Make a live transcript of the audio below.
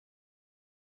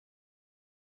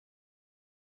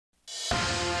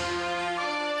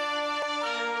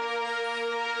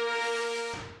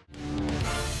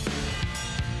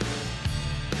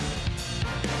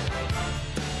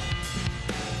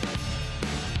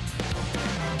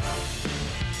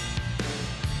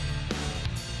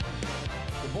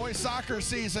boys soccer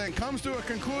season comes to a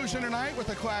conclusion tonight with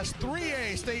the Class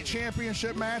 3A state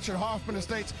championship match at Hoffman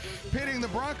Estates, pitting the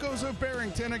Broncos of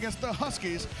Barrington against the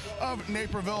Huskies of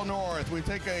Naperville North. We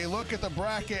take a look at the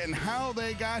bracket and how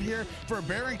they got here. For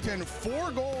Barrington,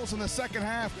 4 goals in the second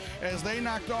half as they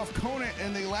knocked off Conant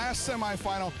in the last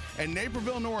semifinal, and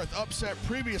Naperville North upset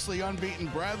previously unbeaten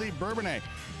Bradley Bourbonnais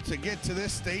to get to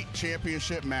this state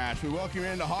championship match. We welcome you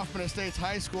into Hoffman Estates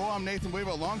High School. I'm Nathan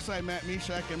Weaver alongside Matt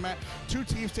Mishak. And Matt, two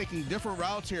teams taking different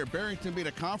routes here. Barrington beat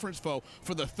a conference foe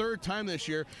for the 3rd time this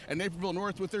year, and Naperville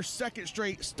North with their 2nd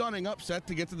straight stunning upset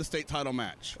to get to the state title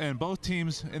match. And both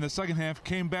teams in the second half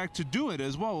came back to do it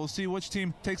as well. We'll see which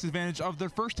team takes advantage of their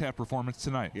first half performance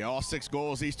tonight. Yeah, all 6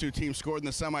 goals these two teams scored in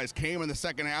the semis came in the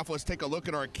second half. Let's take a look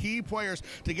at our key players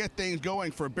to get things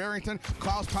going for Barrington.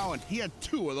 Klaus Powen, he had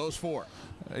 2 of those 4.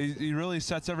 He really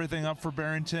sets everything up for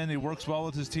Barrington. He works well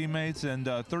with his teammates, and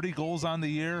 30 goals on the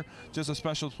year. Just a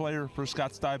special player for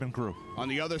Scott Stibe and crew. On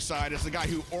the other side is the guy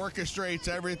who orchestrates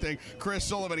everything, Chris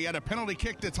Sullivan. He had a penalty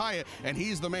kick to tie it, and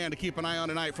he's the man to keep an eye on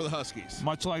tonight for the Huskies.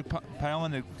 Much like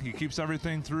Palin, he keeps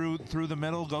everything through the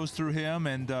middle, goes through him,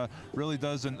 and really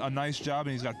does a nice job.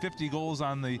 And he's got 50 goals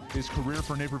on his career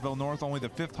for Naperville North, only the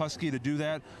 5th Husky to do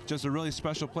that. Just a really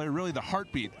special player, really the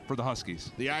heartbeat for the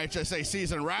Huskies. The IHSA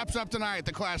season wraps up tonight.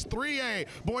 The Class 3A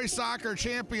Boys Soccer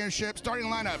Championship starting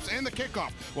lineups and the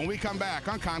kickoff when we come back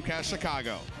on Comcast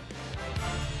Chicago.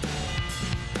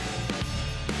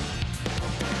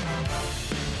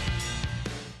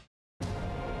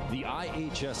 The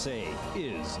IHSA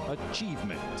is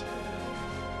achievement,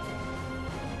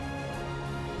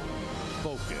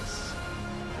 focus,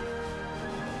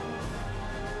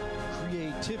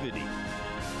 creativity,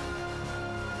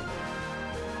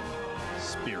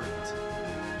 spirit,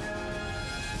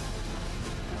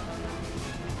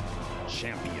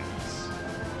 champions.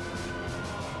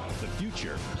 The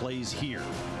future plays here,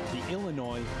 the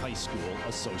Illinois High School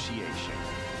Association.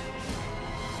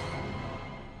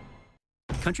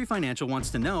 Country Financial wants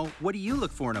to know, what do you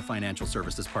look for in a financial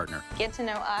services partner? Get to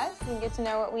know us and get to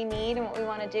know what we need and what we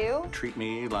want to do. Treat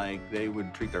me like they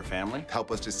would treat their family. Help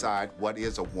us decide what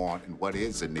is a want and what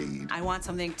is a need. I want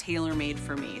something tailor-made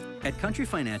for me. At Country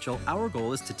Financial, our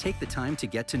goal is to take the time to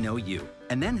get to know you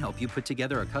and then help you put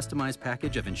together a customized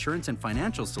package of insurance and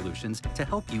financial solutions to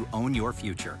help you own your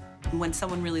future. When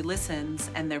someone really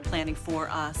listens and they're planning for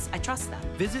us, I trust them.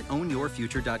 Visit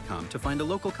ownyourfuture.com to find a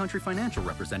local Country Financial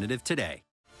representative today.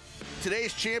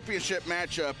 Today's championship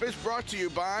matchup is brought to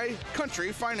you by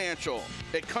Country Financial.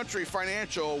 At Country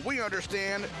Financial, we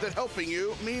understand that helping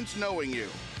you means knowing you.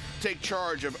 Take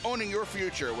charge of owning your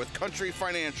future with Country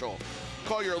Financial.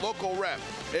 Call your local rep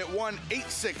at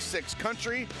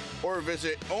 1-866-COUNTRY or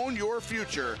visit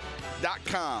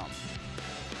ownyourfuture.com.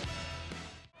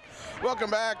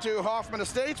 Welcome back to Hoffman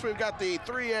Estates. We've got the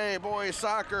 3A Boys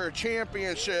Soccer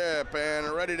Championship and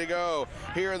ready to go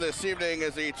here this evening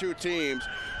as the two teams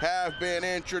have been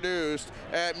introduced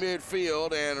at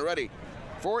midfield and ready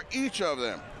for each of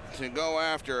them to go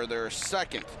after their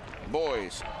 2nd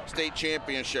Boys State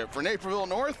Championship. For Naperville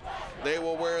North, they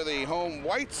will wear the home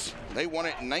whites. They won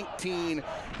it in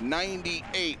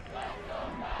 1998.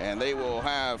 And they will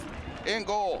have in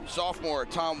goal, sophomore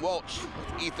Tom Welch,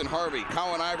 Ethan Harvey,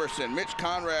 Colin Iverson, Mitch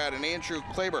Conrad, and Andrew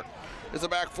Klaber is the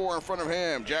back 4 in front of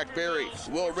him. Jack Berry,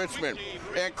 Will Richmond,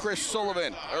 and Chris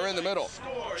Sullivan are in the middle.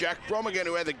 Jack Bromigan,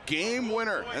 who had the game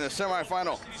winner in the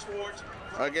semifinal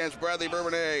against Bradley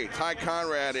Bourbonnais, Ty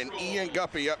Conrad, and Ian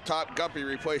Guppy up top. Guppy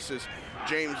replaces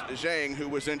James Zhang, who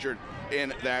was injured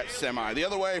in that semi. The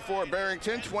other way for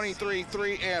Barrington,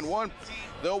 23-3-1.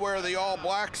 They'll wear the All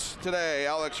Blacks today.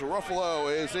 Alex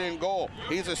Ruffalo is in goal.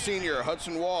 He's a senior.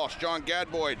 Hudson Walsh, John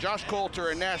Gadboy, Josh Coulter,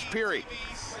 and Nash Peary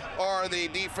are the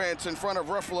defense in front of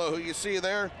Ruffalo, who you see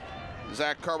there.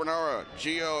 Zach Carbonaro,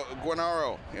 Gio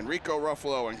Guanaro, Enrico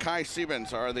Ruffalo, and Kai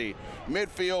Siebens are the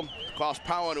midfield. Klaus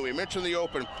Powen, who we mentioned in the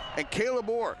open, and Caleb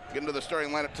Orr get into the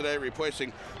starting lineup today,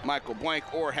 replacing Michael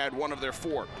Blank. Orr had one of their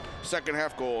 4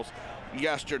 second-half goals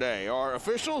yesterday. Our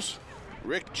officials,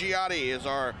 Rick Giotti is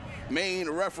our main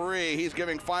referee. He's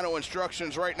giving final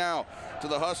instructions right now to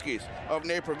the Huskies of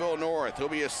Naperville North. He'll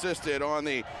be assisted on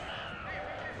the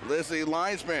Leslie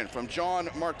linesman from John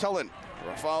Martellin,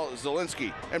 Rafael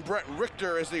Zielinski, and Brett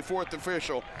Richter is the 4th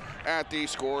official at the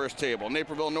scorer's table.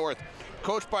 Naperville North,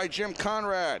 coached by Jim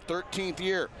Conrad, 13th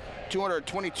year,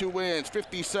 222 wins,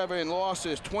 57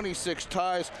 losses, 26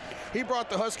 ties. He brought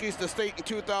the Huskies to state in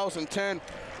 2010,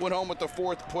 went home with the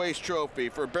 4th place trophy.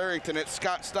 For Barrington, it's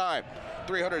Scott Stibe,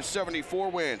 374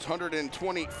 wins,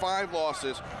 125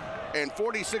 losses, and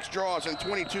 46 draws in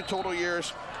 22 total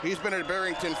years. He's been at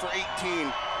Barrington for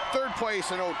 18. 3rd place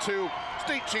in 02,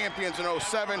 state champions in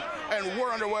 07, and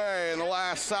we're underway in the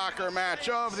last soccer match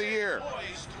of the year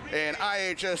in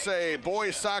IHSA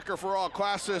boys soccer for all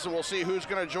classes, and we'll see who's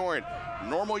going to join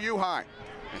Normal U High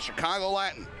and Chicago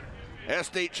Latin as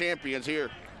state champions here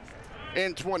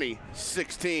in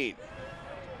 2016.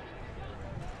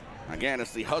 Again,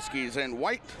 it's the Huskies in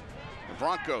white, the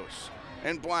Broncos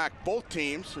in black. Both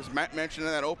teams, as Matt mentioned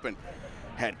in that open,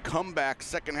 had comeback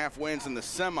second half wins in the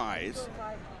semis,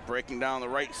 breaking down the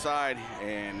right side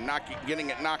and getting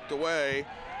it knocked away.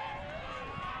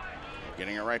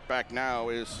 Getting it right back now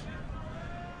is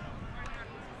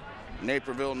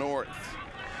Naperville North.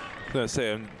 I'm going to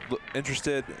say, I'm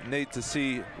interested, Nate, to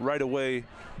see right away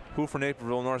who for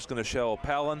Naperville North is going to shadow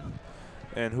Palin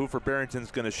and who for Barrington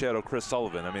is going to shadow Chris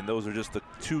Sullivan. I mean, those are just the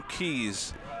two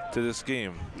keys to this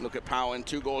game. Look at Palin,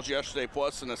 2 goals yesterday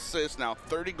plus an assist, now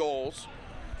 30 goals.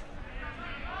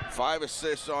 5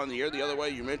 assists on the year. The other way,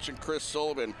 you mentioned Chris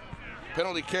Sullivan.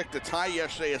 Penalty kick to tie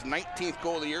yesterday, his 19th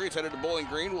goal of the year. He's headed to Bowling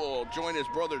Green. Will join his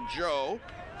brother Joe.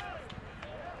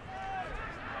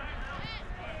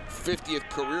 50th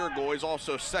career goal. He's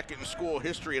also second in school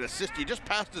history in assist. He just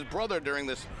passed his brother during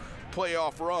this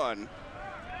playoff run.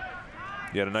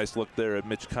 You had a nice look there at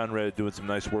Mitch Conrad doing some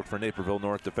nice work for Naperville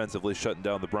North defensively, shutting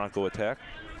down the Bronco attack.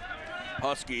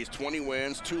 Huskies, 20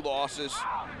 wins, 2 losses,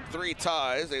 3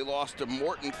 ties. They lost to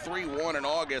Morton 3-1 in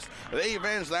August. They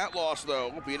avenged that loss,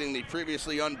 though, beating the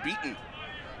previously unbeaten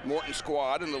Morton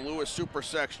squad in the Lewis Super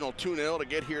Sectional 2-0 to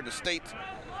get here to state.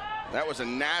 That was a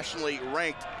nationally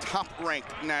ranked,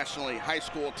 top-ranked nationally high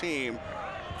school team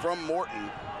from Morton.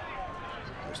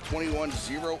 It was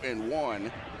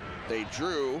 21-0-1. They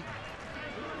drew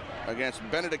against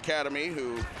Bennett Academy,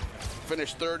 who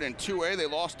finished 3rd in 2A. They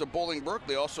lost to Bolingbrook.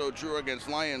 They also drew against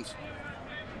Lions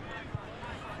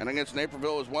and against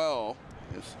Naperville as well.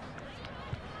 It's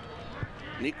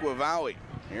Nequa Valley.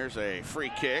 Here's a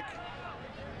free kick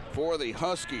for the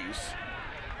Huskies.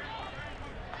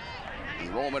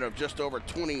 Enrollment of just over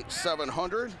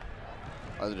 2,700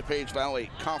 of the DuPage Valley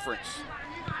Conference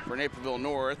for Naperville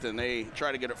North, and they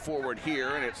try to get it forward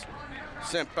here, and it's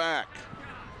sent back.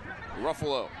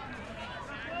 Ruffalo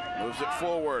moves it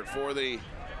forward for the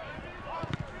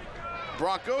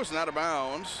Broncos and out of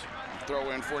bounds.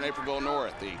 Throw in for Naperville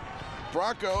North. The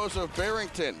Broncos of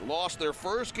Barrington lost their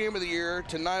first game of the year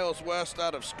to Niles West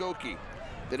out of Skokie.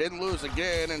 They didn't lose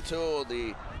again until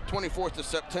the 24th of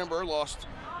September, lost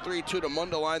 3-2 to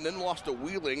Mundelein, then lost to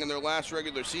Wheeling in their last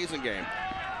regular season game.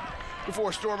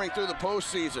 Before storming through the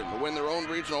postseason to win their own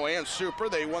regional and super,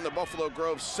 they won the Buffalo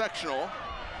Grove sectional.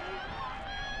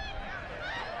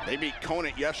 They beat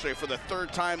Conant yesterday for the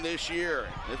 3rd time this year.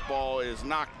 This ball is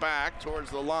knocked back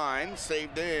towards the line,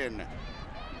 saved in.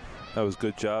 That was a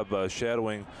good job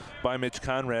shadowing by Mitch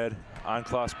Conrad on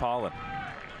Klaus Pollen.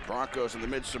 Broncos in the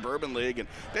Mid-Suburban League, and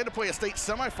they had to play a state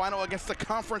semifinal against the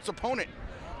conference opponent.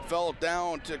 Fell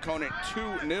down to Conant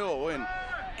 2-0 and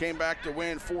came back to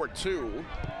win 4-2.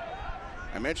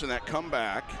 I mentioned that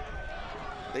comeback.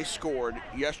 They scored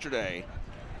yesterday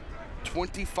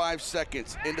 25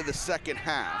 seconds into the second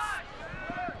half,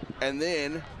 and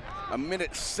then a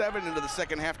minute 7 into the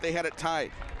second half they had it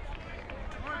tied.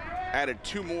 Added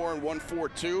 2 more and won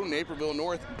 4-2. Naperville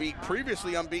North beat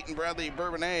previously unbeaten Bradley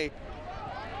Bourbonnais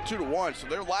 2-1. So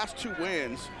their last 2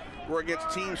 wins were against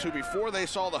teams who, before they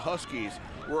saw the Huskies,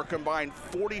 were a combined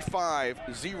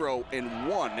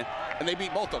 45-0-1, and they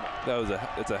beat both of them.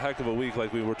 It's a heck of a week,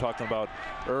 like we were talking about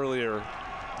earlier,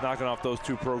 knocking off those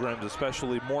 2 programs,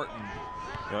 especially Morton.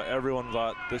 You know, everyone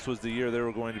thought this was the year they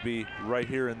were going to be right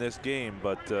here in this game,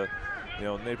 but you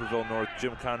know, Naperville North,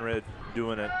 Jim Conrad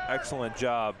doing an excellent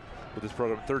job with this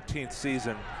program. 13th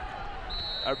season.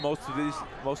 Most of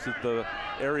the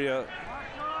area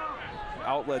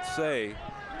outlets say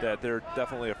that they're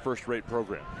definitely a first-rate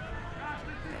program.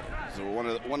 So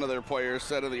one of their players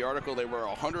said in the article they were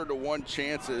 100-1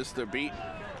 chances to beat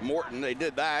Morton. They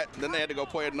did that. Then they had to go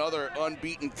play another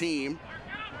unbeaten team.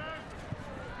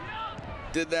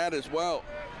 Did that as well.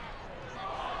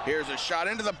 Here's a shot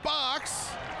into the box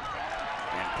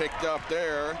and picked up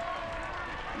there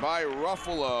by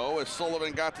Ruffalo as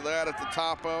Sullivan got to that at the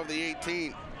top of the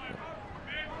 18.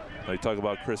 Now you talk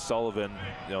about Chris Sullivan,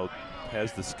 you know,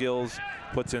 has the skills,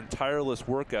 puts in tireless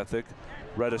work ethic.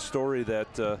 Read a story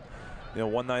that you know,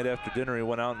 one night after dinner he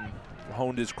went out and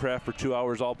honed his craft for 2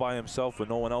 hours all by himself when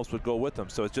no one else would go with him.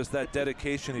 So it's just that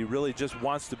dedication. He really just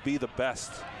wants to be the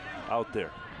best out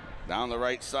there. Down the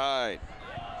right side.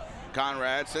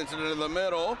 Conrad sends it into the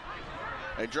middle.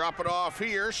 They drop it off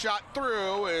here. Shot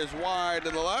through is wide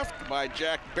to the left by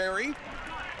Jack Berry.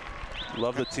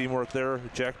 Love the teamwork there.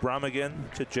 Jack Brom again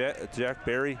to Jack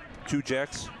Berry. 2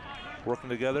 Jacks. working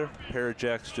together. A pair of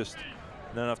jacks just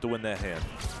not enough to win that hand.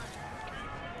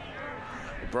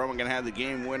 Birmingham had the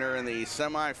game winner in the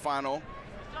semifinal.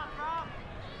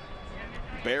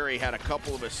 Barry had a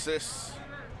couple of assists.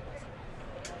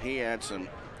 He had some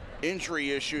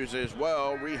injury issues as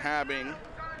well, rehabbing.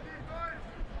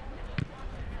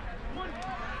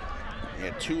 He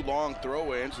had 2 long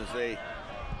throw-ins as they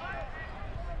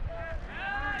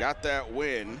got that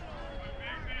win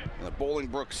in the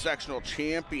Bolingbrook Sectional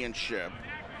Championship.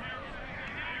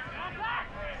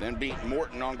 Then beat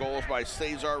Morton on goals by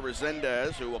Cesar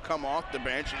Resendez, who will come off the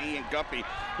bench, and Ian Guppy,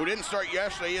 who didn't start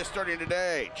yesterday, is starting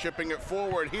today. Chipping it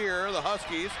forward here, the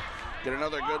Huskies get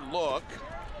another good look.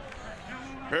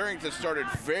 Barrington started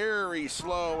very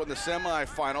slow in the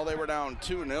semifinal. They were down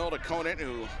 2-0 to Conant,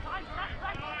 who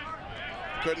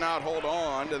could not hold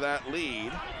on to that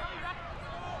lead.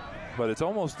 But it's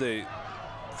almost a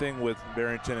thing with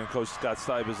Barrington and Coach Scott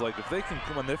Stibe is like if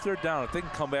they're down, if they can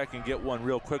come back and get one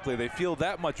real quickly, they feel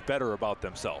that much better about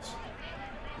themselves.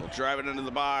 They'll drive it into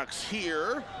the box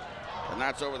here, and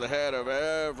that's over the head of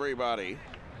everybody.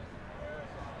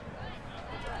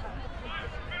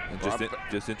 And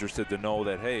just interested to know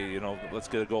that, hey, you know, let's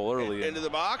get a goal early. Into the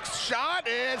box, shot,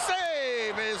 and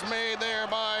save is made there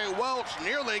by Welch.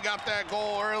 Nearly got that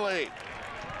goal early.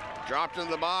 Dropped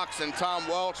into the box, and Tom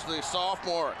Welch, the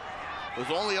sophomore, was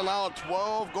only allowed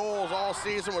 12 goals all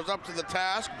season, was up to the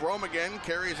task. Bromigan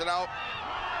carries it out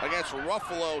against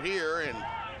Ruffalo here, and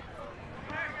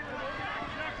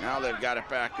now they've got it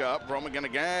back up. Bromigan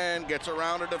again gets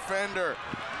around a defender.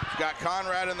 He's got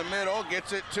Conrad in the middle,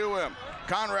 gets it to him.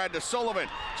 Conrad to Sullivan.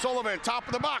 Sullivan, top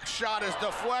of the box, shot is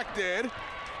deflected.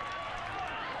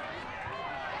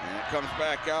 And it comes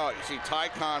back out. You see Ty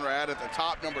Conrad at the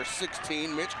top, number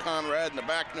 16, Mitch Conrad in the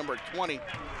back, number 20.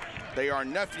 They are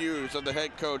nephews of the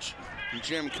head coach,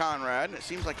 Jim Conrad. And it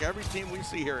seems like every team we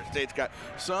see here at State's got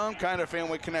some kind of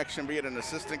family connection, be it an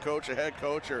assistant coach, a head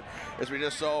coach, or as we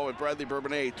just saw with Bradley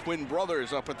Bourbonnais, twin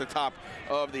brothers up at the top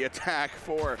of the attack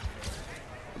for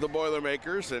the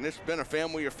Boilermakers. And it's been a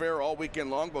family affair all weekend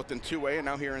long, both in 2A and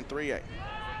now here in 3A.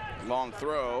 Long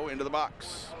throw into the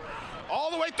box.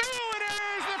 All the way through, it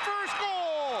is the first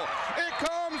goal. It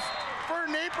comes for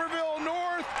Naperville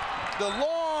North. The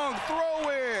long throw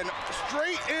in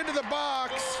straight into the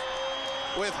box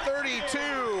with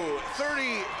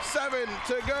 37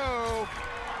 to go.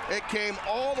 It came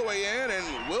all the way in,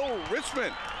 and Will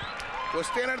Richmond was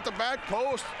standing at the back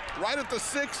post right at the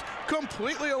 6,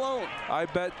 completely alone. I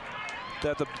bet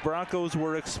that the Broncos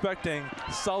were expecting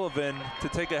Sullivan to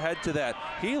take a head to that.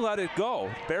 He let it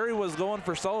go. Barry was going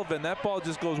for Sullivan. That ball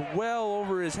just goes well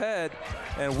over his head,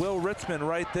 and Will Richmond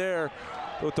right there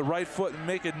with the right foot and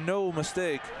making no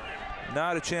mistake.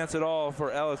 Not a chance at all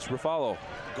for Alex Ruffalo.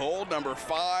 Goal number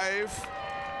 5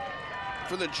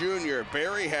 for the junior.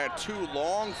 Barry had 2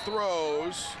 long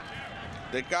throws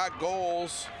that got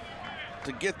goals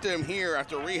to get them here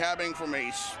after rehabbing from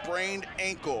a sprained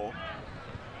ankle.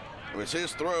 It was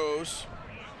his throws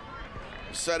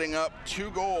setting up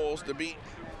 2 goals to beat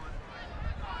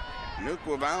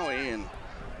Neuqua Valley, and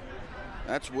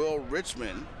that's Will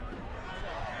Richmond.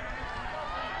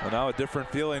 Well, now a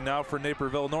different feeling now for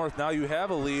Naperville North. Now you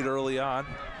have a lead early on.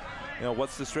 You know,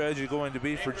 what's the strategy going to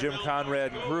be for Jim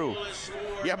Conrad and crew?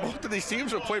 Yeah, both of these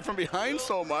teams have played from behind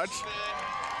so much.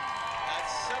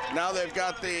 Now they've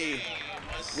got the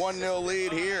 1-0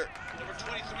 lead here.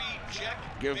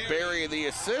 Give Barry the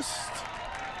assist.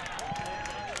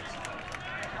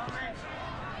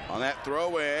 On that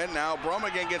throw in, now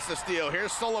Bromigan gets the steal.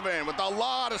 Here's Sullivan with a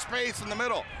lot of space in the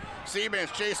middle.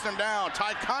 Seabins chasing him down.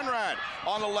 Ty Conrad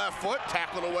on the left foot,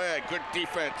 tackled away. Good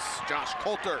defense, Josh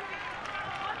Coulter.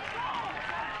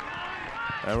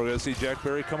 And we're going to see Jack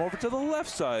Barry come over to the left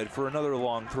side for another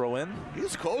long throw in.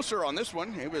 He's closer on this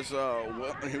one. He was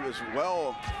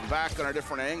well back on a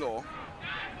different angle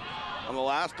on the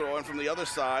last throw in from the other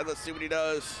side. Let's see what he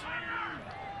does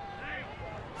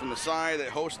from the side that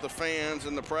hosts the fans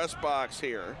in the press box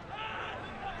here.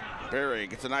 Barry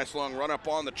gets a nice long run up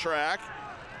on the track,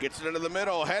 gets it into the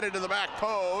middle, headed to the back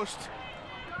post,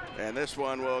 and this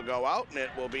one will go out, and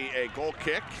it will be a goal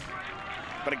kick.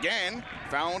 But again,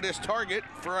 found his target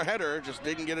for a header, just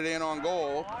didn't get it in on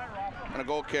goal. And a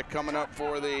goal kick coming up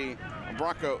for the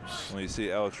Broncos. Well, you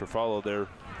see Alex Ruffalo there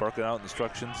barking out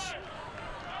instructions.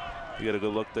 You get a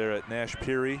good look there at Nash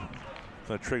Peary.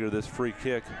 Going to trigger this free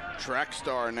kick. Track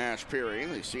star Nash Peary,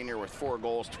 the senior with 4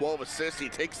 goals, 12 assists. He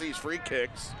takes these free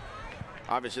kicks.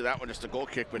 Obviously that one just a goal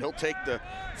kick, but he'll take the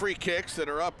free kicks that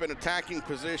are up in attacking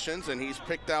positions, and he's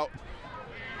picked out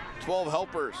 12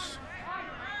 helpers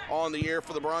on the year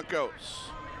for the Broncos.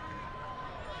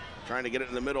 Trying to get it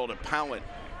in the middle to Powell.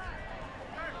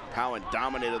 Powen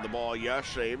dominated the ball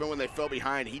yesterday. Even when they fell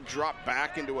behind, he dropped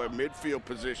back into a midfield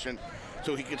position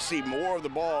so he could see more of the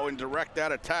ball and direct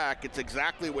that attack. It's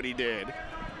exactly what he did.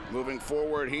 Moving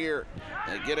forward here,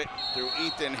 they get it through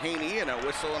Ethan Haney, and a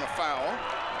whistle and a foul.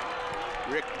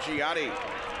 Rick Giotti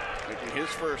making his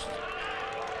first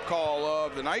call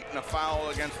of the night, and a foul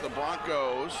against the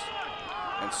Broncos.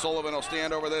 And Sullivan will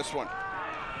stand over this one.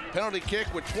 Penalty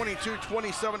kick with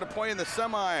 22-27 to play in the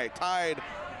semi. Tied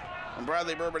on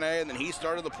Bradley Bourbonnais, and then he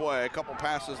started the play. A couple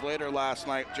passes later last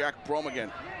night, Jack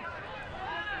Bromigan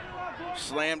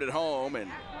slammed it home and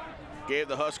gave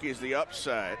the Huskies the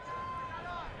upset.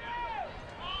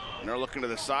 And they're looking to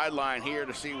the sideline here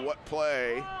to see what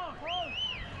play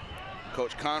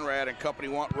Coach Conrad and company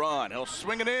want run. He'll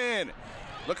swing it in,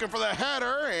 looking for the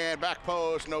header, and back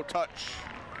post, no touch.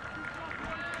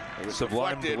 It was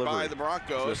deflected by the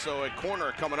Broncos, so a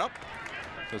corner coming up.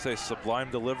 I was gonna say sublime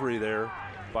delivery there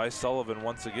by Sullivan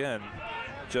once again.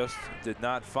 Just did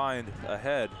not find a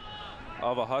head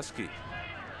of a Husky.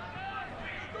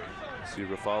 See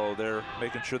Ruffalo there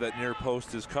making sure that near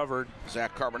post is covered.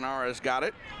 Zach Carbonara's got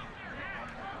it.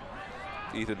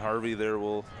 Ethan Harvey there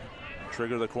will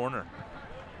trigger the corner.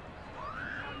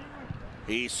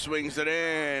 He swings it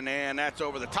in, and that's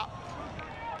over the top.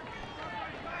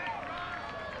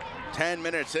 10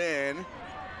 minutes in.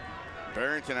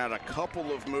 Barrington had a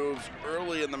couple of moves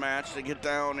early in the match to get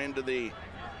down into the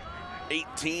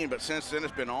 18, but since then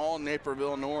it's been all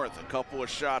Naperville North. A couple of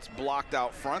shots blocked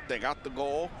out front. They got the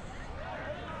goal.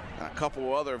 And a couple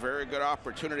of other very good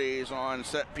opportunities on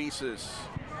set pieces.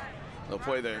 They'll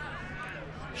play the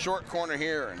short corner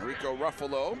here. Enrico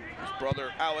Ruffalo, his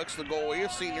brother Alex, the goalie, a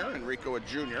senior, Enrico a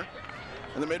junior,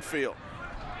 in the midfield.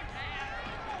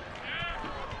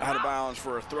 Out of bounds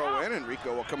for a throw in.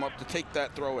 Enrico will come up to take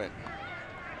that throw in.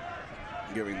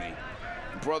 Giving the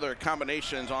brother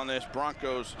combinations on this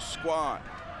Broncos squad.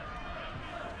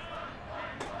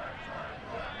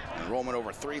 Enrollment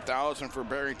over 3,000 for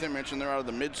Barrington. Mentioned they're out of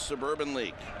the Mid-Suburban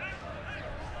League.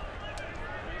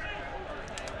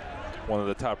 One of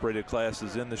the top-rated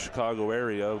classes in the Chicago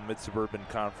area, Mid-Suburban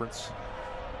Conference.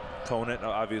 Conant,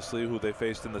 obviously, who they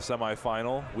faced in the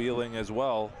semifinal. Wheeling as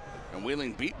well. And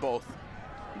Wheeling beat both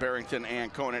Barrington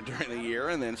and Conant during the year,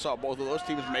 and then saw both of those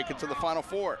teams make it to the Final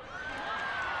Four.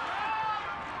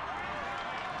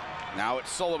 Now it's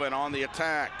Sullivan on the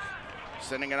attack,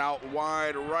 sending it out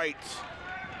wide right.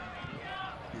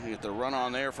 You get the run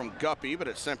on there from Guppy, but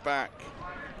it's sent back.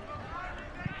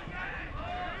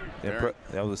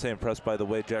 I was impressed by the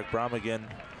way Jack Bromigan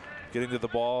getting to the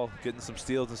ball, getting some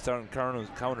steals and starting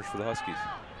counters for the Huskies.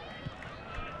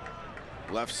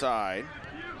 Left side.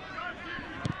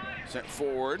 Sent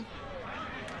forward.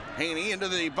 Haney into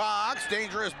the box.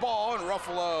 Dangerous ball, and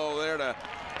Ruffalo there to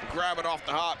grab it off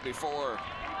the hop before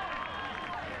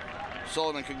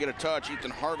Sullivan could get a touch.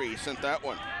 Ethan Harvey sent that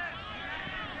one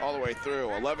all the way through.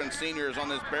 11 seniors on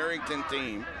this Barrington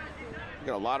team.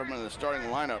 Got a lot of them in the starting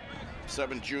lineup.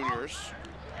 7 juniors.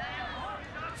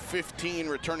 15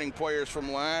 returning players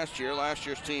from last year. Last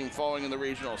year's team falling in the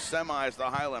regional semis to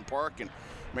Highland Park and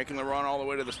making the run all the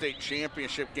way to the state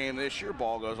championship game this year.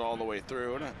 Ball goes all the way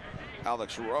through. And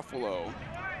Alex Ruffalo,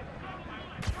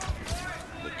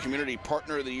 the Community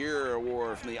Partner of the Year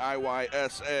award from the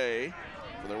IHSA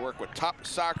for their work with Top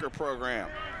Soccer Program.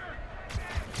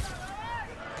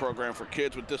 Program for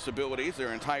kids with disabilities,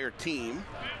 their entire team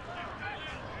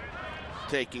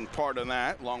taking part in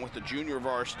that, along with the junior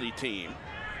varsity team.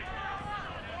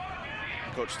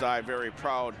 Coach Dye very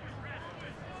proud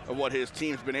of what his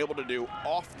team's been able to do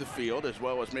off the field, as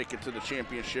well as make it to the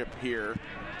championship here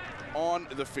on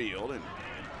the field. And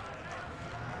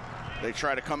they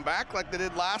try to come back like they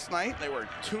did last night. They were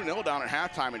 2-0 down at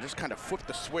halftime and just kind of flipped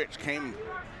the switch, came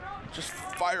just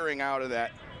firing out of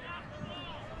that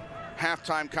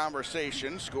halftime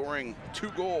conversation, scoring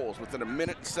 2 goals within 1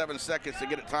 minute and 7 seconds to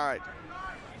get it tied.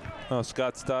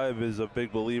 Scott Stibe is a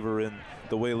big believer in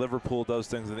the way Liverpool does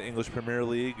things in the English Premier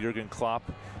League. Jurgen Klopp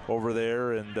over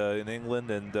there and in England,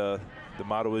 and the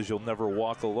motto is "You'll never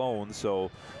walk alone."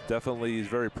 So definitely he's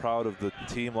very proud of the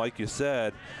team, like you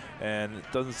said, and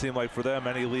it doesn't seem like for them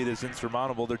any lead is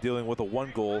insurmountable. They're dealing with a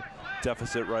 1-goal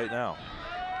deficit right now.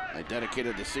 They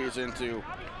dedicated the season to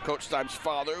Coach Stibe's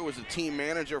father, who was the team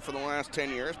manager for the last 10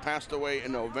 years, passed away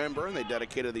in November, and they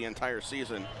dedicated the entire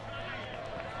season.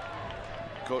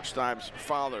 Coach Stibe's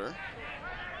father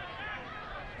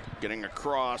getting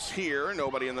across here.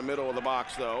 Nobody in the middle of the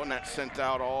box, though, and that's sent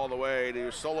out all the way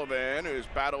to Sullivan, who's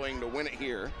battling to win it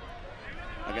here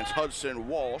against Hudson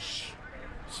Walsh.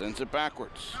 Sends it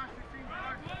backwards.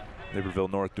 Naperville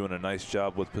North doing a nice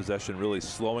job with possession, really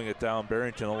slowing it down.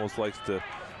 Barrington almost likes to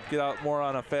get out more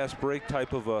on a fast break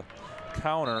type of a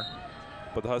counter,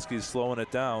 but the Huskies slowing it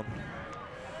down.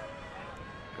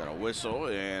 Got a whistle,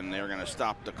 and they're going to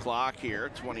stop the clock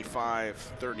here.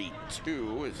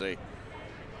 25:32 as they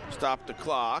stop the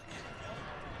clock.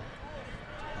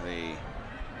 The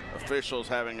officials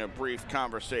having a brief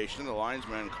conversation. The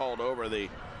linesman called over the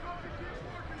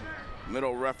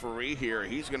middle referee here.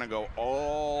 He's going to go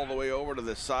all the way over to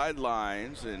the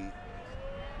sidelines and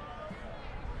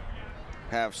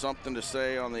have something to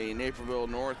say on the Naperville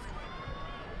North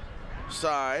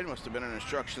side. Must have been an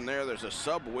instruction there. There's a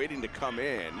sub waiting to come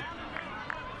in.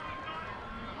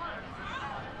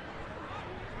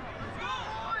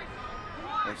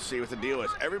 Let's see what the deal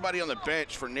is. Everybody on the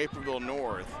bench for Naperville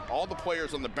North, all the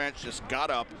players on the bench just got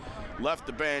up, left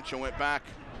the bench, and went back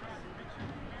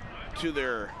to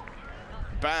their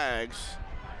bags.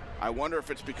 I wonder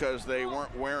if it's because they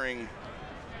weren't wearing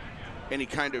any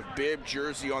kind of bib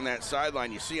jersey on that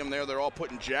sideline. You see them there, they're all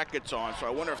putting jackets on. So I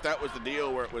wonder if that was the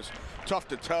deal where it was tough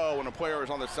to tell when a player was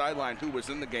on the sideline who was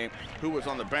in the game, who was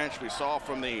on the bench. We saw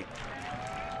from the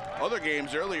other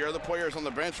games earlier, the players on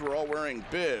the bench were all wearing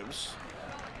bibs.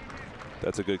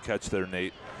 That's a good catch there,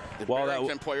 Nate. The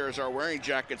Barrington players are wearing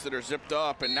jackets that are zipped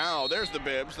up, and now there's the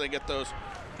bibs. They get those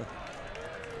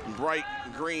bright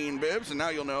green bibs, and now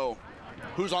you'll know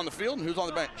who's on the field and who's on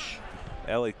the bench.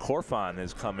 Allie Corfon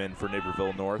has come in for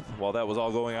Naperville North while that was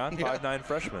all going on, 5'9"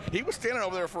 freshman. He was standing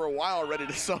over there for a while ready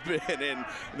to sub in, and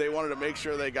they wanted to make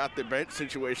sure they got the bench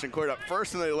situation cleared up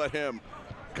first, and they let him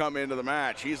come into the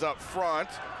match. He's up front.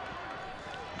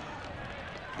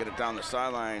 Get it down the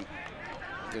sideline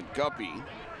to Guppy.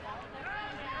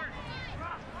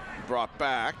 Brought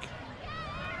back.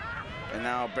 And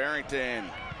now Barrington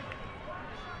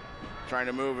trying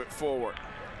to move it forward.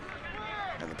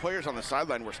 And the players on the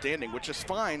sideline were standing, which is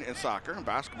fine in soccer. In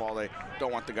basketball, they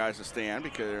don't want the guys to stand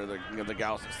because they're the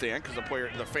gals that stand, because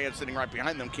the fans sitting right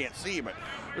behind them can't see. But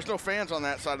there's no fans on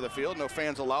that side of the field, no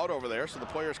fans allowed over there, so the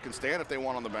players can stand if they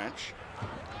want on the bench.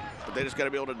 But they just got to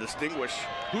be able to distinguish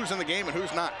who's in the game and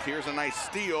who's not. Here's a nice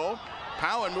steal.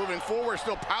 Powell moving forward,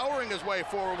 still powering his way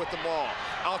forward with the ball.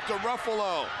 Out to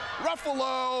Ruffalo.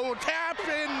 Ruffalo tapped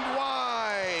in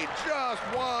wide, just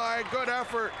wide. Good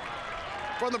effort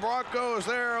from the Broncos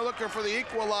there, looking for the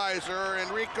equalizer.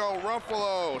 Enrico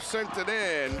Ruffalo sent it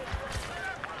in.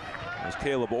 There's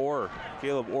Caleb Orr.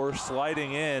 Caleb Orr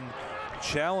sliding in,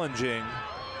 challenging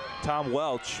Tom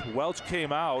Welch. Welch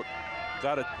came out,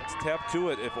 got a tap to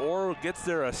it. If Orr gets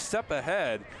there a step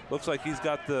ahead, looks like he's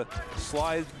got to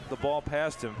slide the ball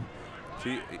past him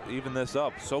to even this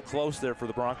up. So close there for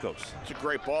the Broncos. It's a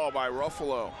great ball by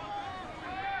Ruffalo.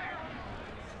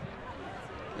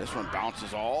 This one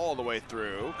bounces all the way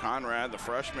through. Conrad, the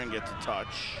freshman, gets a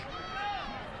touch.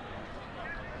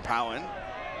 Powell.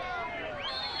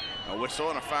 A whistle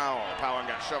and a foul. Powell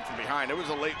got shoved from behind. It was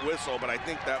a late whistle, but I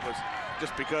think that was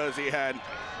just because he had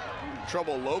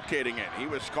trouble locating it. He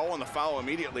was calling the foul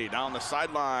immediately down the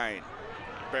sideline.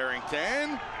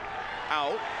 Barrington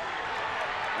out.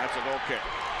 That's a goal kick.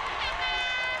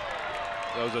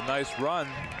 That was a nice run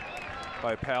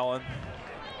by Palin,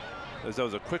 as that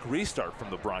was a quick restart from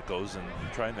the Broncos and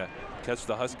trying to catch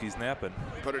the Huskies napping.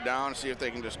 Put it down, see if they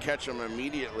can just catch them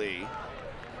immediately.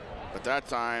 But that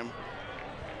time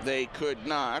they could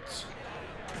not.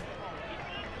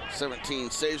 17,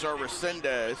 Cesar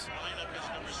Resendez.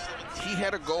 He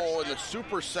had a goal in the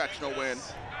super sectional win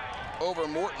over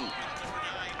Morton.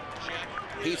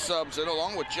 He subs it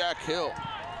along with Jack Hill.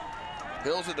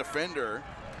 Hill's a defender,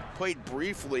 played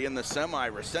briefly in the semi.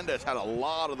 Resendez had a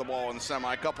lot of the ball in the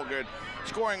semi. A couple good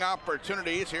scoring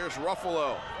opportunities. Here's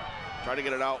Ruffalo. Tried to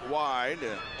get it out wide,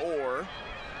 or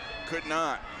could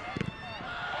not.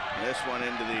 This one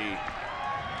into the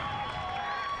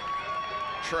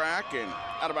track and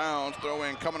out of bounds. Throw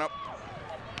in coming up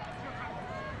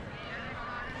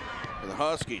for the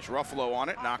Huskies. Ruffalo on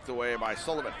it, knocked away by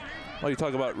Sullivan. Well, you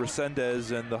talk about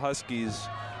Resendez and the Huskies.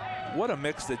 What a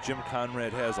mix that Jim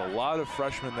Conrad has. A lot of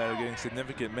freshmen that are getting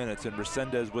significant minutes, and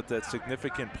Resendez with that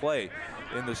significant play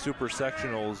in the super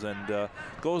sectionals, and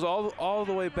goes all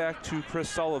the way back to Chris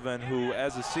Sullivan, who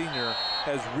as a senior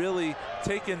has really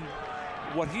taken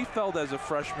what he felt as a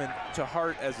freshman to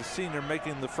heart as a senior,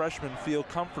 making the freshmen feel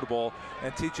comfortable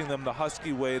and teaching them the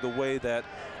Husky way, the way that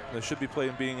they should be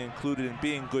playing, being included and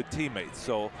being good teammates.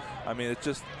 So, I mean, it's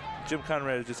just, Jim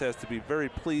Conrad just has to be very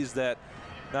pleased that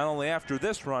not only after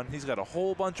this run, he's got a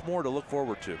whole bunch more to look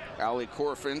forward to. Ali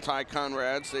Corfin, Ty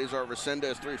Conrad, Cesar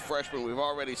Resendez, three freshmen we've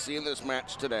already seen this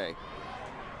match today.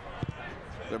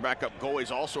 Their backup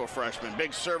goalie's also a freshman.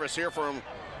 Big service here from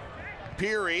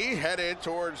Peary headed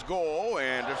towards goal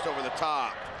and just over the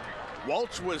top.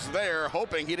 Welch was there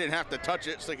hoping he didn't have to touch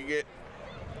it so they could get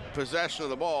possession of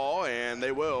the ball, and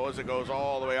they will as it goes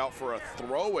all the way out for a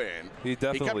throw-in. He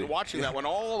definitely kept watching that one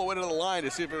all the way to the line to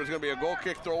see if it was going to be a goal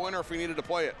kick throw-in or if he needed to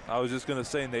play it. I was just going to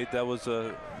say, Nate, that was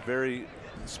a very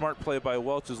smart play by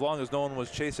Welch. As long as no one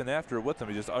was chasing after it with him,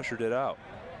 he just ushered it out.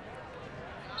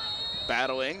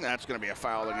 Battling, that's going to be a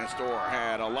foul against Orr.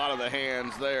 Had a lot of the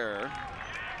hands there.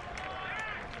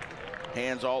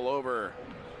 Hands all over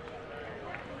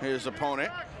his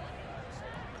opponent.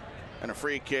 And a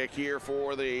free kick here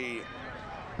for the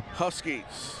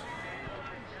Huskies.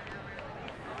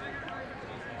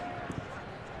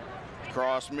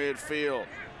 Cross midfield.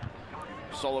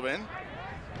 Sullivan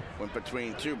went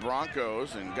between two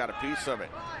Broncos and got a piece of it.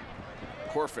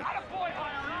 Corfin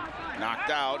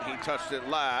knocked out. He touched it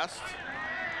last.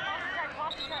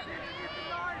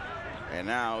 And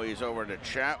now he's over to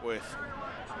chat with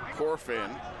Corfin.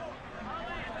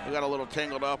 He got a little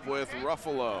tangled up with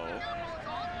Ruffalo.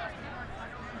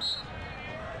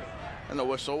 And the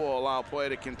whistle will allow play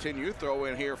to continue. Throw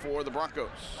in here for the Broncos.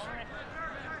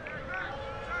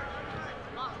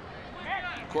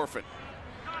 Corfin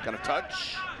got a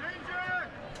touch.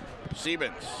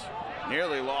 Siebens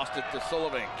nearly lost it to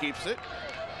Sullivan. Keeps it.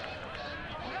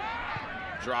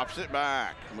 Drops it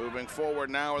back. Moving forward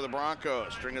now are the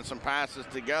Broncos. Stringing some passes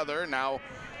together. Now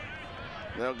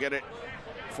they'll get it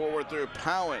forward through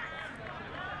Powen.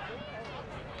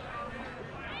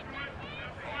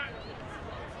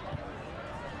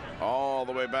 All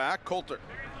the way back, Coulter.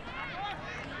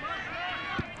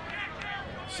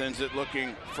 Sends it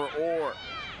looking for Orr.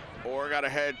 Orr got to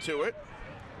head to it.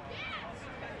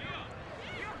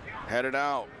 Headed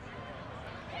out.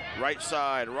 Right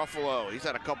side, Ruffalo. He's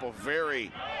had a couple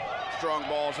very strong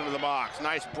balls into the box.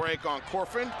 Nice break on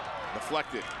Corfin.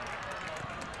 Deflected.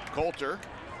 Coulter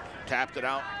tapped it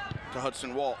out to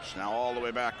Hudson Walsh. Now all the way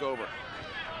back over.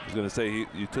 I was going to say,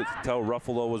 you could tell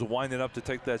Ruffalo was winding up to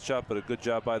take that shot, but a good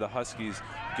job by the Huskies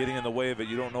getting in the way of it.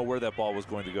 You don't know where that ball was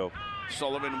going to go.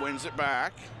 Sullivan wins it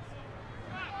back.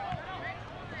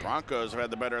 The Broncos have had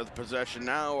the better of the possession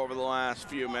now over the last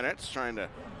few minutes, trying to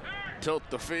tilt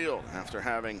the field after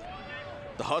having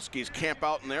the Huskies camp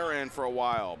out in their end for a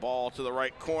while. Ball to the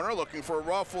right corner, looking for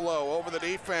Ruffalo over the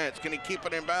defense. Can he keep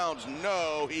it in bounds?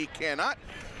 No, he cannot.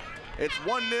 It's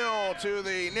 1-0 to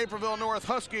the Naperville North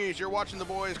Huskies. You're watching the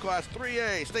boys Class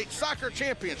 3A State Soccer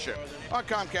Championship on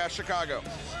Comcast Chicago.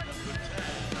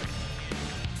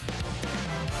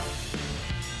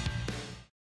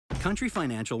 Country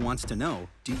Financial wants to know,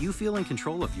 do you feel in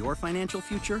control of your financial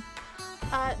future?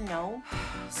 No.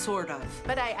 Sort of.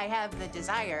 But I have the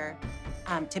desire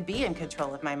to be in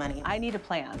control of my money. I need a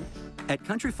plan. At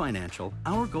Country Financial,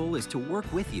 our goal is to work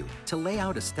with you to lay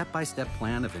out a step-by-step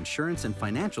plan of insurance and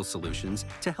financial solutions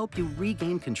to help you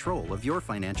regain control of your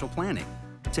financial planning,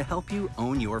 to help you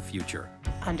own your future.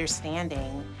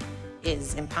 Understanding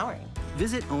is empowering.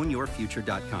 Visit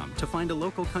ownyourfuture.com to find a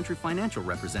local Country Financial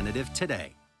representative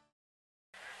today.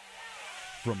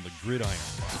 From the gridiron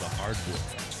to the hardwood,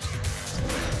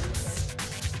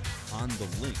 on the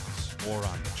links or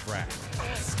on the track,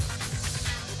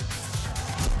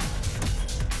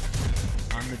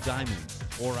 on the diamond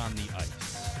or on the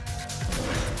ice.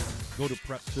 Go to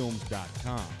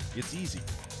prepfilms.com. It's easy.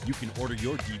 You can order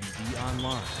your DVD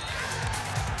online.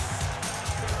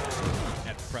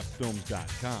 At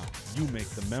prepfilms.com, you make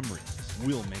the memories.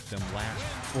 We'll make them last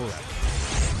forever.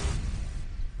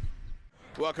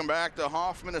 Welcome back to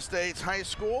Hoffman Estates High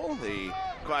School, the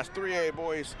Class 3A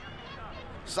Boys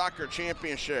Soccer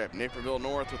Championship. Naperville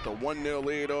North with a 1-0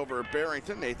 lead over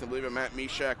Barrington. Nathan Leva, Matt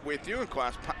Mishak with you, and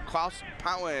Klaus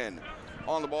Powen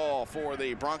on the ball for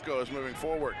the Broncos moving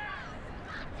forward.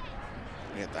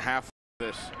 At the half of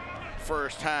this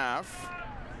first half.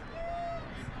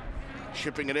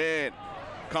 Chipping it in.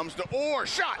 Comes to Orr.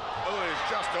 Shot! Oh, it's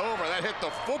just over. That hit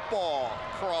the football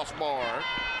crossbar.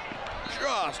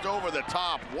 Just over the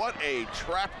top. What a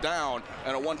trap down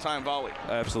and a one-time volley.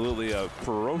 Absolutely a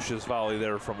ferocious volley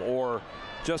there from Orr.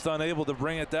 Just unable to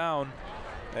bring it down,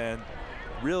 and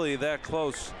really that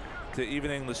close to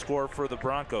evening the score for the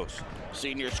Broncos.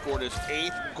 Senior scored his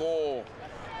 8th goal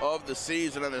of the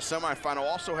season in the semifinal.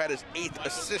 Also had his 8th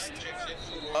assist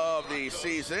of the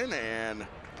season, and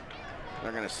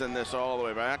they're going to send this all the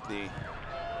way back.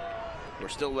 We're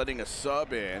still letting a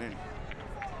sub in, and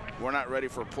we're not ready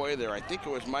for play there. I think it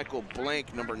was Michael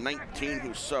Blank, number 19, who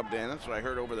subbed in. That's what I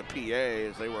heard over the PA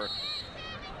as they were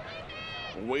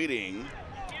waiting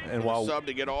and for the sub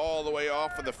to get all the way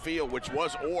off of the field, which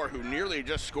was Orr, who nearly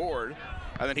just scored.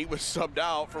 And then he was subbed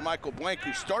out for Michael Blank,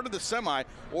 who started the semi.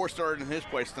 Orr started in his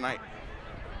place tonight.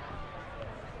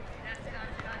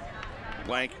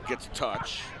 Blank gets a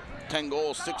touch. 10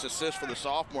 goals, 6 assists for the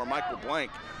sophomore, Michael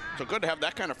Blank. So good to have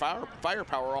that kind of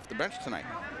firepower off the bench tonight.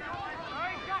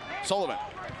 Sullivan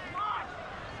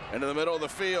into the middle of the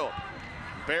field.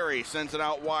 Barry sends it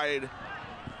out wide,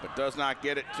 but does not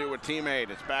get it to a teammate.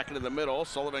 It's back into the middle.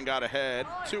 Sullivan got ahead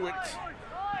to it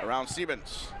around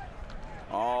Siebens.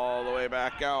 All the way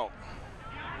back out.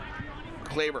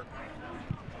 Kleber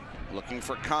looking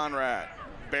for Conrad.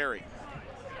 Barry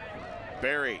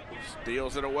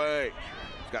steals it away.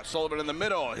 He's got Sullivan in the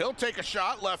middle. He'll take a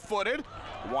shot, left-footed.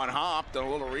 One hopped and a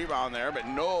little rebound there, but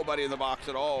nobody in the box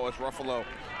at all as Ruffalo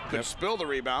could spill the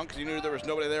rebound because he knew there was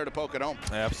nobody there to poke it home.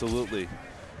 Absolutely.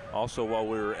 Also, while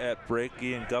we were at break,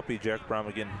 Ian Guppy, Jack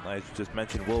Bromagin, I just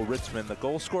mentioned Will Ritzman, the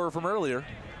goal scorer from earlier,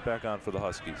 back on for the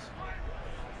Huskies.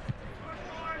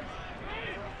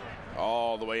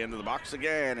 All the way into the box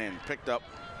again and picked up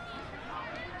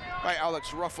by Alex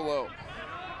Ruffalo.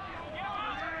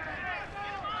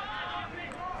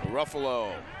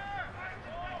 Ruffalo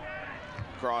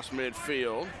across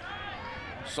midfield.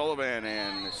 Sullivan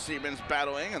and Siebens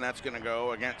battling, and that's going to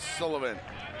go against Sullivan.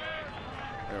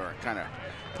 They were kind of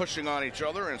pushing on each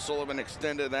other, and Sullivan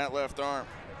extended that left arm.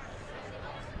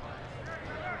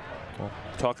 Well,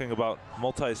 talking about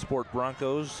multi-sport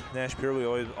Broncos, Nash Pier, we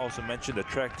always also mentioned a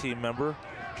track team member.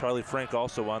 Charlie Frank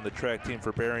also on the track team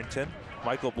for Barrington.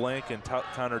 Michael Blank and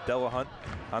Connor Delahunt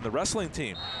on the wrestling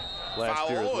team last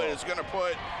year as well. Is going to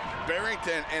put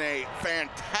Barrington in a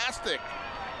fantastic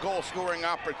goal-scoring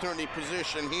opportunity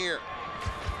position here.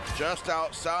 Just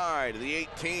outside the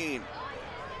 18.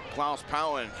 Klaus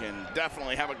Powen can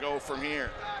definitely have a go from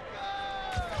here.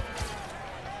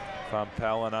 If I'm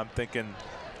Powen, I'm thinking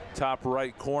top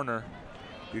right corner.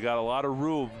 You got a lot of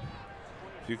room.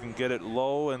 You can get it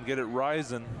low and get it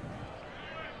rising.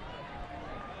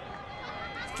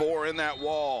 4 in that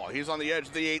wall. He's on the edge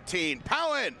of the 18.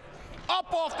 Powen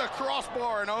up off the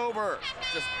crossbar and over.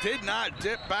 Just did not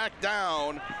dip back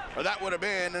down, or that would have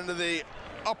been into the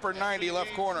upper 90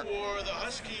 left corner.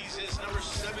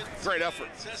 Great effort.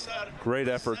 Great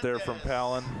effort there from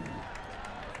Powen.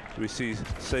 We see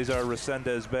Cesar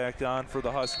Resendez back on for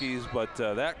the Huskies, but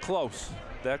that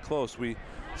close. We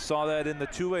saw that in the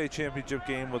 2A championship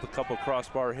game with a couple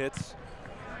crossbar hits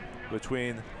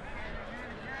between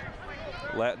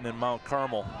Latin and Mount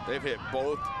Carmel. They've hit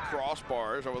both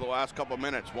crossbars over the last couple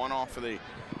minutes. One off of the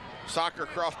soccer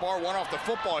crossbar, one off the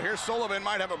football. Here's Sullivan,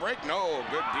 might have a break. No,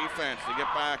 good defense to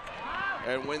get back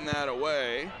and win that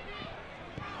away.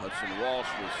 Hudson Walsh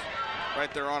was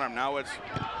right there on him. Now it's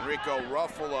Rico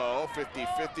Ruffalo,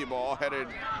 50-50 ball headed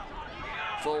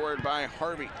forward by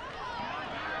Harvey.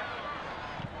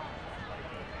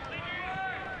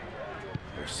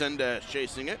 Resendez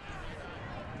chasing it.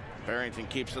 Barrington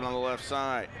keeps it on the left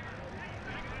side.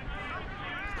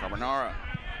 Carbonara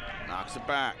knocks it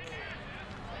back.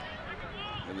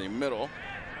 In the middle.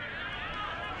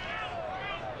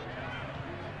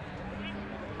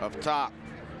 Up top.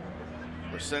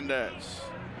 Resendez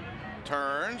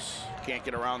turns. Can't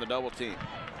get around the double team.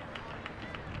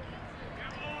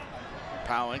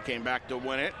 Powen came back to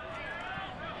win it.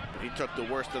 He took the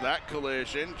worst of that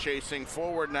collision. Chasing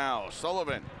forward now.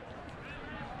 Sullivan.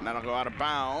 And that'll go out of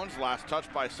bounds. Last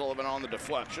touch by Sullivan on the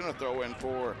deflection. A throw in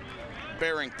for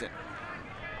Barrington.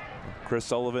 Chris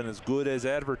Sullivan is good as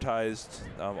advertised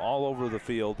all over the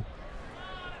field.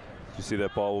 You see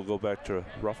that ball will go back to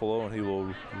Ruffalo and he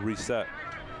will reset.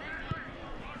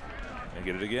 And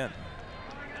get it again.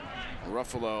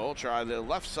 Ruffalo will try the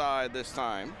left side this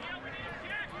time.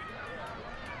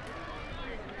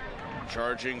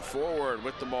 Charging forward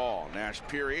with the ball. Nash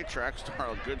Peary, track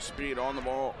star, good speed on the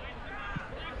ball.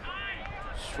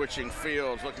 Switching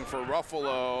fields, looking for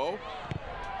Ruffalo.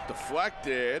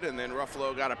 Deflected, and then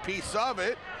Ruffalo got a piece of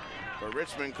it, but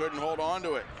Richmond couldn't hold on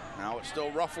to it. Now it's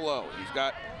still Ruffalo. He's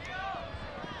got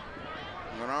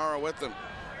Monara with him.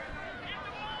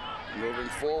 Moving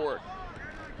forward.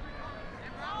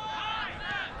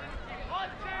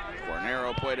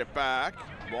 Cornero played it back.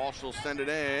 Walsh will send it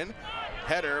in.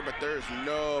 Header, but there's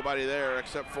nobody there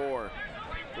except for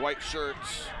white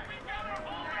shirts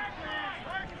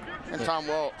and Tom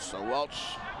Welch. So Welch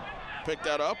picked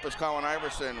that up as Colin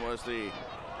Iverson was the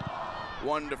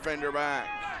one defender back.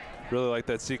 Really like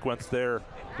that sequence there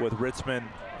with Ritzman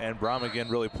and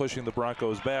Bromagin really pushing the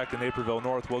Broncos back, and Naperville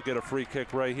North will get a free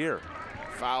kick right here.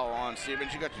 Foul on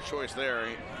Siebens. You got your choice there.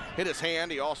 He hit his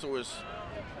hand. He also was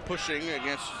pushing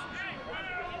against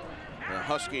a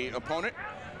Husky opponent.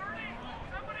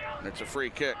 And it's a free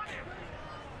kick.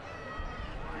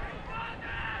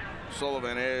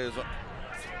 Sullivan is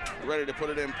ready to put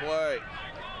it in play.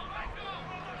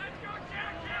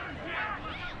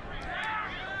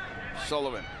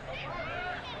 Sullivan.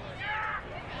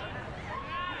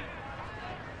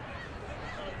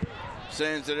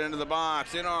 Sends it into the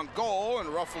box, in on goal, and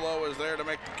Ruffalo is there to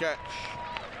make the catch.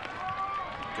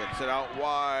 Gets it out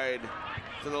wide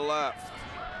to the left.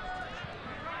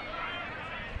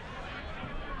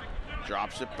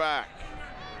 Drops it back.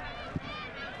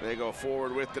 They go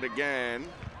forward with it again.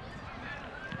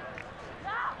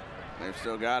 They've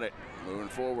still got it, moving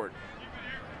forward.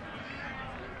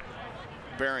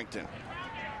 Barrington.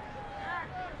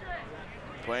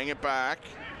 Playing it back.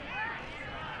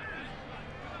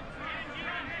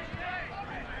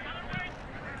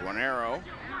 Guarnero,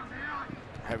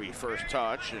 heavy first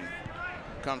touch, and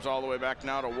comes all the way back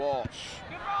now to Walsh.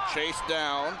 Chased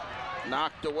down,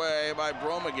 knocked away by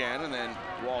Brome again, and then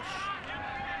Walsh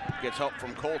gets help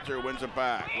from Coulter, wins it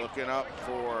back. Looking up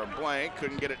for Blank,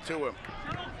 couldn't get it to him.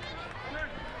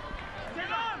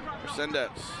 Resendez.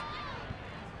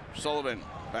 Sullivan,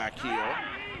 back heel.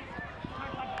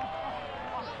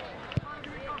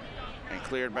 And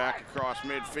cleared back across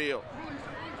midfield.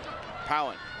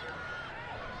 Palin.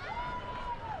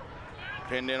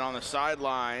 Pinned in on the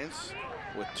sidelines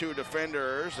with two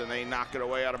defenders, and they knock it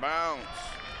away out of bounds.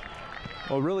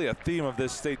 Well, really a theme of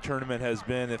this state tournament has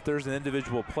been if there's an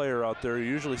individual player out there, you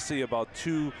usually see about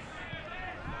two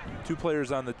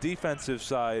players on the defensive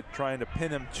side trying to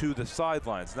pin him to the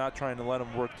sidelines, not trying to let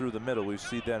him work through the middle. We've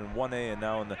seen that in 1A and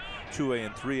now in the 2A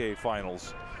and 3A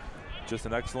finals. Just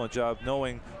an excellent job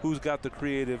knowing who's got the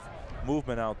creative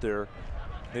movement out there.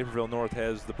 Naperville North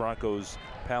has the Broncos'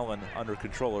 Palin under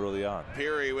control early on.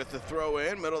 Peary with the throw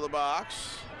in, middle of the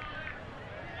box.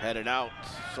 Headed out.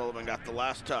 Sullivan got the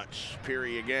last touch.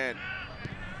 Peary again.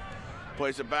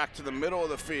 Plays it back to the middle of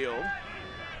the field.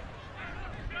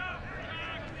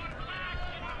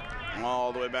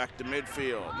 All the way back to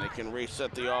midfield. They can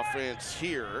reset the offense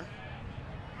here.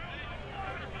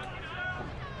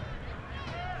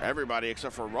 Everybody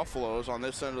except for Ruffalo's on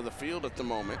this end of the field at the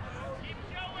moment.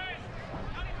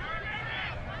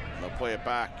 They'll play it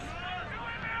back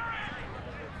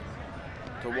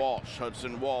to Walsh.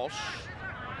 Hudson Walsh.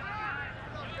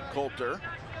 Coulter.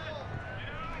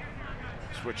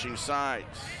 Switching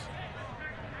sides.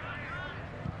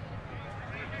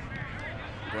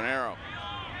 Guarnero.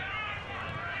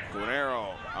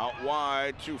 Guarnero out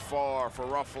wide, too far for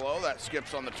Ruffalo. That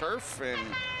skips on the turf and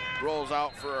rolls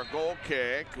out for a goal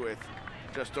kick with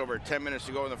just over 10 minutes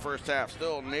to go in the first half.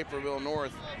 Still Naperville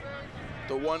North,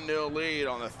 the 1-0 lead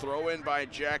on the throw-in by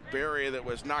Jack Berry that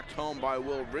was knocked home by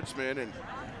Will Ritzman, and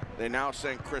they now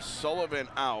send Chris Sullivan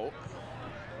out.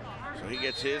 So he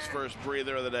gets his first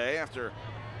breather of the day after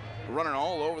running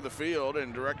all over the field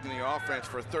and directing the offense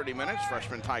for 30 minutes.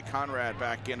 Freshman Ty Conrad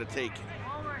back in to take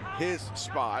his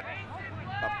spot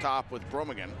up top with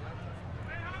Bromigan.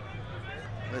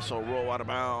 This will roll out of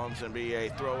bounds and be a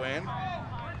throw-in.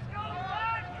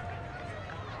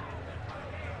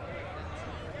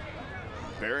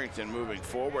 Barrington moving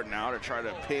forward now to try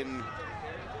to pin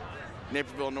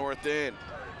Naperville North in.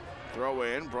 Throw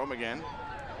in, Bromigan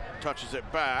touches it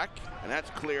back, and that's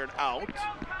cleared out,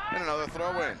 and another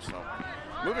throw in. So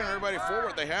moving everybody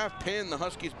forward, they have pinned the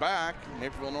Huskies back.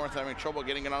 Naperville North having trouble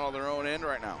getting it on their own end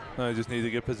right now. They just need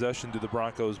to get possession to the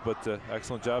Broncos, but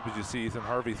excellent job as you see Ethan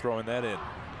Harvey throwing that in.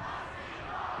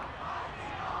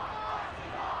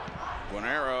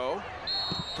 Guarnero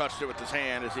touched it with his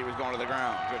hand as he was going to the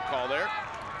ground. Good call there.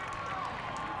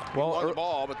 Well, won the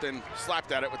ball, but then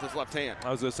slapped at it with his left hand.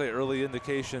 I was going to say early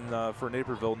indication for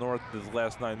Naperville North the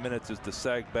last 9 minutes is to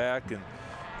sag back and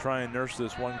try and nurse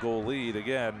this 1-goal lead.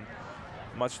 Again,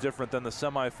 much different than the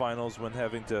semifinals when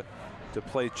having to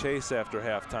play chase after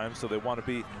halftime. So they want to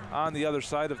be on the other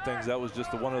side of things. That was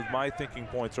just one of my thinking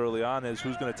points early on, is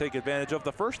who's going to take advantage of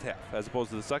the first half as opposed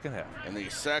to the second half. In the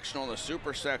sectional and the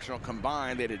super sectional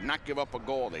combined, they did not give up a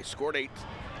goal. They scored 8.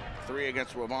 3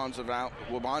 against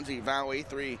Waubonsie Valley,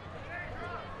 3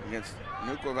 against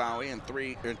Neuqua Valley, and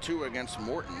 2 against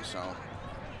Morton. So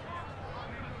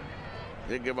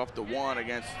they give up the 1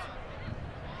 against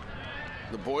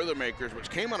the Boilermakers,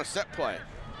 which came on a set play.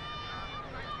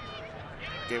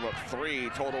 Gave up 3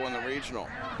 total in the regional.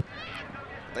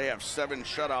 They have 7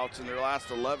 shutouts in their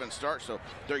last 11 starts, so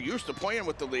they're used to playing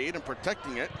with the lead and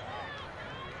protecting it.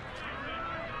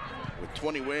 With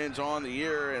 20 wins on the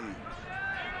year, and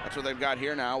that's what they've got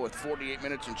here now with 48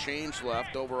 minutes and change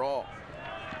left overall.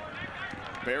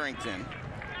 Barrington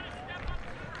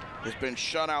has been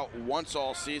shut out once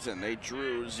all season. They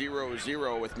drew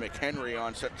 0-0 with McHenry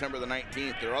on September the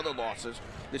 19th. Their other losses,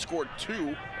 they scored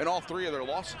 2 in all 3 of their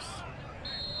losses.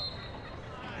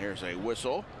 Here's a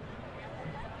whistle.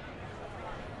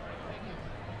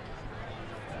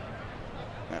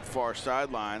 That that far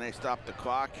sideline. They stopped the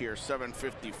clock here,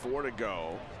 7:54 to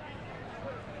go.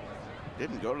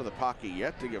 Didn't go to the pocket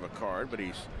yet to give a card, but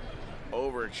he's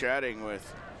over chatting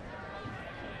with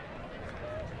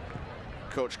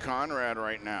Coach Conrad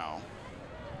right now.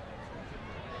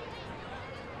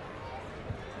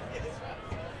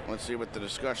 Let's see what the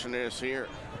discussion is here.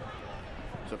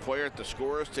 It's a player at the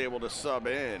scorer's table to sub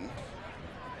in.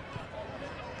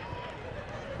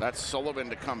 That's Sullivan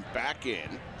to come back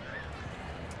in.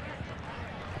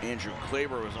 Andrew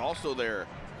Klaber was also there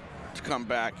to come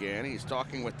back in. He's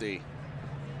talking with the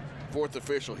fourth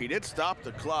official. He did stop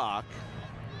the clock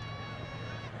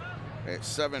at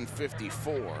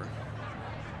 7:54.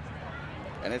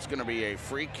 And it's going to be a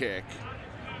free kick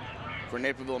for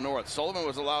Naperville North. Sullivan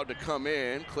was allowed to come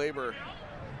in. Klaber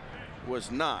was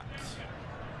not.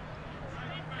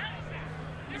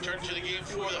 Return to the game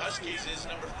for the Huskies is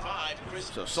number 5, Chris.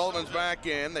 So Sullivan's back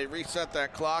in. They reset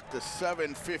that clock to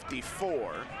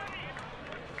 7:54.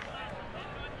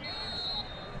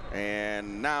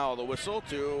 And now the whistle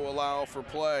to allow for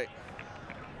play.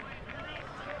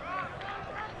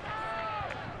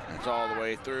 It's all the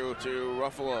way through to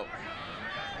Ruffalo.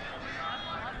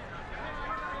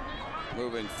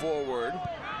 Moving forward.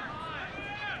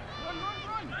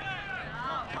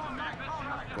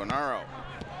 Guanaro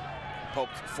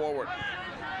poked forward.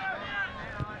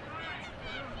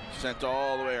 Sent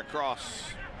all the way across.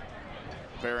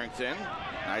 Barrington,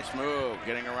 nice move,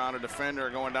 getting around a defender,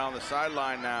 going down the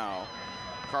sideline now.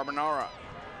 Carbonara.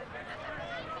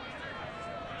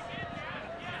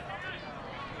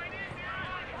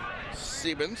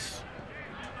 Siebens.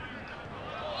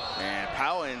 And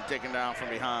Powell taken down from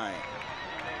behind.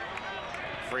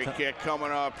 Free kick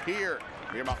coming up here.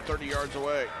 Be about 30 yards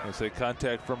away. I say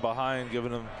contact from behind,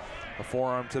 giving him a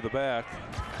forearm to the back.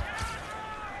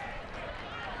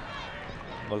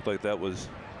 Looked like that was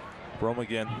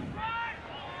Bromigan.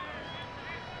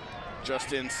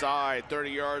 Just inside,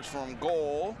 30 yards from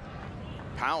goal.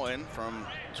 Powell from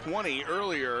 20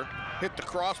 earlier hit the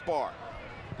crossbar.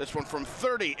 This one from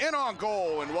 30, in on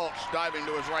goal, and Welch diving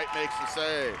to his right makes the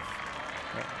save.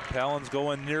 Pallen's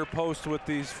going near post with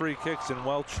these free kicks, and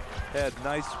Welch had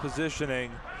nice positioning,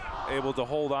 able to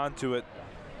hold on to it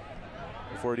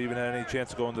before it even had any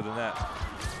chance to go into the net.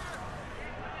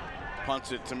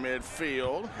 Punts it to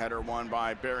midfield. Header won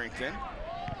by Barrington.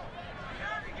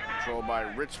 Controlled by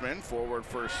Richmond. Forward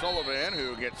for Sullivan,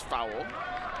 who gets fouled.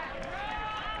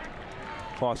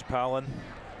 Klaus Pallen,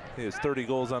 he has 30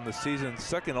 goals on the season,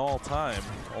 second all time,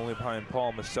 only behind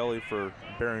Paul Maselli for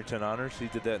Barrington honors. He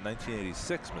did that in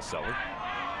 1986, Maselli.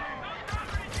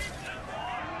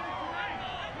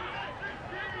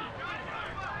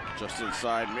 Just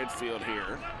inside midfield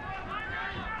here.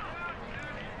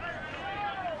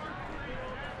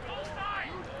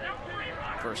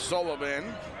 For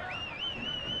Sullivan.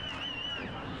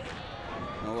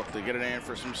 Well, look, they get it in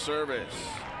for some service.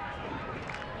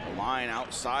 The line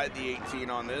outside the 18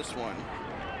 on this one.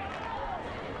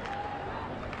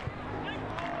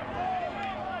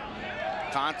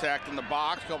 Contact in the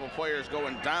box, couple players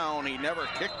going down. He never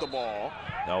kicked the ball.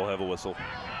 Now we'll have a whistle.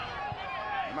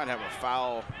 He might have a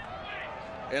foul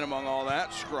in among all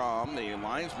that scrum. The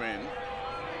linesman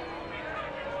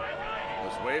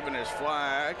was waving his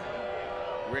flag.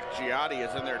 Rick Giotti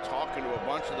is in there talking to a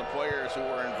bunch of the players who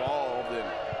were involved in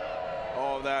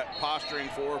all of that posturing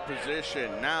for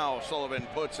position. Now Sullivan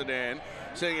puts it in,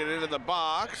 sending it into the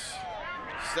box.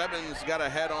 Stebbins got a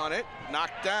head on it,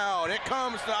 knocked down. It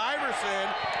comes to Iverson.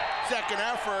 Second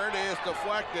effort is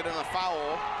deflected and a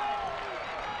foul.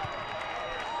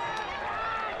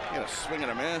 He had a swing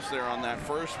and a miss there on that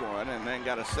first one, and then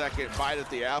got a second bite at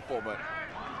the apple, but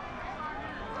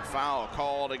a foul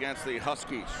called against the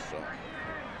Huskies. So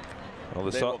well,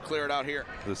 they will clear it out here.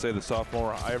 They say the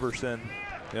sophomore Iverson,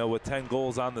 you know, with 10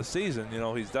 goals on the season, you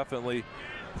know, he's definitely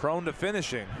prone to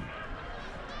finishing.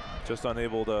 Just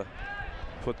unable to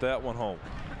put that one home.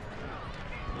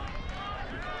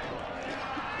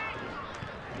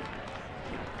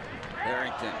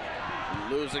 Barrington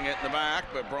losing it in the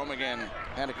back, but Bromigan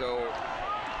had to go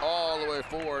all the way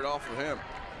forward off of him.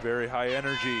 Very high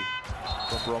energy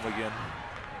from Bromigan.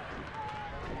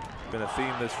 Been a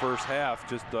theme this first half,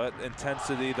 just that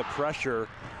intensity, the pressure,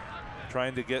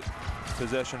 trying to get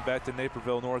possession back to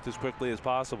Naperville North as quickly as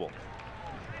possible.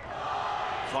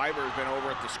 Kleiber's been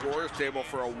over at the scorer's table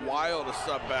for a while to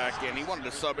sub back in. He wanted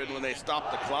to sub in when they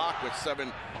stopped the clock with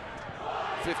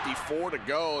 7:54 to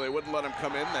go. They wouldn't let him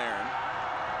come in there.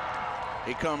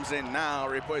 He comes in now,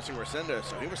 replacing Resendez.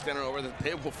 So he was standing over the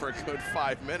table for a good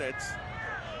 5 minutes.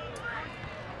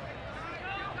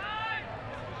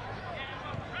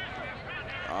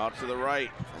 Out to the right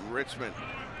from Richmond.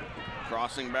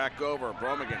 Crossing back over.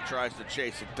 Bromigan tries to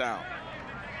chase it down.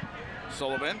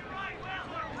 Sullivan.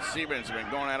 Siebens have been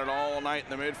going at it all night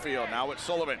in the midfield. Now it's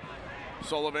Sullivan.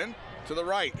 Sullivan to the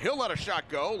right. He'll let a shot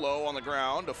go. Low on the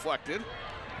ground. Deflected.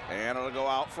 And it'll go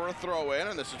out for a throw-in.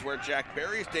 And this is where Jack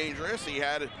Berry's dangerous. He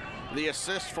had the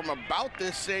assist from about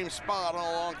this same spot on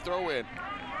a long throw-in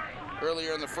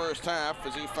earlier in the first half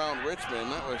as he found Richmond.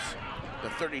 That was the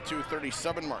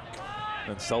 32-37 mark.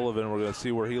 And Sullivan, we're going to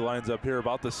see where he lines up here.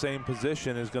 About the same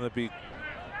position, is going to be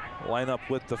line up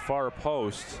with the far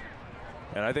post.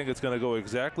 And I think it's going to go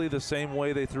exactly the same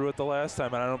way they threw it the last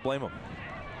time, and I don't blame him.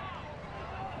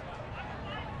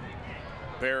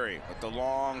 Berry with the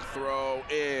long throw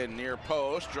in near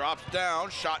post, drops down,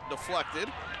 shot deflected.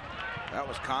 That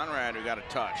was Conrad who got a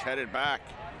touch, headed back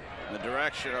in the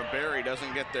direction of Berry,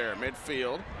 doesn't get there.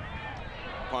 Midfield,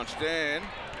 punched in,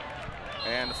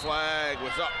 and the flag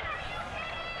was up.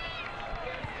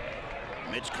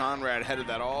 Mitch Conrad headed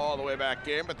that all the way back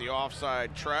in, but the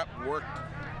offside trap worked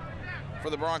for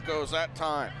the Broncos that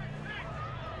time.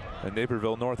 And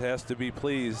Naperville North has to be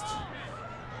pleased.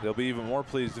 They'll be even more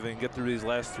pleased if they can get through these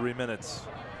last 3 minutes.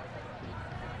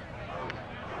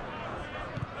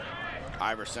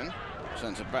 Iverson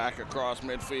sends it back across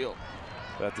midfield.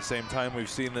 But at the same time, we've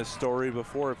seen this story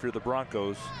before. If you're the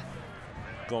Broncos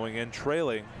going in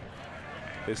trailing,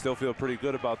 they still feel pretty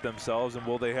good about themselves. And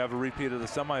will they have a repeat of the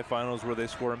semifinals where they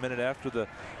score a minute after the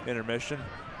intermission?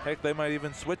 Heck, they might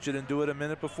even switch it and do it a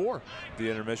minute before the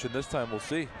intermission. This time, we'll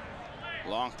see.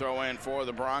 Long throw in for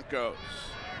the Broncos.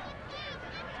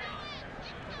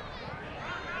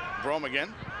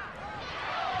 Bromigan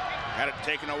had it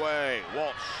taken away.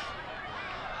 Walsh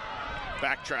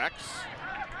backtracks.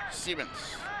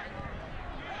 Siebens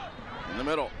in the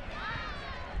middle.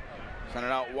 Send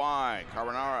it out wide.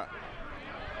 Carbonara.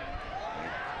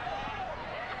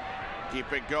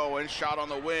 Keep it going. Shot on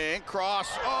the wing.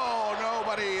 Cross. Oh,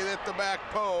 nobody at the back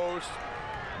post.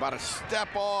 About a step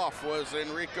off was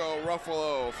Enrico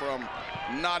Ruffalo from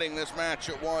knotting this match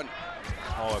at 1.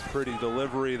 Oh, a pretty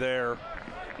delivery there.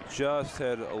 Just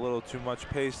had a little too much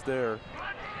pace there.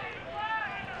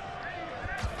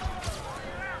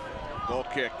 Goal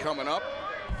kick coming up.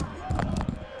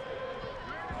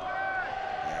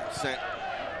 And sent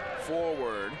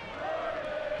forward.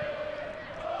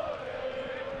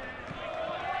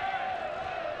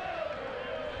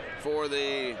 For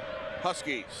the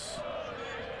Huskies.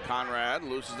 Conrad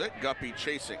loses it. Guppy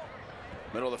chasing.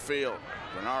 Middle of the field.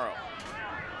 Gennaro.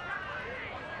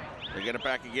 They get it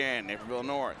back again. Naperville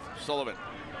North. Sullivan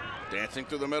dancing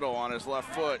through the middle on his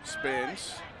left foot.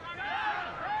 Spins.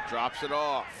 Drops it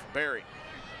off. Berry.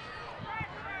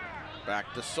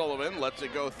 Back to Sullivan. Lets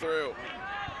it go through.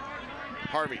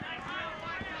 Harvey.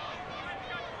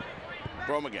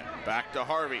 Bromigan. Back to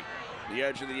Harvey. The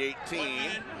edge of the 18.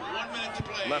 1 minute to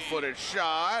play. Left-footed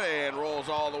shot and rolls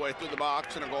all the way through the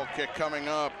box, and a goal kick coming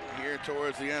up here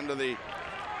towards the end of the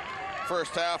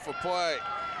first half of play.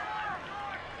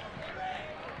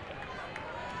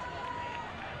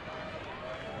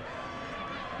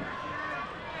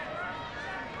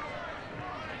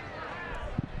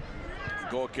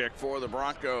 Goal kick for the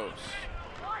Broncos.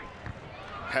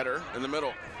 Header in the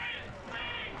middle.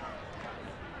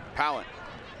 Palin.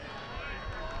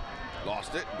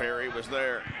 Lost it. Berry was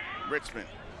there. Richmond.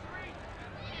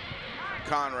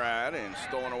 Conrad and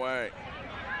stolen away.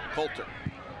 Coulter.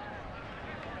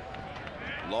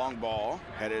 Long ball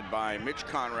headed by Mitch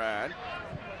Conrad.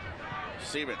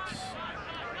 Siebens.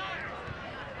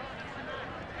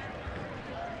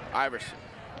 Iverson.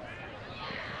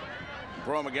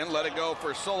 Bromigan let it go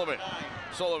for Sullivan.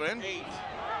 Sullivan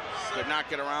could not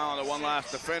get around the one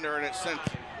last defender, and it's sent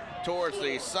towards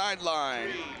the sideline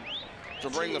to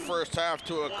bring the first half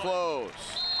to a close.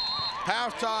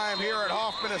 Halftime here at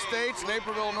Hoffman Estates.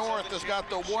 Naperville North has got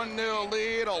the 1-0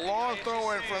 lead. A long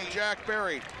throw in from Jack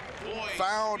Berry.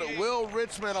 Found Will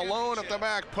Richmond alone at the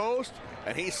back post,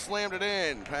 and he slammed it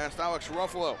in past Alex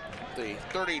Ruffalo, the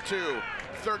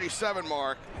 32-37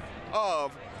 mark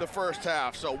of the first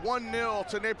half. So 1-0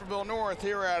 to Naperville North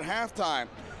here at halftime.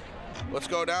 Let's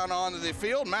go down onto the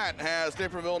field. Matt has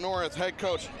Naperville North head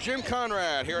coach Jim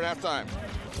Conrad here at halftime.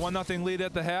 1-0 lead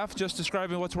at the half. Just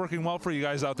describing what's working well for you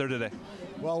guys out there today.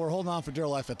 Well, we're holding on for dear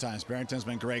life at times. Barrington's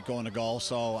been great going to goal,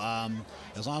 so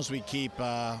as long as we keep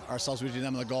ourselves between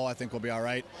them and the goal, I think we'll be all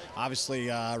right. Obviously,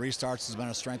 restarts has been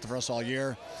a strength of us all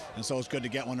year, and so it's good to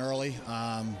get one early.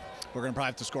 We're going to probably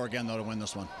have to score again, though, to win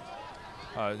this one.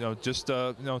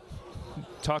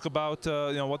 talk about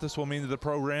what this will mean to the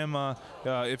program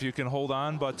if you can hold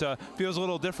on, but feels a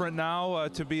little different now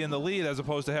to be in the lead as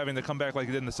opposed to having to come back like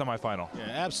you did in the semifinal. Yeah,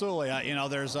 absolutely.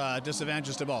 There's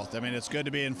disadvantages to both. I mean, it's good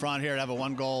to be in front here to have a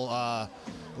one-goal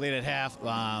lead at half,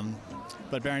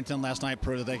 but Barrington last night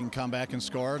proved that they can come back and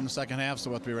score in the second half, so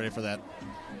we'll have to be ready for that.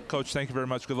 Coach, thank you very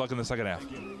much. Good luck in the second half.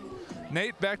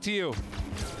 Nate, back to you.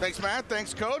 Thanks, Matt.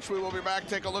 Thanks, Coach. We will be back to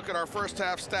take a look at our first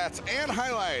half stats and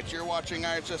highlights. You're watching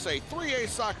IHSA 3A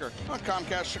Soccer on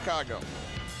Comcast Chicago.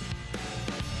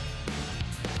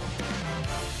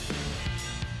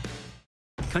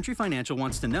 Country Financial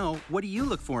wants to know, what do you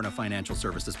look for in a financial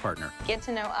services partner? Get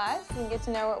to know us and get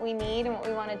to know what we need and what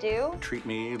we want to do. Treat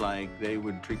me like they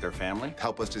would treat their family.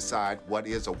 Help us decide what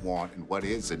is a want and what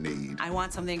is a need. I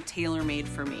want something tailor-made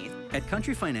for me. At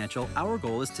Country Financial, our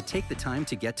goal is to take the time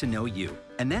to get to know you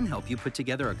and then help you put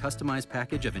together a customized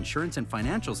package of insurance and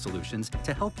financial solutions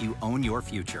to help you own your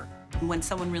future. When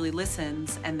someone really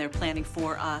listens and they're planning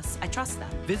for us, I trust them.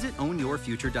 Visit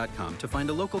ownyourfuture.com to find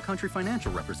a local Country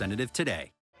Financial representative today.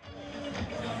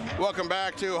 Welcome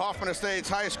back to Hoffman Estates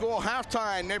High School.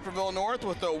 Halftime, Naperville North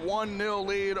with a 1-0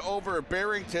 lead over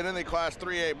Barrington in the Class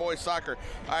 3A Boys Soccer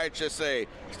IHSA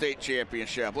State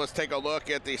Championship. Let's take a look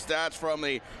at the stats from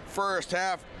the first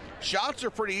half. Shots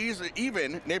are pretty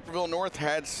even. Naperville North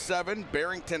had 7,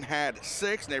 Barrington had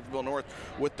 6. Naperville North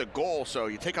with the goal. So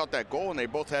you take out that goal and they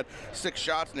both had 6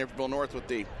 shots. Naperville North with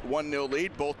the 1-0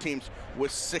 lead. Both teams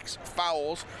with 6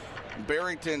 fouls.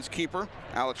 Barrington's keeper,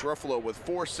 Alex Ruffalo, with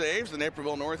 4 saves. The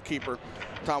Naperville North keeper,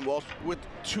 Tom Welsh, with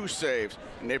 2 saves.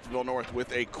 Naperville North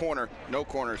with a corner. No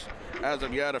corners as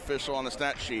of yet official on the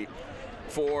stat sheet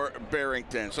for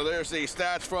Barrington. So there's the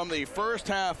stats from the first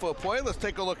half of play. Let's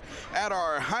take a look at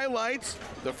our highlights.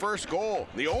 The first goal,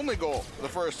 the only goal of the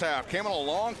first half, came on a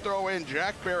long throw in.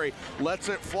 Jack Berry lets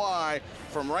it fly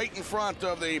from right in front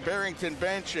of the Barrington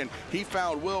bench, and he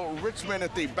found Will Richmond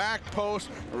at the back post.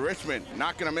 Richmond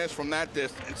not going to miss from that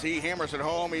distance. He hammers it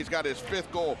home. He's got his 5th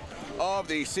goal of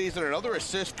the season. Another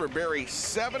assist for Berry.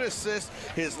 7 assists.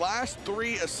 His last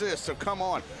 3 assists have come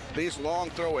on these long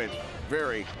throw-ins.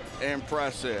 Very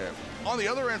impressive. On the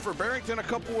other end for Barrington, a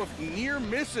couple of near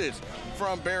misses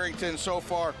from Barrington so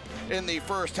far in the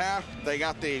first half. They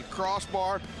got the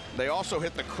crossbar. They also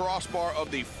hit the crossbar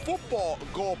of the football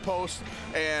goal post,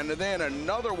 and then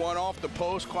another one off the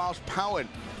post. Klaus Powen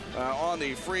on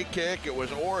the free kick. It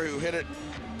was Orr who hit it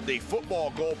the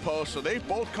football goal post. So they've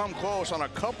both come close on a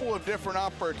couple of different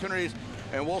opportunities,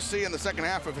 and we'll see in the second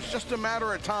half if it's just a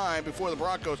matter of time before the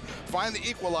Broncos find the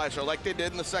equalizer like they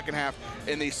did in the second half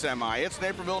in the semi. It's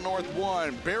Naperville North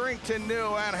 1, Barrington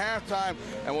 0 at halftime,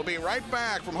 and we'll be right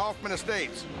back from Hoffman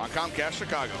Estates on Comcast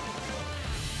Chicago.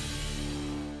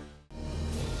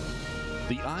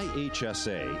 The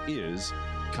IHSA is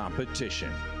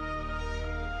competition,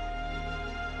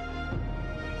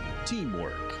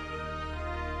 teamwork,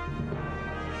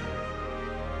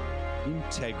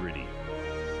 integrity,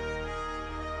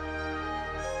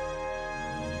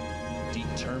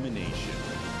 determination,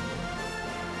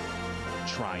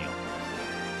 triumph.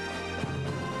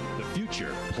 The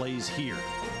future plays here,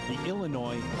 the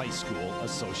Illinois High School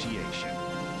Association.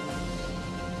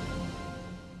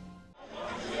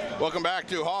 Welcome back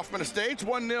to Hoffman Estates.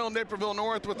 1-0 Naperville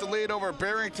North with the lead over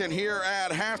Barrington here at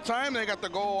halftime. They got the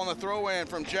goal on the throw-in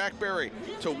from Jack Berry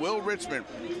to Will Richmond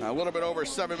a little bit over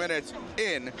 7 minutes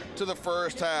into the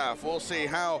first half. We'll see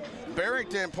how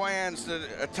Barrington plans to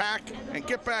attack and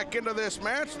get back into this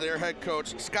match. Their head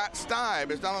coach, Scott Stibe,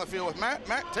 is down on the field with Matt.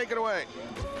 Matt, take it away.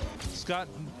 Scott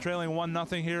trailing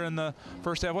 1-0 here in the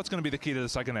first half. What's going to be the key to the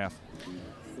second half?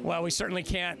 Well, we certainly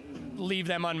can't leave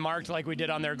them unmarked like we did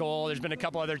on their goal. There's been a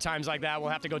couple other times like that. We'll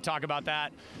have to go talk about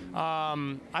that.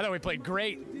 I thought we played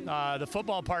great. The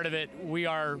football part of it, we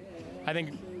are, I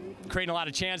think, creating a lot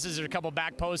of chances. There's a couple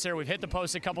back posts there. We've hit the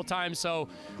post a couple times, so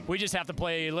we just have to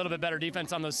play a little bit better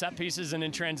defense on those set pieces and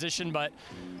in transition. But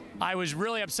I was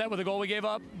really upset with the goal we gave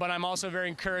up, but I'm also very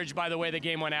encouraged by the way the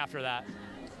game went after that.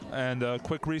 And a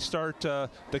quick restart, the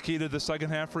key to the second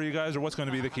half for you guys, or what's going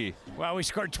to be the key? Well, we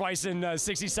scored twice in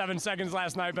 67 seconds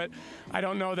last night, but I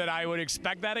don't know that I would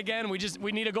expect that again.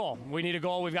 We need a goal. We need a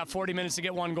goal. We've got 40 minutes to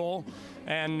get 1 goal,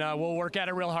 and we'll work at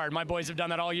it real hard. My boys have done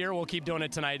that all year. We'll keep doing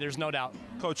it tonight. There's no doubt.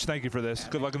 Coach, thank you for this.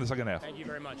 Good luck in the second half. Thank you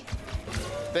very much.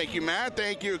 Thank you, Matt.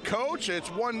 Thank you, Coach. It's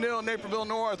 1-0 Naperville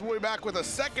North. We'll be back with a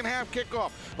second half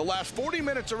kickoff. The last 40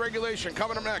 minutes of regulation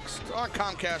coming up next on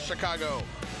Comcast Chicago.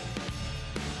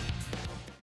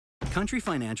 Country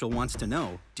Financial wants to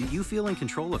know, do you feel in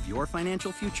control of your financial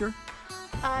future?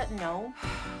 No,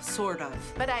 sort of.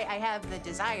 But I have the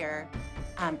desire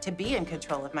to be in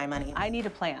control of my money. I need a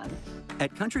plan.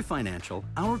 At Country Financial,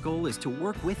 our goal is to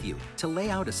work with you to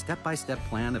lay out a step-by-step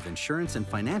plan of insurance and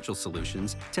financial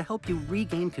solutions to help you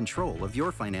regain control of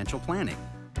your financial planning,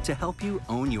 to help you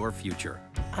own your future.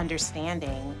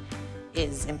 Understanding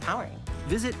is empowering.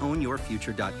 Visit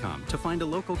ownyourfuture.com to find a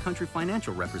local Country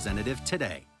Financial representative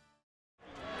today.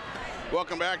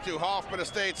 Welcome back to Hoffman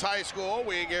Estates High School.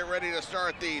 We get ready to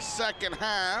start the second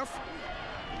half.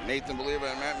 Nathan Believa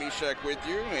and Matt Mishek with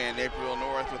you, and Naperville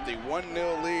North with the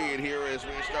 1-0 lead here as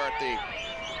we start the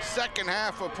second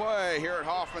half of play here at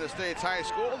Hoffman Estates High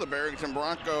School. The Barrington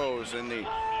Broncos in the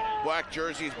black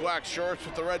jerseys, black shorts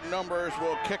with the red numbers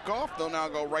will kick off. They'll now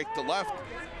go right to left.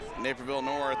 Naperville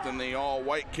North in the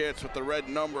all-white kits with the red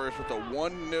numbers with a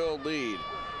 1-0 lead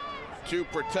to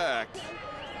protect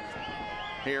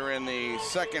here in the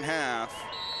second half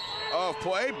of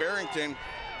play. Barrington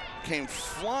came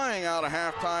flying out of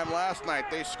halftime last night.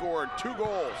 They scored 2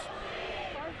 goals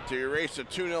to erase a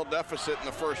 2-0 deficit in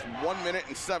the first 1 minute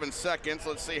and 7 seconds.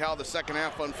 Let's see how the second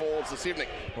half unfolds this evening.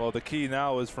 Well, the key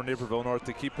now is for Naperville North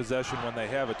to keep possession when they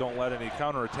have it. Don't let any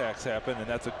counterattacks happen, and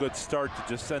that's a good start to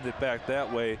just send it back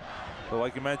that way. But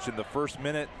like you mentioned, the first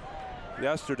minute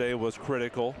yesterday was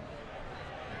critical.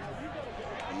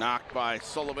 Knocked by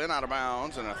Sullivan out of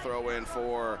bounds, and a throw in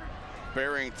for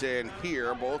Barrington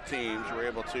here. Both teams were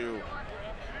able to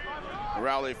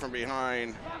rally from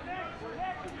behind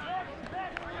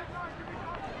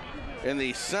in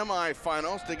the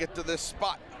semifinals to get to this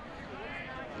spot.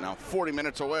 Now 40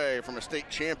 minutes away from a state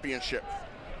championship.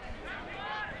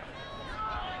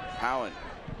 Allen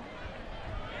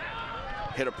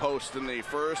hit a post in the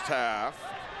first half.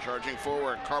 Charging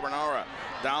forward, Carbonara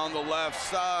down the left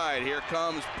side. Here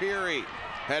comes Peary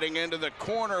heading into the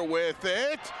corner with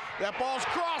it. That ball's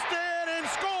crossed in and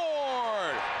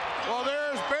scored. Well,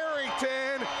 there's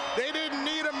Barrington. They didn't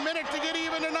need a minute to get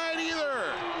even tonight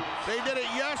either. They did it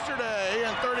yesterday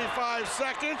in 35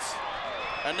 seconds,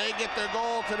 and they get their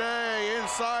goal today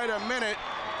inside a minute.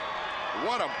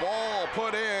 What a ball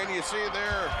put in. You see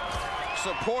their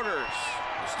supporters,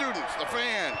 the students, the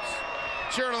fans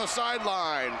cheering on the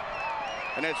sideline,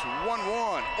 and it's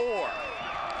 1-1, or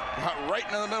got right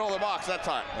in the middle of the box that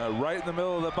time. Right in the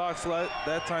middle of the box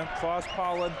that time. Klaus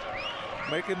Pollen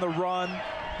making the run.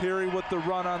 Peary with the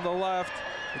run on the left.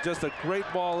 Just a great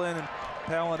ball in, and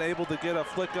Palin able to get a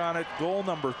flick on it. Goal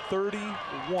number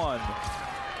 31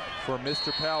 for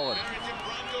Mr. Palin.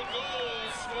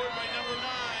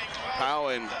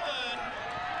 Palin,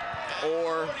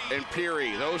 Orr, and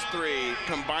Peary, those three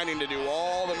combining to do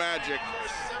all the magic.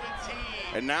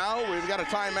 And now we've got a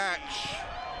tie match.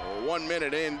 1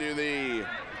 minute into the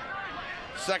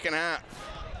second half.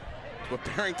 What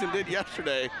Barrington did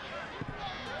yesterday.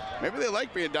 Maybe they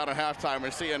like being down at halftime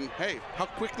and seeing, hey, how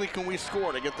quickly can we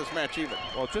score to get this match even?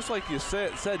 Well, just like you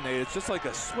said, Nate, it's just like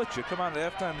a switch. You come on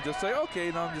at halftime and just say, okay,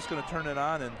 now I'm just going to turn it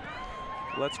on and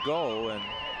let's go. And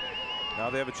now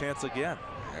they have a chance again.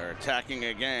 They're attacking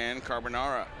again.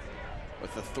 Carbonara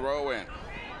with the throw in.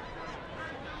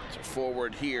 So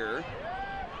forward here.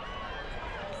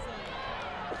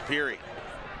 Peary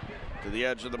to the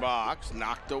edge of the box,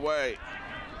 knocked away.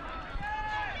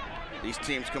 These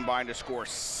teams combined to score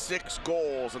 6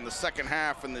 goals in the second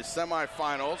half in the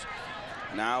semifinals.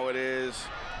 Now it is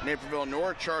Naperville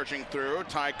North charging through.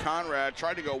 Ty Conrad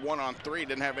tried to go 1-on-3,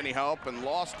 didn't have any help and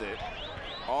lost it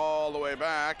all the way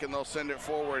back, and they'll send it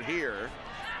forward here.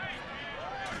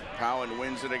 Cowan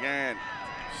wins it again.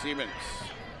 Siemens.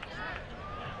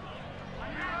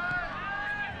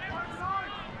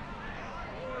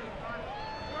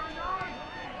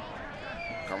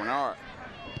 Carbonara.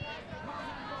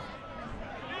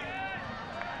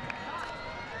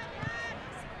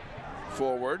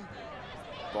 Forward.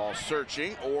 Ball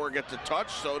searching, or gets a touch,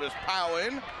 so does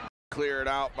Powin. Cleared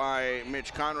out by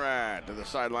Mitch Conrad to the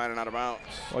sideline and out of bounds.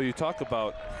 Well, you talk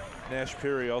about Nash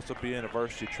Peary also being a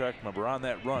varsity track member. On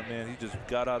that run, man, he just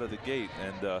got out of the gate,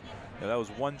 and that was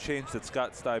one change that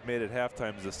Scott Stive made at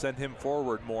halftime, is to send him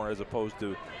forward more as opposed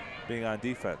to being on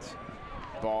defense.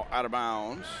 Ball out of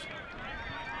bounds.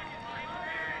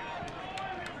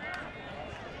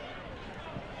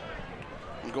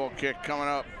 Goal kick coming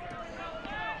up.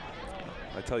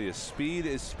 I tell you, speed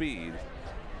is speed,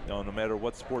 no matter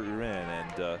what sport you're in,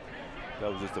 and that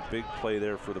was just a big play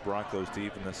there for the Broncos to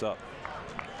even this up.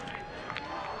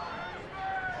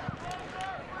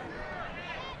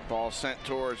 Ball sent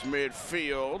towards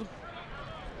midfield.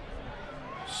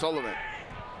 Sullivan.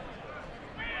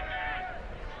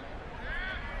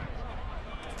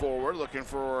 Forward, looking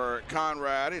for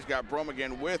Conrad. He's got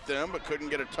Bromigan with him, but couldn't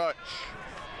get a touch.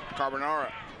 Carbonara.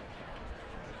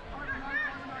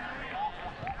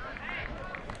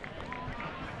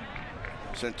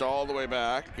 Sent all the way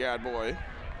back, Gadboy.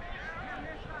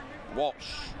 Walsh.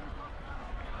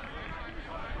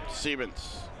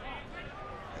 Siebens.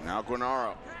 And now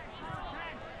Guanaro.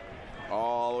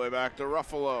 All the way back to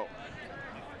Ruffalo.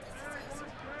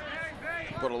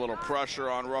 Put a little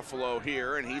pressure on Ruffalo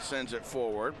here, and he sends it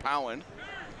forward. Powen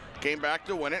came back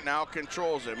to win it, now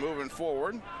controls it, moving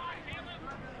forward.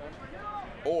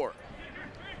 Or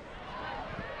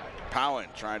Powen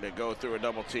trying to go through a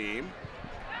double team.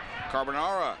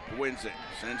 Carbonara wins it,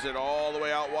 sends it all the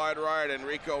way out wide right.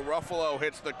 Enrico Ruffalo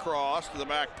hits the cross to the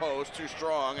back post, too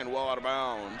strong and well out of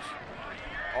bounds.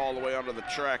 All the way onto the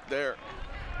track there.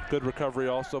 Good recovery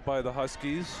also by the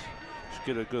Huskies. Just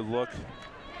get a good look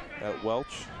at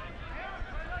Welch.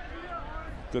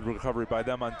 Good recovery by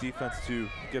them on defense to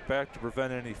get back to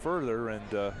prevent any further and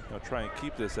try and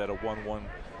keep this at a 1-1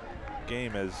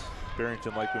 game, as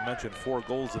Barrington, like we mentioned, 4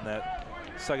 goals in that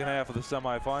second half of the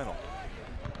semifinal.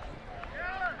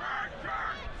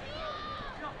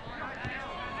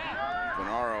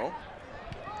 Carbonaro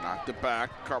knocked it back.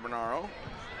 Carbonaro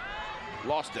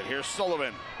lost it. Here's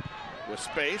Sullivan with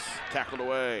space, tackled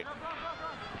away.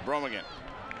 Bromigan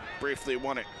briefly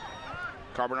won it.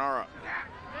 Carbonaro.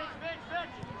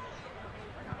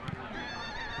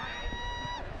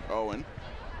 Owen.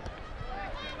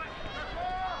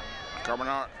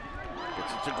 Carbonaro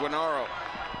gets it to Guanaro.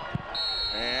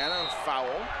 And a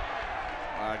foul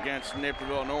against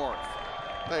Naperville North.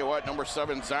 Tell you what, number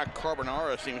 7, Zach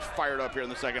Carbonaro seems fired up here in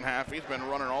the second half. He's been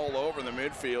running all over the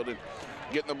midfield and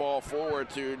getting the ball forward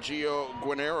to Gio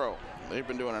Guanaro. They've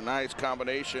been doing a nice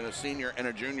combination, a senior and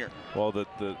a junior. Well, this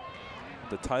is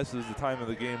the time of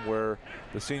the game where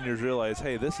the seniors realize,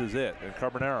 hey, this is it. And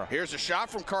Carbonaro. Here's a shot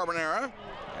from Carbonaro,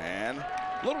 and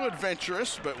a little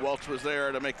adventurous, but Welch was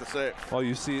there to make the save. Well,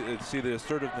 you see the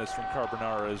assertiveness from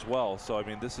Carbonaro as well. So, I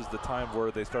mean, this is the time where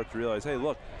they start to realize, hey,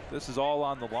 look, this is all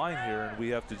on the line here, and we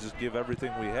have to just give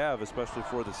everything we have, especially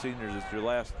for the seniors. It's your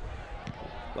last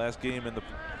game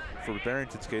for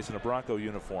Barrington's case in a Bronco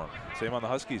uniform. Same on the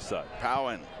Huskies side.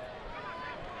 Powen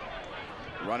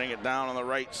running it down on the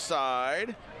right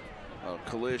side. A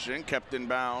collision kept in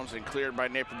bounds and cleared by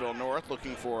Naperville North,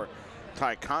 looking for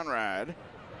Ty Conrad.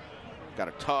 Got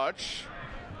a touch,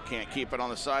 can't keep it on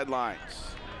the sidelines.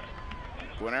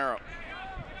 Guanaro.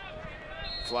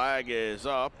 Flag is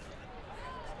up.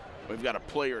 We've got a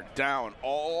player down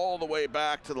all the way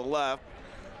back to the left.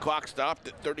 Clock stopped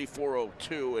at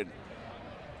 34:02, and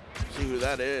see who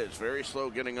that is. Very slow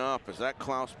getting up. Is that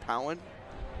Klaus Powen?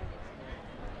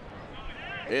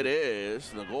 It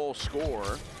is the goal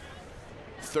scorer.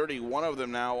 31 of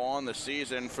them now on the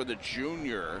season for the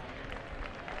junior.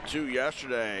 2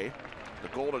 yesterday. The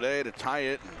goal today to tie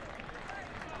it.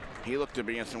 He looked to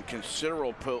be in some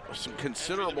considerable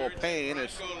pain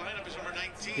as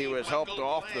he was helped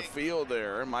off the field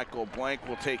there. Michael Blank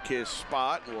will take his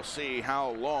spot, and we'll see how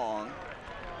long.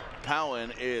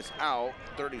 Powen is out.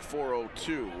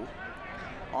 34:02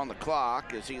 on the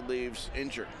clock as he leaves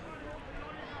injured.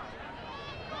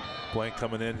 Blank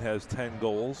coming in has 10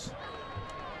 goals.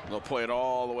 They'll play it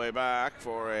all the way back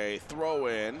for a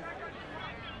throw-in,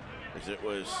 as it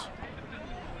was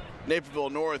Naperville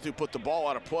North who put the ball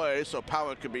out of play, so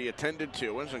Powen could be attended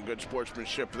to, and some good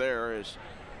sportsmanship there as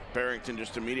Barrington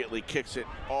just immediately kicks it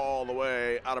all the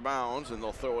way out of bounds, and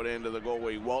they'll throw it into the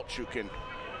goalie Welch, who can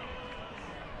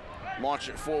launch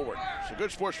it forward. So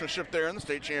good sportsmanship there in the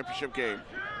state championship game.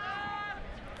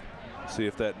 See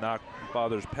if that knock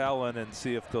bothers Palin, and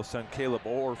see if they'll send Caleb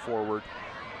Orr forward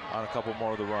on a couple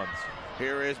more of the runs.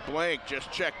 Here is Blank,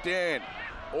 just checked in.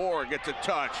 Orr gets a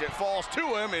touch. It falls to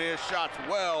him, and his shot's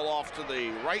well off to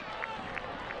the right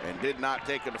and did not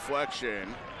take a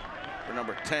deflection. For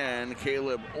number 10,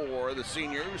 Caleb Orr, the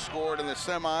senior who scored in the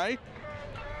semi.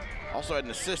 Also had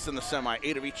an assist in the semi,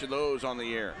 8 of each of those on the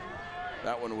year.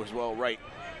 That one was well right.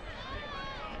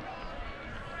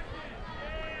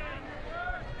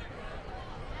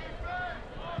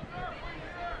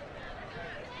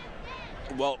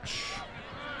 Welch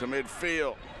to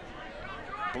midfield.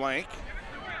 Blank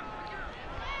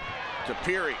to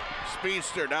Peary.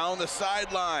 Speedster down the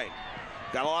sideline.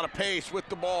 Got a lot of pace with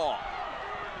the ball.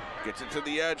 Gets it to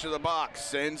the edge of the box.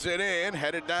 Sends it in.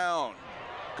 Headed down.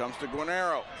 Comes to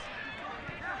Guanaro.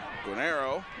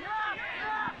 Guanaro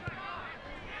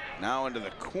now into the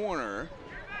corner.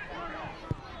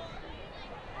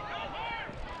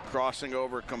 Crossing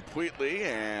over completely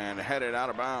and headed out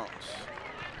of bounds.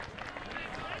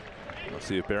 Let's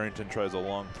see if Barrington tries a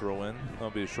long throw in.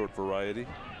 That'll be a short variety.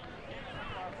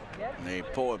 And they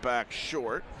pull it back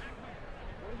short.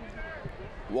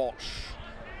 Walsh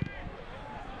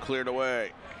cleared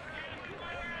away.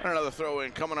 Another throw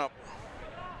in coming up.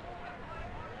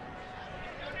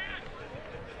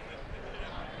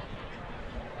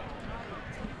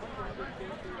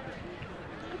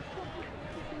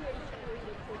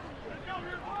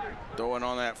 Throwing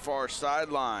on that far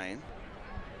sideline.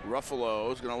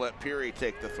 Ruffalo is going to let Peary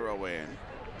take the throw in.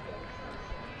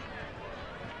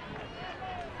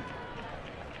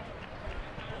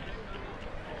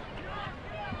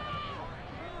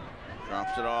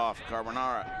 Drops it off.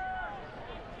 Carbonara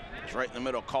is right in the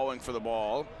middle, calling for the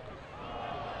ball.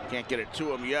 Can't get it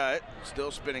to him yet. Still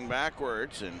spinning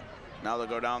backwards, and now they'll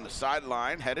go down the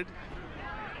sideline, headed.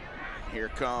 Here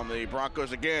come the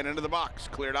Broncos again into the box.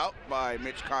 Cleared out by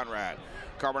Mitch Conrad.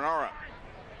 Carbonara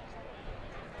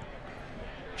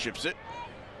chips it.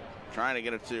 Trying to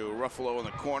get it to Ruffalo in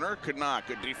the corner. Could not.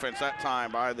 Good defense that time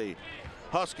by the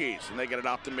Huskies, and they get it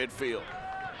out to midfield.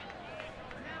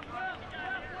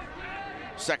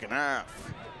 Second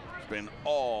half, it's been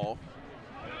all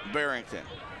Barrington.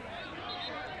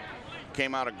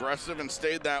 Came out aggressive and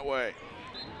stayed that way.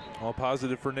 All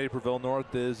positive for Naperville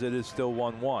North is it is still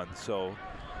 1-1. So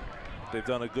they've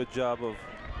done a good job of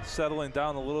settling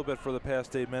down a little bit for the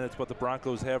past 8 minutes, but the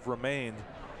Broncos have remained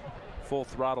full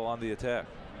throttle on the attack.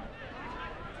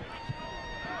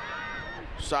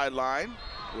 Sideline,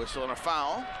 whistle and a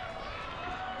foul.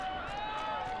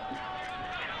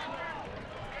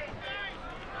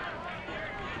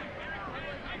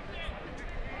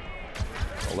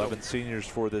 $11 seniors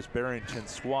for this Barrington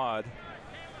squad,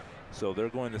 so they're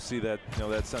going to see that,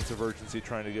 that sense of urgency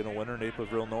trying to get a winner.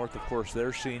 Naperville North, of course,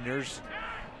 their seniors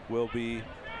will be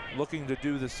looking to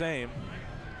do the same.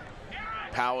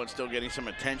 Powell still getting some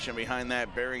attention behind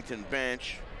that Barrington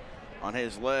bench on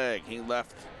his leg. He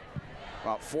left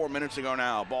about 4 minutes ago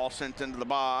now. Ball sent into the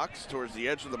box, towards the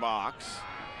edge of the box.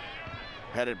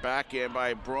 Headed back in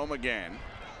by Brome again.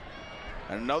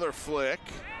 Another flick.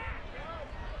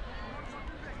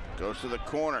 Goes to the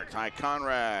corner. Ty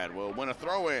Conrad will win a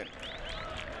throw in.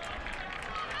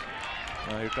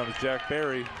 Here comes Jack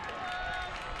Berry.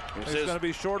 It's going to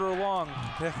be short or long.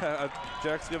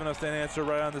 Jack's giving us that answer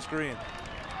right on the screen.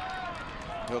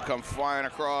 He'll come flying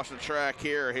across the track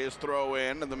here. His throw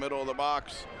in the middle of the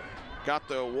box. Got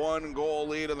the 1-goal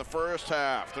lead in the first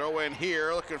half. Throw in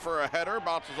here, looking for a header.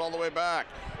 Bounces all the way back.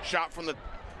 Shot from the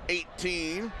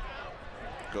 18.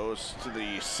 Goes to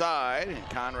the side, and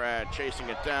Conrad chasing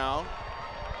it down.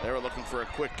 They were looking for a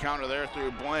quick counter there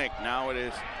through blank. Now it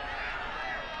is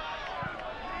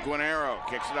Guinero.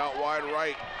 Kicks it out wide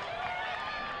right.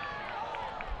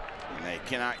 And they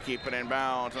cannot keep it in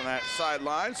bounds on that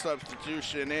sideline.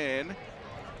 Substitution in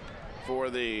for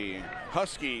the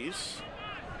Huskies.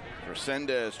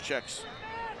 Resendez checks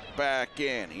back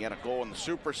in. He had a goal in the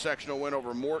super sectional win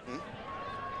over Morton.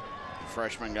 The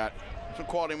freshman got some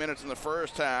quality minutes in the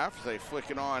first half. They flick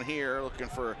it on here, looking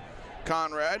for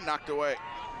Conrad, knocked away.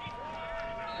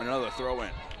 Another throw in.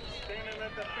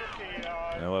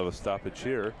 And we'll have a stoppage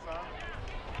here.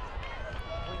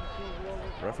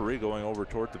 Referee going over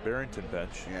toward the Barrington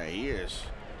bench. Yeah, he is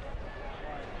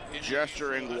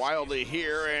gesturing wildly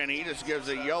here, and he just gives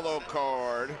a yellow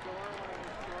card.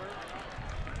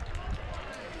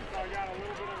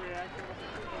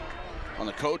 On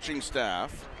the coaching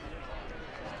staff.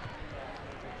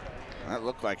 That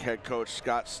looked like head coach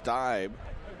Scott Stibe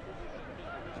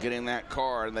getting that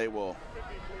card, and they will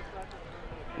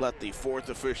let the fourth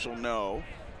official know.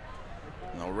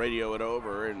 And they'll radio it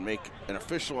over and make an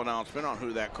official announcement on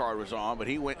who that card was on, but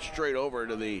he went straight over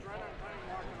to the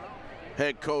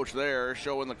head coach there,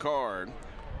 showing the card.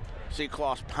 See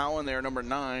Klaus Powen there, number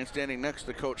 9, standing next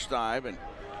to Coach Stibe, and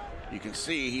you can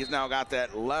see he's now got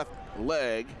that left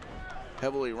leg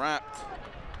heavily wrapped.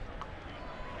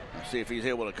 Let's see if he's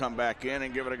able to come back in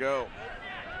and give it a go.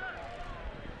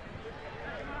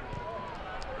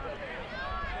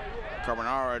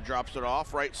 Carbonara drops it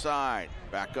off right side.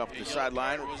 Back up the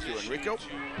sideline to Enrico.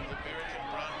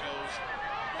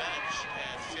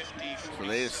 So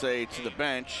they say to the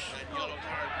bench.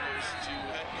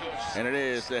 And it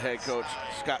is the head coach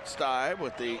Scott Stibe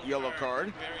with the yellow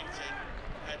card.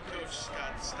 Head coach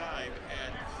Scott Stibe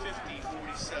at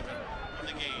 50-47.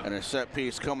 And a set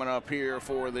piece coming up here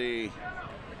for the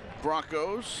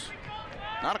Broncos.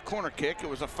 Not a corner kick, it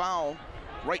was a foul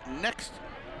right next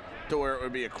to where it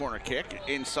would be a corner kick,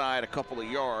 inside a couple of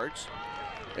yards.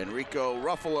 Enrico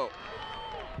Ruffalo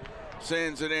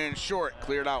sends it in short,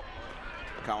 cleared out.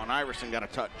 Colin Iverson got a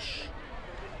touch.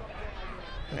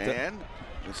 And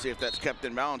let's see if that's kept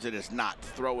in bounds. It is not.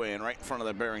 Throw in right in front of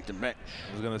the Barrington bench.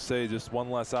 I was going to say just one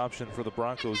less option for the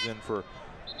Broncos in for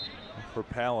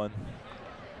Palin.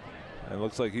 And it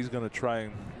looks like he's going to try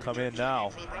and come in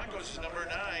now.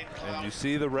 And you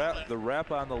see the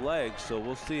wrap on the leg, so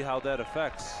we'll see how that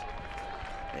affects.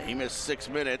 Yeah, he missed 6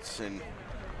 minutes, and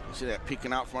you see that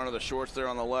peeking out from under the shorts there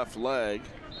on the left leg.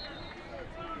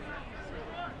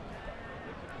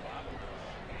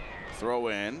 Throw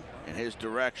in his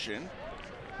direction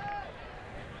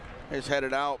is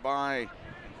headed out by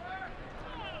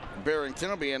Barrington.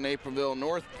 Will be a Naperville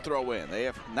North throw in. They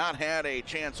have not had a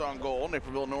chance on goal.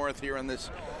 Naperville North here in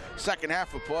this second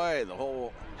half of play. The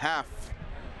whole half has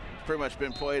pretty much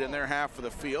been played in their half of the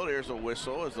field. Here's a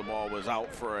whistle as the ball was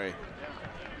out for a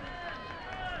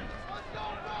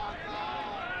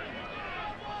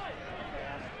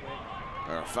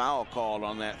foul called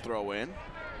on that throw in.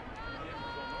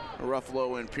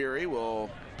 Ruffalo and Peary will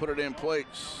put it in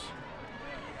place.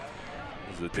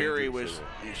 Peary was,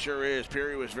 he sure is.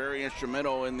 Peary was very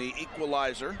instrumental in the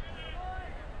equalizer.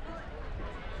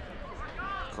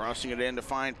 Crossing it in to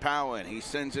find Powen. He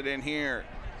sends it in here.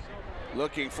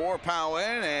 Looking for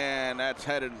Powen, and that's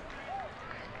headed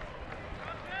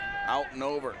out and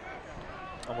over.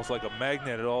 Almost like a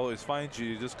magnet, it always finds you.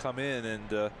 You just come in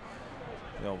and, you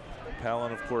know,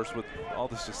 Palin, of course, with all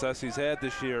the success he's had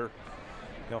this year,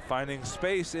 you know, finding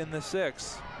space in the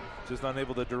 6, just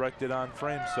unable to direct it on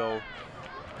frame. So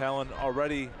Palin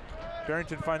already,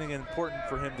 Barrington finding it important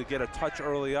for him to get a touch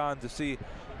early on to see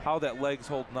how that leg's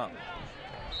holding up.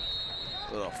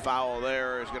 Little foul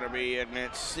there is going to be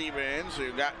against Siemens,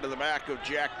 who got into the back of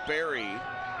Jack Berry.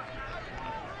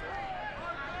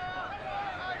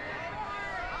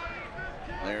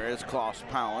 There is Klaus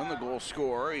Palin, the goal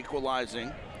scorer,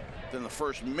 equalizing in the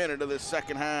first minute of this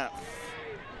second half.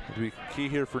 It'll be key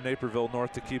here for Naperville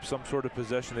North to keep some sort of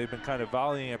possession. They've been kind of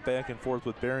volleying it back and forth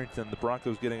with Barrington. The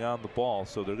Broncos getting on the ball,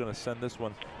 so they're going to send this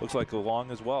one, looks like,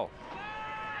 along as well.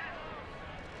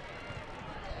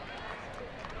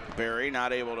 Berry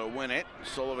not able to win it.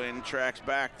 Sullivan tracks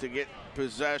back to get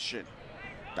possession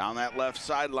down that left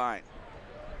sideline.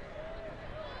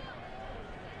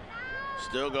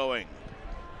 Still going.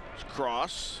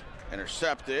 Cross,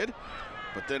 intercepted,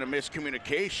 but then a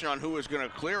miscommunication on who is going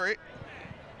to clear it.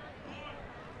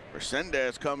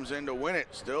 Resendez comes in to win it,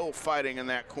 still fighting in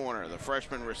that corner. The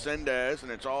freshman Resendez,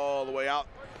 and it's all the way out.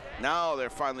 Now they're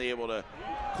finally able to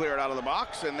clear it out of the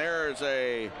box, and there's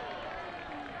a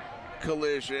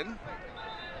collision.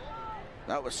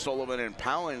 That was Sullivan and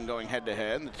Powen going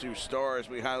head-to-head, the two stars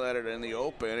we highlighted in the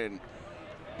open, and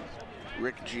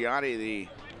Rick Gianni, the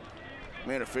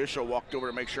main official, walked over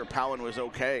to make sure Powen was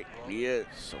okay. He is,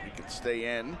 so he can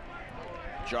stay in.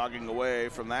 Jogging away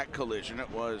from that collision, it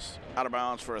was out of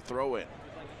bounds for a throw-in.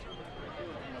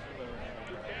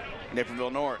 Naperville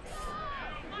North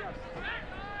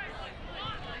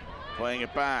playing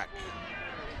it back.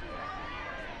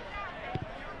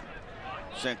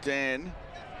 Sent in.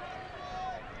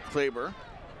 Kleber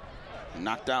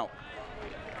knocked out.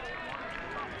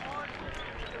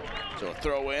 So a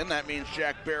throw in, that means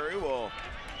Jack Berry will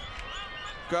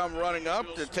come running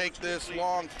up to take this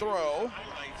long throw.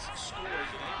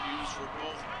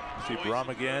 See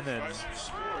Bromagin and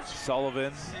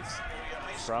Sullivan.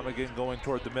 Bromagin going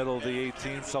toward the middle of the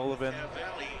 18. Sullivan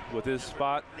with his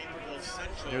spot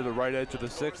near the right edge of the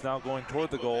 6, now going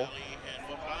toward the goal.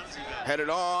 Headed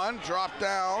on, dropped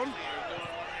down.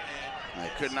 They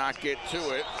could not get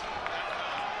to it.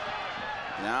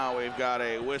 Now we've got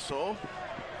a whistle.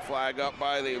 Flag up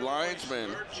by the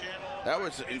linesman. That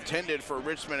was intended for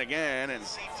Richmond again, and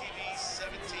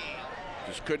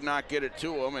just could not get it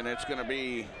to him, and it's going to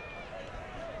be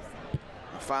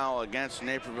a foul against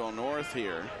Naperville North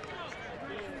here.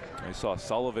 I saw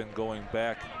Sullivan going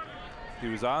back. He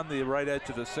was on the right edge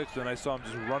of the 6th, and I saw him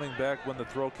just running back when the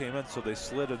throw came in, so they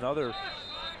slid another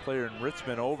player in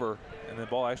Richmond over, and the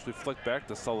ball actually flicked back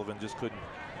to Sullivan, just couldn't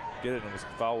get it, and the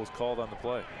foul was called on the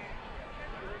play.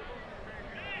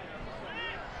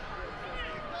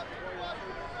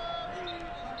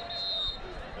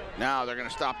 Now they're going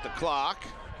to stop the clock.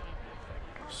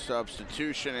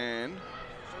 Substitution in.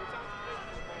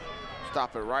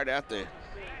 Stop it right at the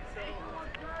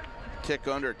tick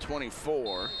under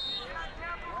 24.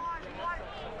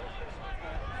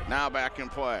 Now back in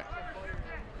play.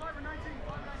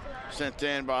 Sent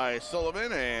in by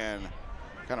Sullivan, and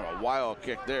kind of a wild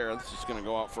kick there. This is going to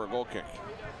go out for a goal kick.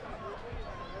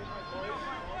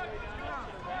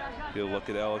 Get a look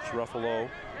at Alex Ruffalo.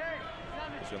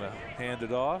 He's going to hand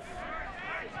it off,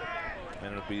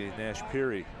 and it'll be Nash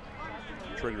Peary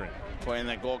triggering. Playing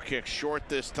that goal kick short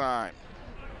this time.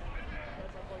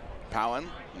 Powen,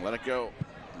 let it go.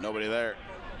 Nobody there.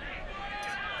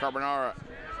 Carbonara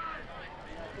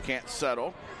can't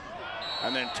settle,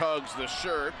 and then tugs the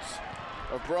shirt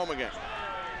of Bromagin.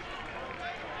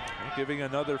 Giving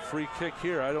another free kick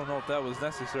here. I don't know if that was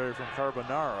necessary from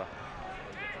Carbonara,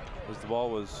 as the ball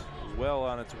was well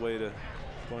on its way to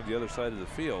going to the other side of the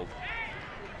field.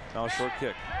 Now a short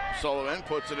kick. Sullivan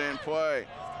puts it in play.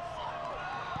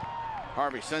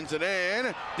 Harvey sends it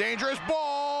in. Dangerous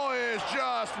ball is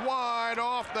just wide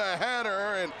off the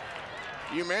header. And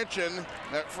you mentioned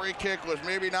that free kick was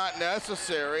maybe not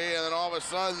necessary. And then all of a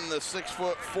sudden, the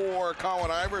 6'4"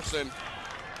 Colin Iverson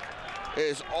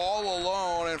is all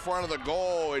alone in front of the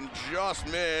goal and just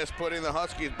missed, putting the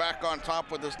Huskies back on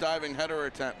top with this diving header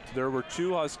attempt. There were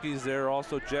two Huskies there.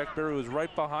 Also, Jack Berry was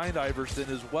right behind Iverson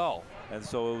as well. And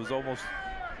so it was almost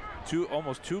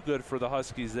too good for the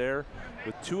Huskies there,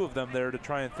 with two of them there to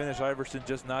try and finish. Iverson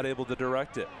just not able to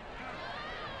direct it.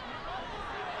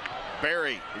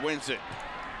 Berry wins it.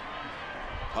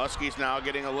 Huskies now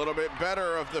getting a little bit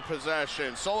better of the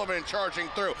possession. Sullivan charging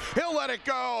through. He'll let it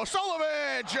go.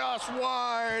 Sullivan just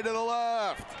wide to the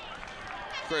left.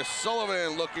 Chris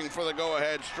Sullivan looking for the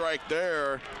go-ahead strike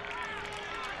there.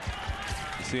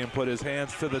 You see him put his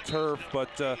hands to the turf, but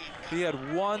he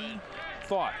had one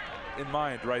thought in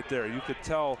mind right there. You could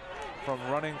tell from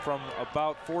running from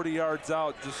about 40 yards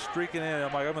out, just streaking in.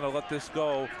 I'm like, I'm going to let this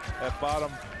go at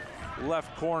bottom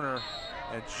left corner,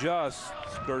 and just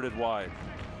skirted wide.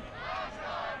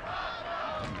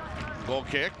 Goal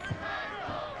kick.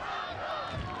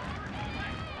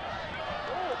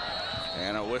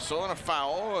 And a whistle and a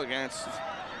foul against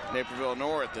Naperville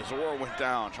North as Orr went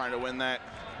down trying to win that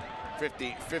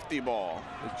 50-50 ball.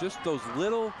 It's just those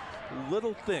little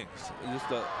things, just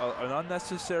an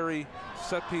unnecessary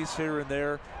set piece here and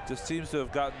there just seems to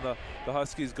have gotten the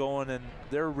Huskies going, and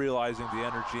they're realizing the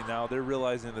energy now. They're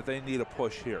realizing that they need a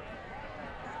push here.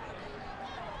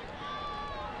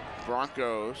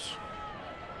 Broncos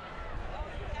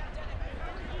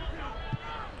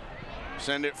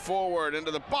send it forward into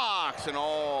the box and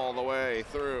all the way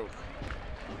through.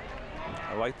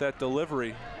 I like that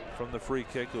delivery from the free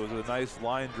kick. It was a nice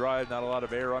line drive, not a lot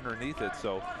of air underneath it,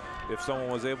 so if someone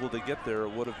was able to get there,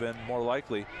 it would have been more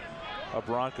likely a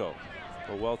Bronco.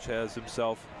 But Welch has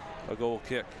himself a goal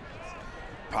kick.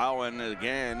 Powen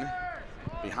again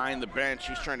behind the bench.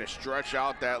 He's trying to stretch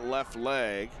out that left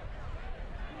leg.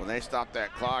 When they stopped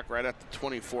that clock right at the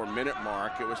 24-minute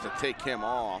mark, it was to take him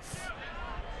off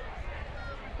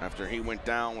after he went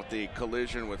down with the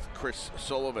collision with Chris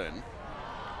Sullivan.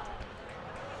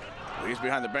 He's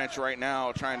behind the bench right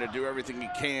now trying to do everything he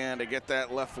can to get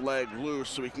that left leg loose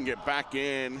so he can get back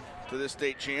in to this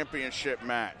state championship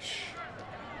match.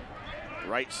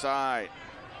 Right side.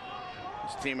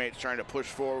 His teammates trying to push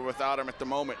forward without him at the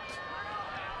moment.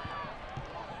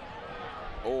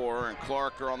 Orr and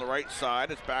Clark are on the right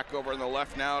side. It's back over on the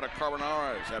left now to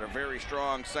Carbonara. He's had a very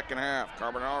strong second half.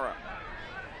 Carbonara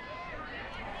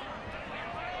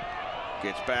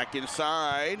gets back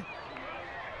inside.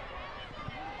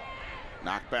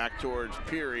 Knocked back towards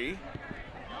Peary.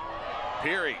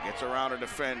 Peary gets around a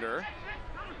defender.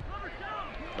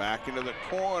 Back into the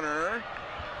corner.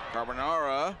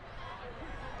 Carbonara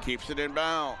keeps it in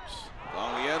bounds.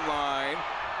 Along the end line,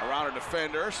 around a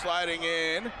defender, sliding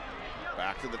in.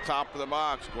 Back to the top of the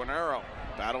box. Guarnero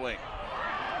battling.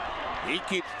 He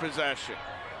keeps possession.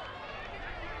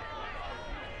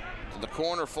 To the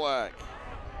corner flag.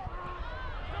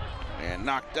 And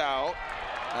knocked out.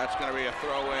 That's going to be a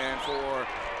throw-in for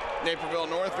Naperville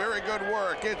North. Very good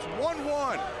work. It's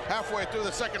 1-1 halfway through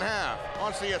the second half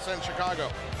on CSN Chicago.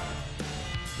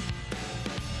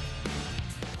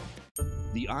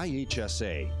 The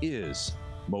IHSA is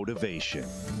motivation,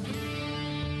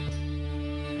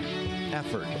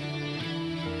 effort,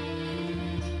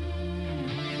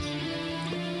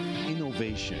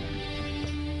 innovation,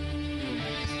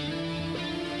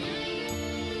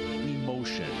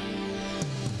 emotion,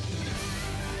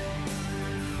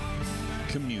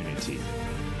 community.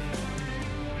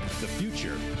 The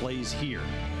future plays here,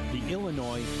 the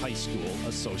Illinois High School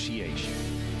Association.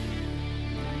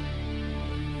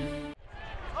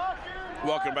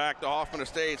 Welcome back to Hoffman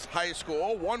Estates High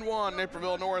School. 1-1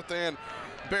 Naperville North and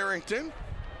Barrington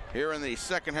here in the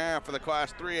second half of the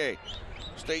Class 3A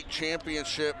state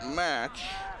championship match.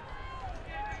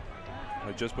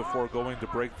 Just before going to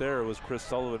break there, it was Chris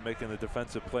Sullivan making the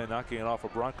defensive play, knocking it off a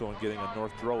Bronco and getting a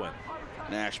North throw-in.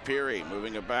 Nash Peary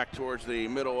moving it back towards the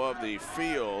middle of the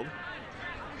field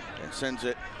and sends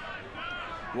it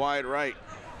wide right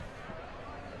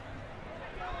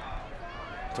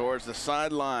towards the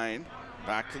sideline.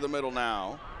 Back to the middle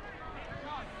now.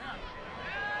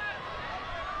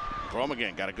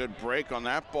 Bromigan got a good break on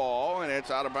that ball, and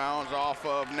it's out of bounds off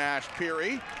of Nash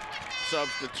Peary.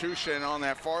 Substitution on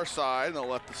that far side. They'll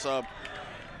let the sub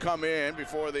come in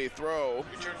before they throw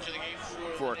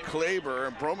for Kleber.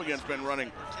 And Bromigan's been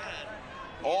running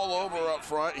all over up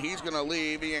front. He's going to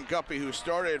leave. Ian Guppy, who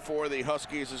started for the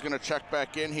Huskies, is going to check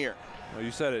back in here. Well,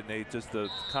 you said it, Nate, just the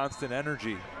constant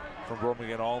energy from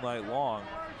Bromigan all night long.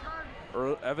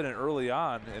 evident early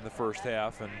on in the first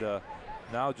half, and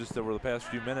now just over the past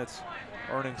few minutes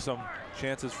earning some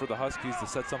chances for the Huskies to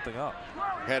set something up.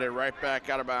 Headed right back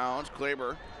out of bounds.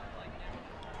 Kleber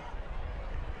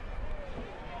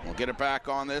will get it back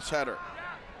on this header.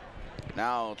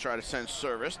 Now he'll try to send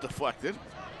service, deflected.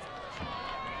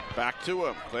 Back to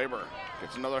him. Kleber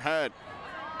gets another head.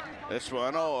 This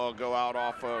one will go out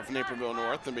off of Naperville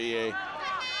North and be a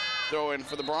throw in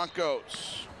for the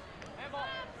Broncos.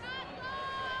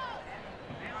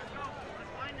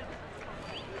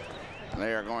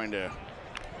 They are going to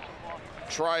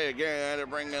try again to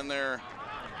bring in their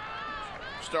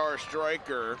star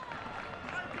striker,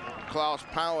 Klaus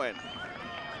Powen.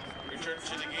 Return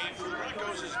to the game for the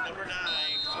Broncos is number 9.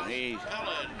 So he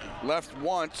left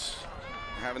once,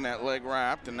 having that leg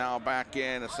wrapped, and now back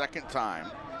in a second time.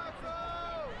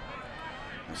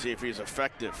 And see if he's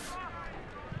effective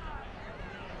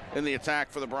in the attack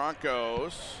for the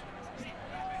Broncos.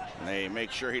 And they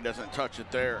make sure he doesn't touch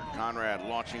it there. Conrad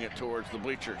launching it towards the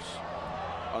bleachers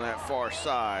on that far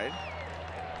side.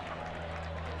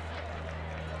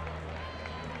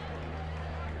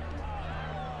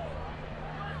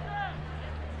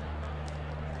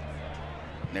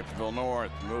 Naperville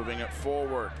North moving it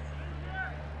forward.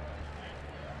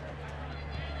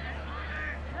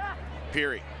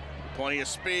 Peary, plenty of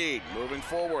speed, moving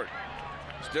forward.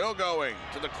 Still going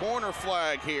to the corner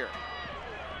flag here.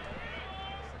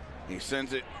 He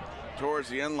sends it towards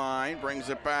the end line, brings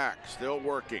it back, still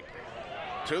working.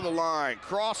 To the line,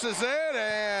 crosses it,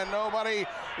 and nobody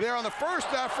there on the first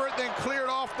effort, then cleared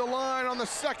off the line on the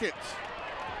second.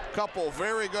 Couple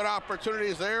very good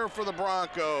opportunities there for the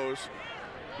Broncos.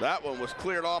 That one was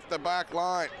cleared off the back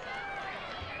line.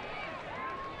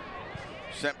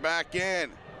 Sent back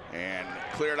in and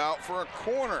cleared out for a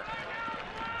corner.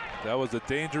 That was a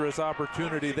dangerous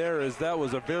opportunity there, as that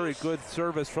was a very good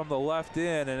service from the left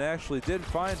in, and actually did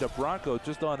find a Bronco,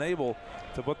 just unable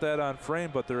to put that on frame,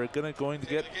 but they're going to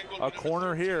get a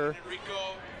corner here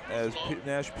as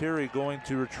Nash Peary going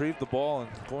to retrieve the ball and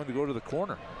going to go to the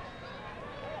corner.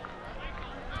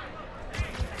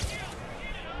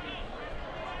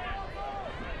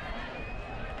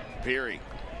 Peary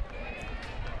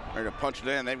ready to punch it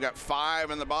in. They've got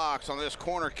 5 in the box on this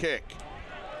corner kick.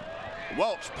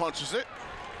 Welch punches it.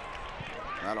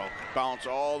 That'll bounce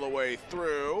all the way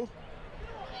through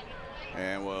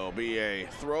and will be a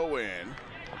throw in.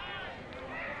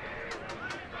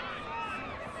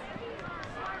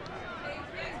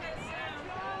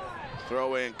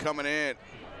 Throw in coming in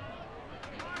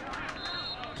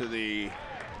to the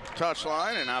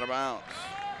touchline and out of bounds.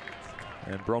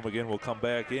 And Bromigan will come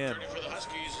back in. For the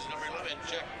Huskies is number 11,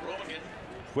 Jack Bromigan.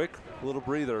 Quick little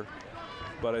breather,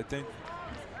 but I think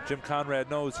Jim Conrad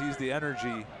knows he's the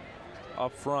energy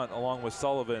up front along with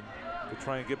Sullivan to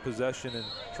try and get possession and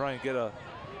try and get a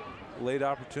late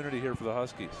opportunity here for the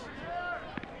Huskies.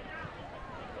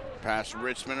 Pass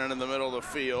Richmond into the middle of the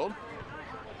field.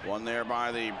 One there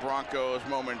by the Broncos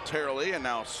momentarily, and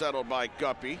now settled by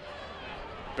Guppy.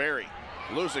 Barry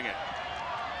losing it.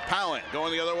 Powen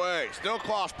going the other way. Still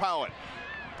Klaus Powen.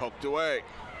 Poked away.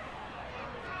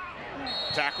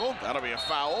 Tackle. That'll be a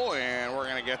foul, and we're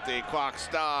going to get the clock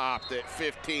stopped at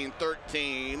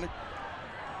 15-13.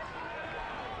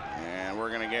 And we're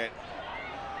going to get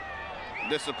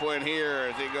discipline here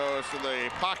as he goes to the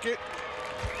pocket.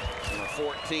 Number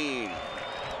 14,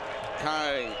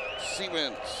 Kai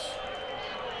Siemens,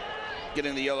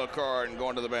 getting the yellow card and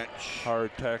going to the bench.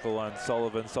 Hard tackle on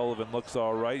Sullivan. Sullivan looks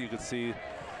all right. You can see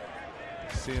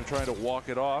him trying to walk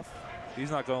it off.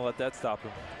 He's not going to let that stop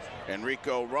him.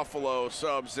 Enrico Ruffalo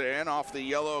subs in off the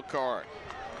yellow card.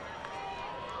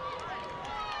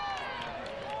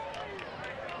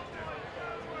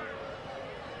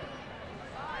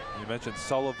 You mentioned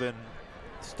Sullivan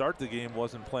start the game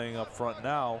wasn't playing up front.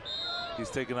 Now he's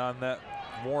taking on that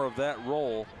more of that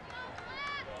role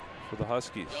for the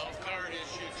Huskies. Card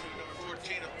issued to number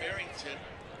 14 of Barrington.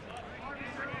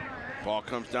 Ball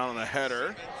comes down on a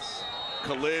header.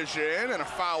 Collision and a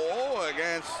foul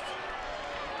against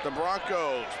the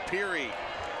Broncos. Peary.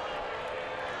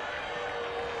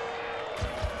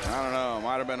 I don't know,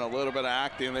 might have been a little bit of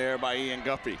acting there by Ian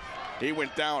Guppy. He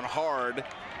went down hard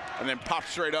and then popped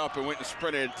straight up and went and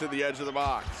sprinted to the edge of the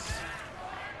box.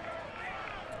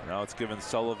 Now it's given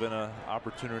Sullivan an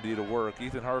opportunity to work.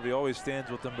 Ethan Harvey always stands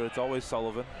with him, but it's always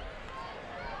Sullivan.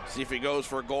 See if he goes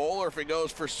for a goal or if he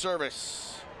goes for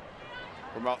service.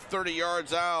 We're about 30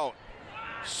 yards out.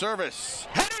 Service.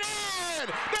 Headed in!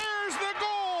 There's the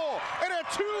goal! And a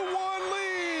 2-1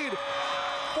 lead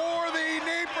for the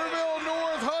Naperville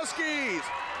North Huskies.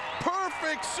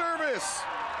 Perfect service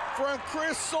from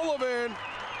Chris Sullivan.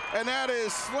 and that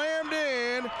is slammed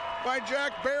in by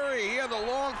Jack Berry. He had the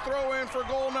long throw in for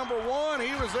goal number 1.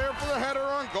 He was there for the header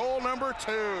on goal number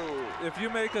 2. If you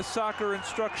make a soccer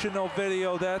instructional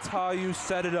video, that's how you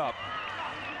set it up.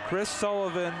 Chris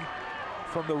Sullivan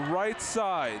from the right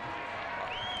side,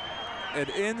 an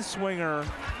in-swinger.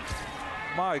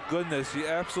 My goodness, he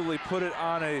absolutely put it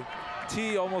on a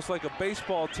tee, almost like a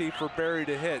baseball tee for Berry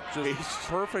to hit. Just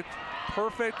perfect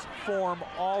form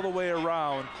all the way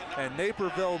around. And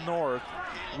Naperville North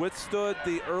withstood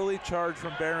the early charge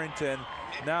from Barrington,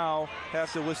 now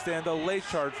have to withstand a late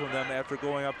charge from them after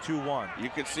going up 2-1. You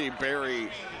can see Berry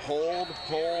hold,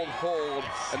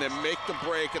 and then make the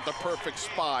break at the perfect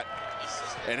spot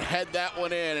and head that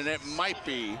one in, and it might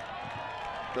be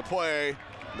the play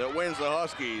that wins the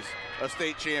Huskies a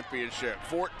state championship.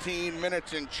 14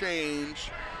 minutes and change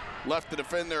left to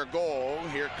defend their goal.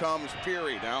 Here comes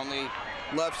Peary down the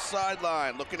left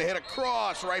sideline, looking to hit a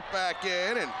cross right back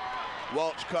in, and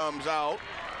Welch comes out.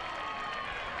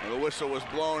 And the whistle was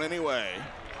blown anyway,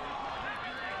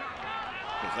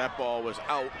 because that ball was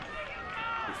out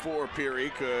before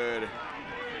Peary could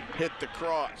hit the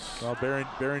cross. Well,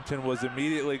 Barrington was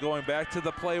immediately going back to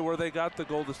the play where they got the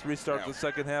goal to restart the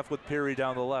second half with Peary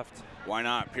down the left. Why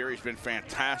not? Peary's been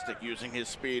fantastic using his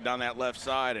speed on that left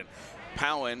side, and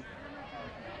Powell,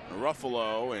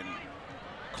 Ruffalo, and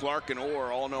Clark and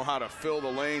Orr all know how to fill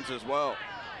the lanes as well.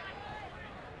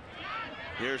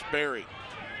 Here's Berry,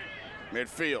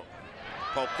 midfield,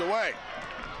 poked away.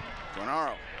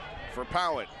 Gennaro for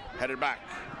Powell, headed back.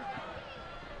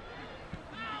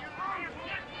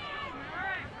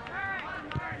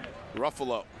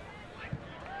 Ruffalo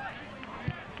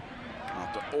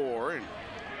out to Orr, and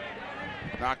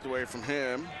knocked away from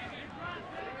him.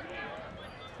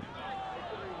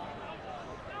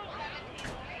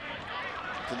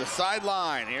 To the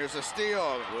sideline, here's a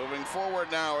steal. Moving forward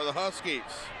now are the Huskies.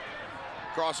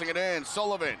 Crossing it in,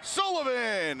 Sullivan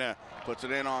puts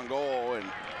it in on goal, and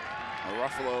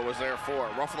Ruffalo was there for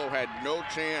it. Ruffalo had no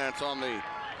chance on the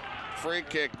free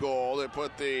kick goal that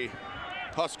put the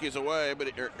Huskies away, but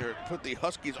it put the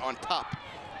Huskies on top,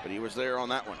 but he was there on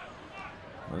that one.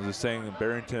 I was just saying,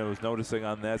 Barrington was noticing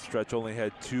on that stretch only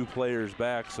had 2 players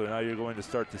back, so now you're going to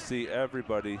start to see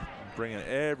everybody, bringing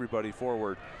everybody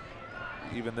forward,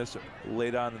 even this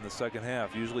late on in the second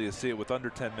half. Usually you see it with under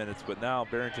 10 minutes, but now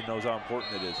Barrington knows how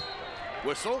important it is.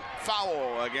 Whistle,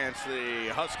 foul against the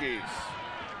Huskies.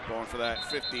 Going for that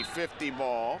 50-50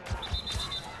 ball.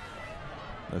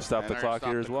 Let's stop the clock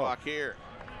here as well. Clock here.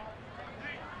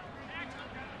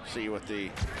 See what the,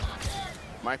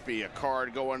 might be a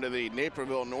card going to the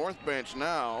Naperville North bench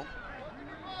now.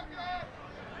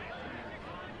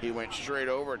 He went straight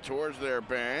over towards their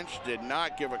bench, did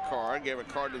not give a card, gave a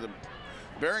card to the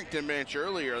Barrington bench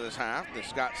earlier this half, to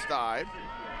Scott Steib,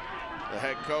 the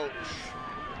head coach.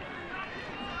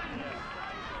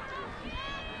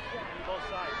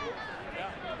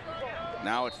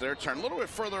 Now it's their turn, a little bit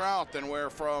further out than where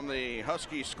from the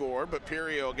Huskies scored, but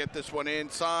Peary will get this one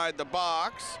inside the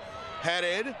box,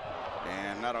 headed,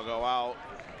 and that'll go out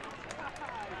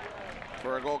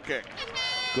for a goal kick.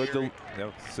 Good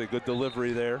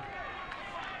delivery there.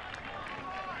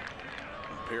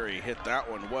 Peary hit that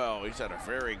one well. He's had a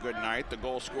very good night. The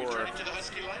goal scorer,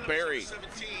 Berry,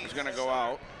 is going to go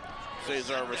out.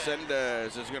 Cesar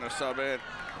Resendez is going to sub in.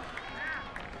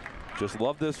 Just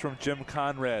love this from Jim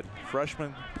Conrad.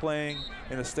 Freshman playing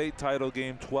in a state title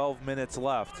game, 12 minutes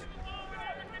left.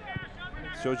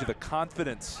 Shows you the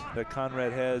confidence that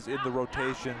Conrad has in the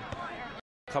rotation.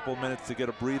 A couple minutes to get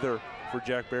a breather for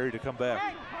Jack Berry to come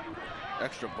back.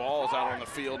 Extra balls out on the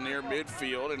field near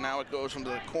midfield, and now it goes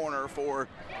into the corner for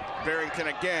Barrington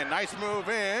again. Nice move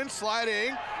in,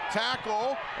 sliding,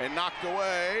 tackle, and knocked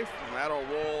away. And that'll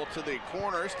roll to the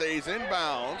corner, stays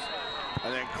inbounds,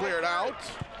 and then cleared out.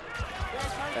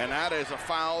 And that is a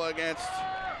foul against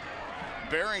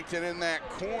Barrington in that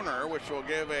corner, which will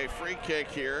give a free kick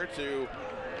here to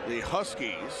the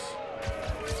Huskies.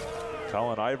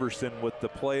 Colin Iverson with the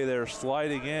play there,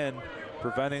 sliding in,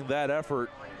 preventing that effort,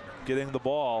 getting the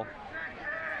ball,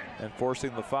 and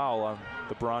forcing the foul on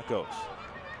the Broncos.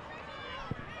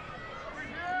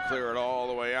 Clear it all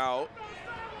the way out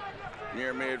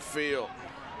near midfield.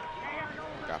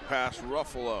 Got past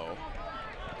Ruffalo.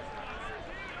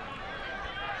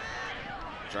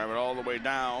 Drive it all the way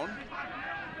down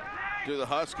to the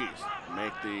Huskies.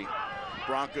 Make the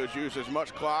Broncos use as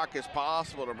much clock as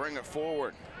possible to bring it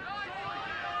forward.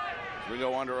 As we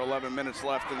go under 11 minutes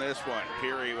left in this one.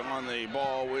 Peary on the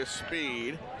ball with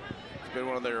speed. It's been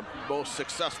one of their most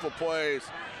successful plays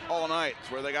all night. It's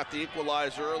where they got the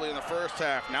equalizer early in the first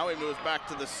half. Now he moves back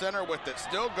to the center with it,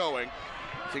 still going.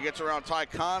 So he gets around Ty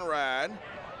Conrad.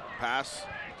 Pass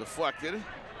deflected.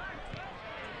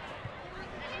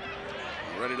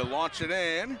 Ready to launch it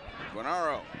in.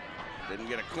 Guanaro didn't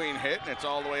get a clean hit, and it's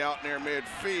all the way out near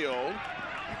midfield.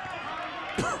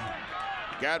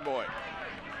 Gadboy.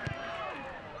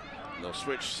 They'll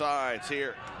switch sides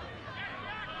here.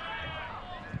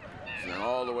 And then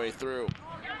all the way through.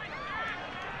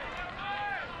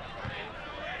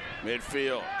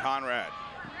 Midfield, Conrad.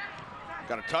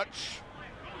 Got a touch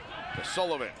to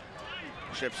Sullivan.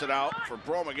 Chips it out for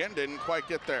Bromigan, didn't quite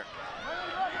get there.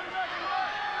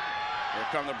 Here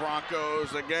come the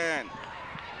Broncos again.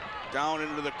 Down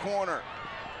into the corner.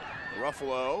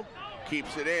 Ruffalo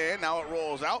keeps it in, now it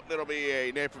rolls out, and it'll be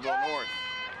a Naperville North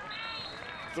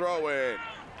throw in.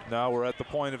 Now we're at the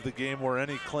point of the game where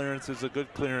any clearance is a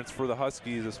good clearance for the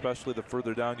Huskies, especially the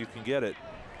further down you can get it.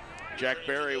 Jack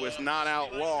Berry was not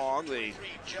out long. The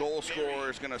goal scorer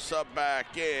is going to sub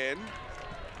back in.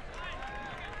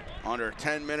 Under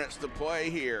 10 minutes to play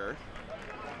here.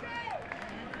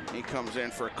 He comes in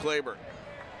for Kleber.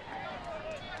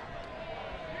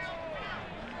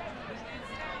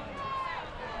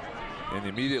 And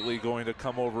immediately going to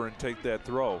come over and take that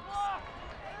throw.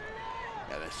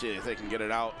 Yeah, let's see if they can get it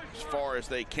out as far as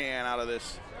they can out of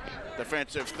this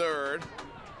defensive third.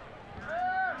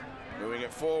 Moving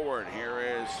it forward, here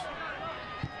is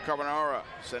Carbonara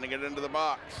sending it into the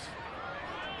box.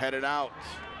 Headed out.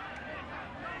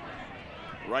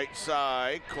 Right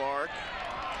side, Clark.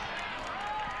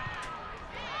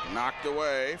 Knocked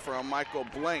away from Michael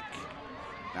Blink.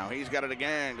 Now he's got it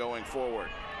again going forward.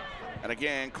 And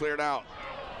again, cleared out.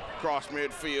 Cross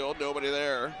midfield, nobody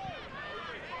there.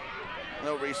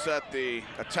 They'll reset the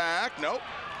attack. Nope.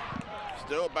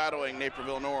 Still battling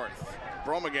Naperville North.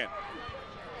 Bromigan.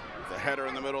 The header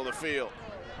in the middle of the field.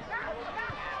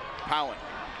 Powen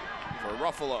for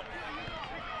Ruffalo.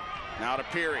 Now to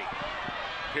Peary.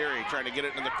 Peary trying to get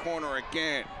it in the corner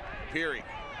again. Peary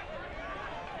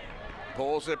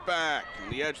pulls it back on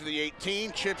the edge of the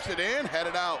 18, chips it in,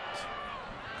 headed out.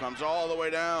 Comes all the way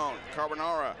down.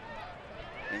 Carbonara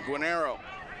and Guanaro.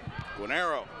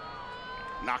 Guanaro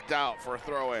knocked out for a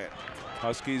throw in.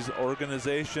 Huskies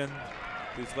organization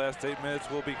these last 8 minutes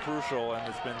will be crucial, and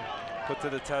it's been put to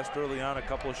the test early on. A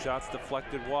couple of shots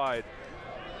deflected wide.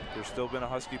 There's still been a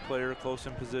Husky player close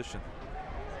in position.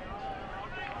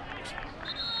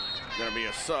 Gonna be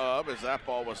a sub as that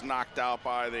ball was knocked out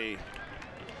by the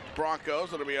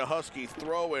Broncos. It'll be a Husky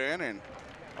throw in and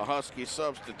a Husky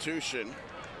substitution.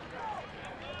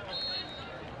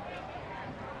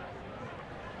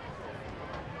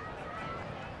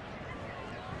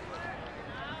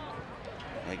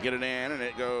 They get it in and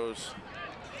it goes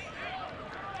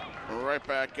right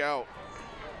back out.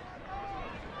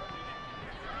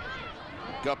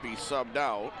 Guppy subbed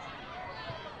out.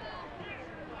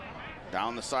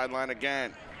 Down the sideline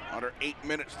again. Under 8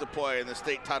 minutes to play in the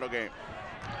state title game.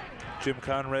 Jim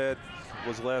Conrad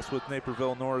was last with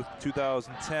Naperville North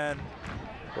 2010,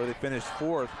 where they finished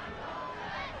 4th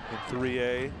in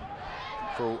 3A.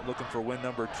 Looking for win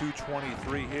number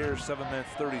 223 here. 7 minutes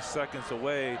 30 seconds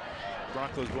away.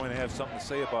 Broncos going to have something to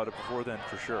say about it before then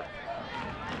for sure.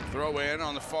 Throw in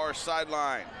on the far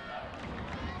sideline.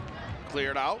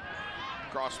 Cleared out.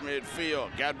 Across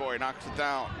midfield. Gadboy knocks it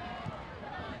down.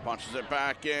 Punches it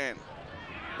back in.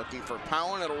 Looking for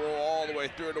Powen. It'll roll all the way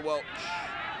through to Welch.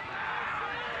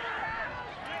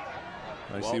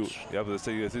 Welch. Yeah, but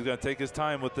he's going to take his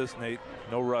time with this, Nate.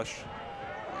 No rush.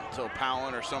 Until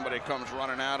Powen or somebody comes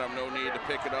running at him, no need to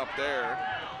pick it up there.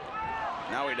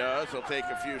 Now he does. He'll take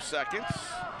a few seconds.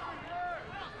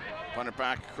 Punt it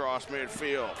back across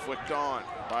midfield. Flicked on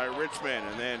by Richmond.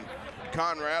 And then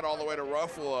Conrad all the way to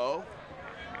Ruffalo.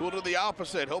 Who'll do the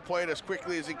opposite. He'll play it as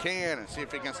quickly as he can and see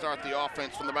if he can start the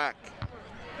offense from the back.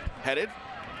 Headed.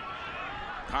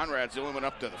 Conrad's the only one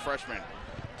up to the freshman.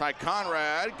 Ty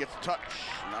Conrad gets a touch.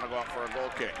 And that'll go out for a goal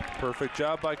kick. Perfect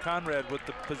job by Conrad with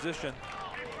the position.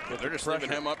 They're just leaving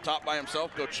him up top by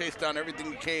himself. Go chase down everything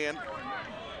you can.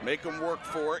 Make him work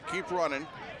for it. Keep running.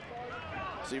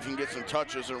 See if you can get some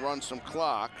touches and run some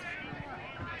clock.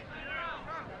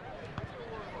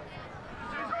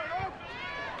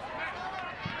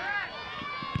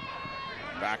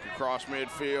 Back across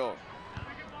midfield.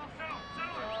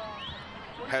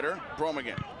 Header,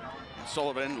 Bromigan. And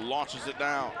Sullivan launches it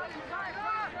down.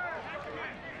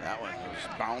 That one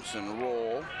was bounce and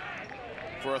roll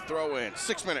for a throw in.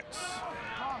 6 minutes.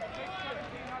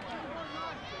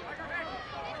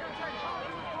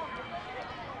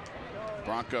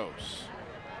 Broncos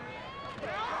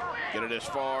get it as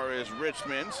far as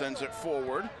Richmond, sends it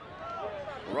forward.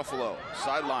 Ruffalo,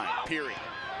 sideline, Peary.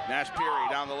 Nash Peary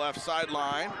down the left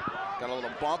sideline. Got a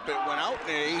little bump, it went out,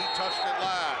 and he touched it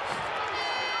last.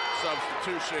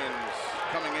 Substitutions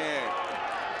coming in.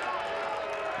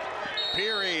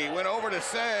 Peary went over to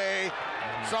say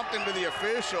something to the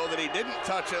official that he didn't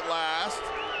touch it last,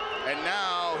 and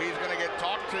now he's going to get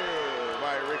talked to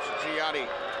by Rich Giotti.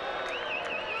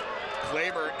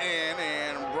 Kleber in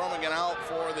and Bromigan out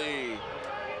for the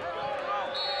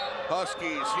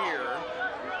Huskies here.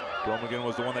 Bromigan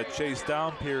was the one that chased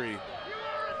down Peary.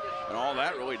 And all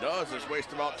that really does is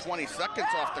waste about 20 seconds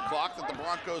off the clock that the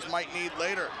Broncos might need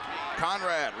later.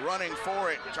 Conrad running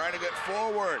for it, trying to get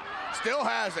forward. Still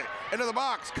has it, into the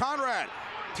box. Conrad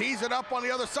tees it up on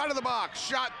the other side of the box.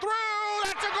 Shot through,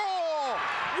 that's a goal!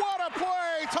 What a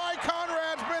play! Ty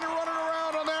Conrad's been running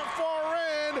around on that far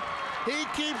end. He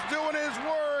keeps doing his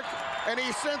work, and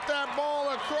he sent that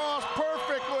ball across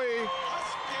perfectly.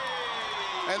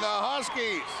 And the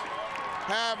Huskies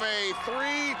have a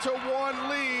 3-1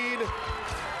 lead.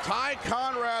 Ty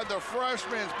Conrad, the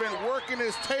freshman's been working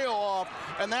his tail off,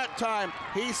 and that time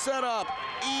he set up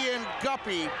Ian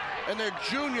Guppy, and the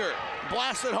junior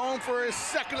blasted home for his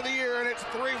second of the year, and it's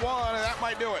 3-1, and that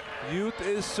might do it. Youth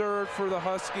is served for the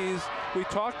Huskies. We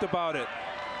talked about it.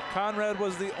 Conrad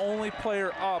was the only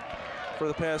player up for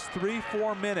the past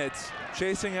 3-4 minutes,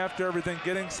 chasing after everything,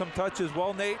 getting some touches.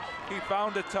 Well, Nate, he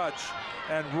found a touch,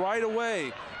 and right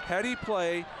away, heady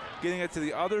play, getting it to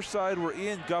the other side where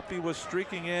Ian Guppy was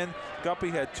streaking in. Guppy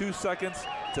had 2 seconds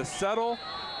to settle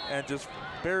and just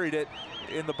buried it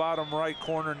in the bottom right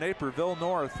corner. Naperville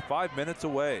North, 5 minutes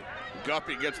away.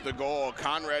 Guppy gets the goal.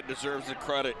 Conrad deserves the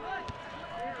credit.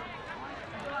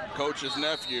 Coach's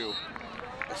nephew,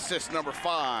 assist number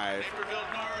 5.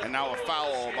 And now a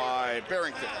foul by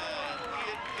Barrington.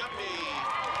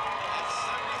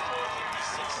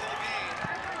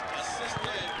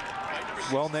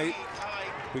 Well, Nate,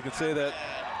 we can say that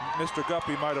Mr.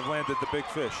 Guppy might have landed the big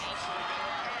fish.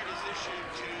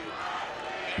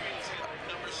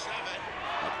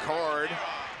 A card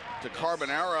to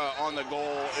Carbonara on the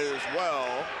goal as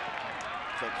well.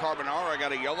 So Carbonara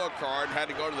got a yellow card, had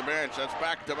to go to the bench. That's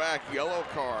back-to-back yellow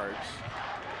cards.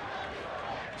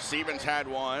 Siebens had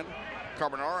one,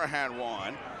 Carbonara had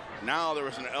one. Now there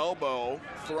was an elbow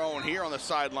thrown here on the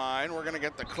sideline. We're gonna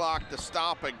get the clock to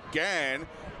stop again.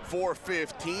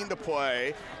 4:15 to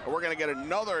play. And we're going to get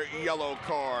another yellow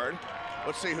card.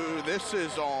 Let's see who this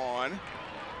is on.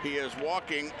 He is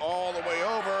walking all the way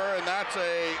over, and that's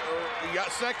a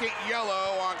second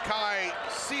yellow on Kai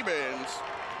Siebens,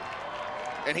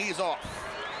 and he's off.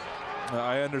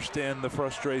 I understand the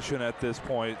frustration at this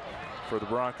point for the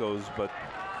Broncos, but,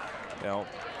 you know,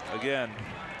 again,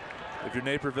 if you're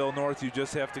Naperville North, you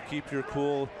just have to keep your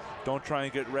cool. Don't try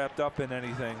and get wrapped up in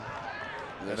anything.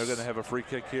 And they're going to have a free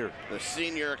kick here. The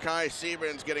senior Kai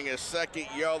Siebens getting his second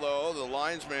yellow. The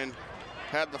linesman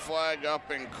had the flag up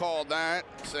and called that,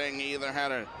 saying he either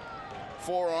had a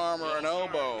forearm or an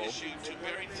elbow.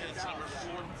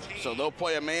 So they'll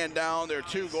play a man down. They're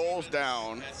 2 goals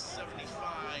down.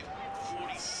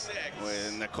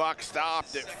 When the clock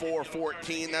stopped at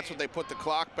 4:14, that's what they put the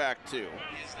clock back to.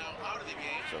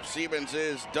 So Siebens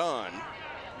is done.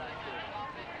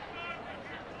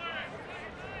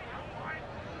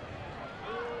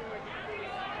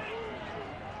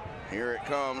 Here it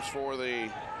comes for the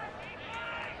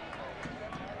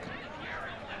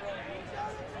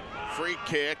free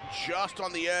kick, just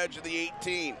on the edge of the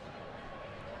 18.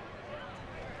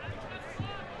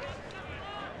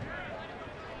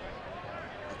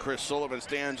 Chris Sullivan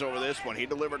stands over this one. He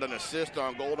delivered an assist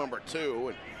on goal number 2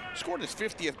 and scored his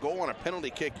 50th goal on a penalty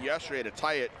kick yesterday to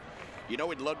tie it. You know,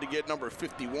 we'd love to get number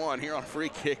 51 here on a free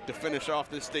kick to finish off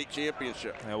this state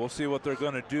championship. Yeah, we'll see what they're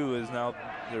going to do. Is now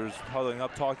there's huddling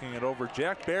up, talking it over.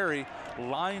 Jack Barry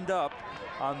lined up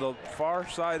on the far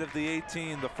side of the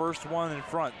 18, the first one in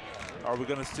front. Are we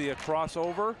going to see a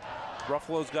crossover?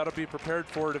 Ruffalo's got to be prepared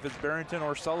for it if it's Barrington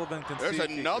or Sullivan can see. There's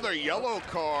another yellow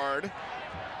card.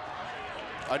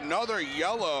 Another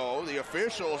yellow. The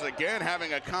officials again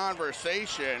having a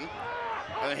conversation,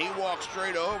 and then he walked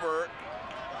straight over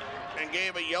and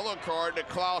gave a yellow card to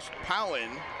Klaus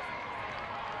Powen.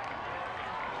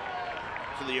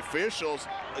 So the officials,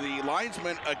 the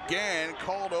linesman again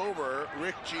called over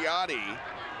Rick Giotti,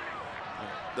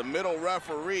 the middle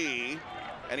referee,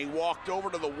 and he walked over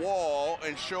to the wall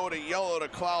and showed a yellow to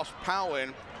Klaus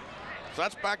Powen. So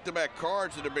that's back-to-back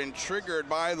cards that have been triggered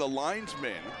by the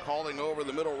linesman, calling over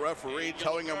the middle referee,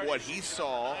 telling him what he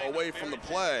saw away from the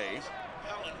play.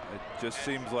 It just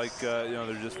seems like, you know,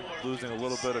 they're just losing a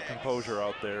little bit of composure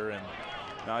out there, and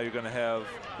now you're going to have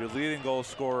your leading goal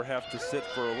scorer have to sit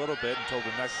for a little bit until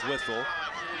the next whistle.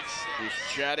 He's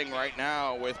chatting right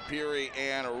now with Peary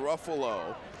and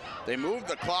Ruffalo. They moved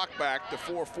the clock back to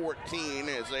 4:14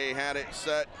 as they had it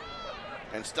set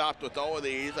and stopped with all of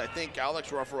these. I think Alex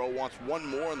Ruffalo wants one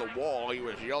more on the wall. He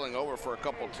was yelling over for a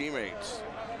couple teammates.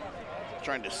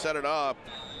 Trying to set it up.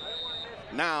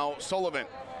 Now Sullivan.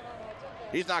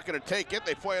 He's not going to take it.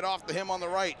 They play it off to him on the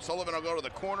right. Sullivan will go to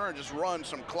the corner and just run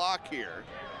some clock here.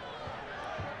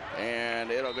 And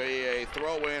it'll be a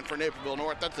throw in for Naperville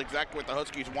North. That's exactly what the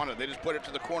Huskies wanted. They just put it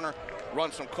to the corner,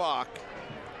 run some clock.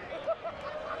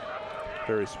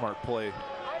 Very smart play.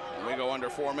 And we go under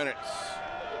 4 minutes.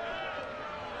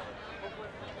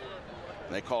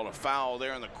 They called a foul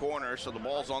there in the corner, so the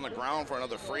ball's on the ground for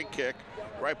another free kick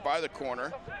right by the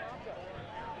corner.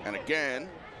 And again,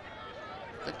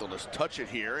 I think they'll just touch it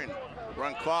here and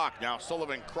run clock. Now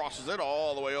Sullivan crosses it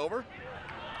all the way over.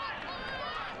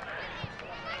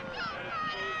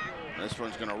 This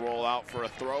one's going to roll out for a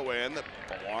throw-in that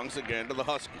belongs again to the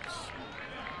Huskies.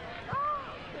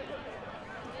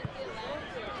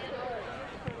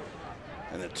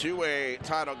 In the 2A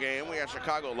title game, we had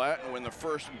Chicago Latin win the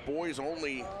first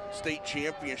boys-only state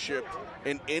championship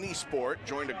in any sport.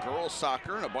 Joined a girls'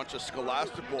 soccer and a bunch of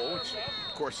scholastic bowl, which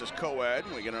of course is co-ed.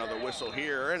 We get another whistle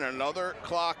here and another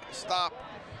clock stop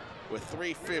with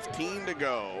 3:15 to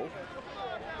go.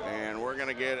 And we're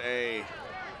gonna get a,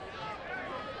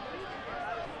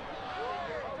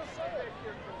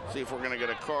 see if we're gonna get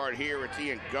a card here. It's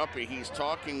Ian Guppy he's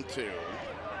talking to.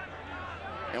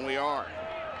 And we are.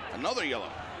 Another yellow.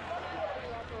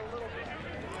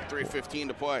 3:15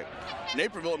 to play.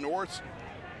 Naperville North's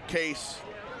case,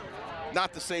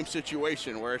 not the same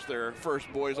situation where it's their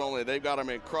first boys only. They've got them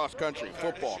in cross country,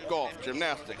 football, golf,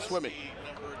 gymnastics, swimming,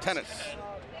 tennis.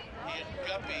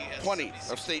 Plenty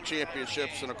of state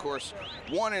championships, and of course,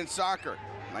 one in soccer,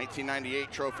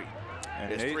 1998 trophy.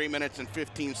 And it's 3 minutes and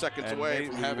 15 seconds away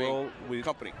from having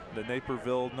company. The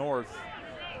Naperville North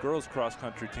girls cross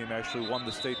country team actually won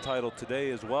the state title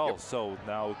today as well. Yep. So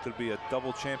now it could be a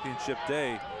double championship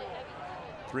day.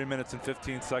 3 minutes and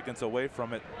 15 seconds away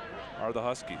from it are the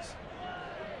Huskies.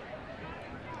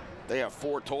 They have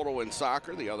 4 total in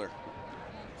soccer, the other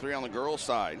 3 on the girls'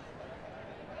 side.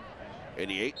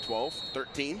 88, 12,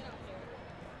 13.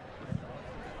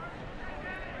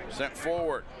 Sent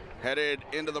forward, headed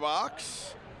into the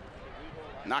box.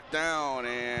 Knocked down,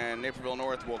 and Naperville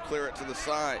North will clear it to the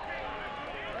side.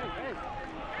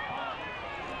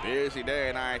 Busy day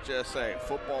in IHSA.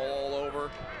 Football all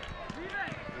over.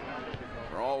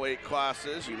 For all 8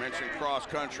 classes. You mentioned cross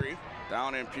country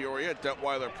down in Peoria at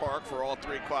Detweiler Park for all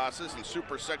 3 classes, and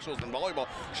super sectionals and volleyball.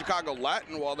 Chicago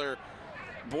Latin, while their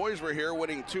boys were here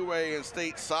winning 2A in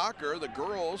state soccer, the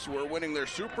girls were winning their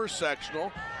super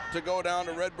sectional to go down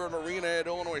to Redbird Arena at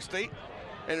Illinois State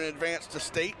and advance to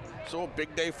state. So a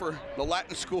big day for the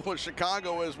Latin school in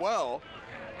Chicago as well.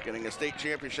 Getting a state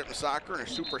championship in soccer and a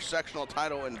super sectional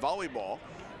title in volleyball.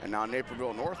 And now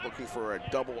Naperville North looking for a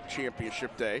double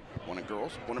championship day. One in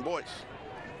girls, one in boys.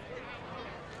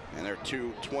 And they're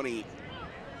 2:20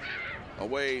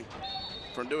 away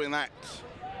from doing that.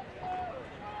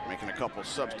 Making a couple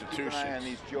substitutions. Keep an eye on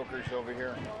these jokers over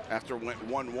here. After went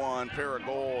 1-1, pair of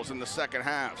goals in the second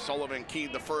half. Sullivan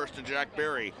keyed the first to Jack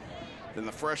Berry. Then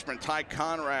the freshman Ty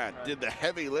Conrad did the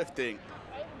heavy lifting.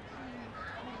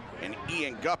 And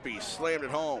Ian Guppy slammed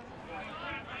it home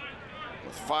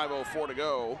with 5:04 to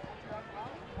go.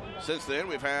 Since then,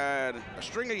 we've had a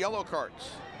string of yellow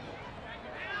cards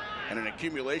and an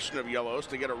accumulation of yellows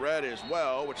to get a red as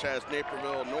well, which has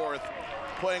Naperville North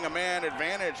playing a man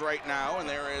advantage right now. And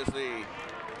there is the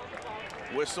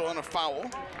whistle and a foul.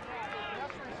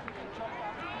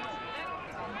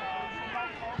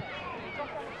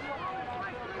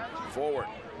 Forward,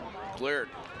 cleared,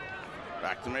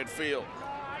 back to midfield.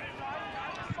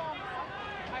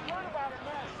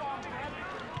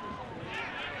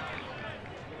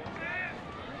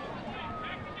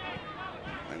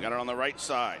 And got it on the right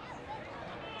side.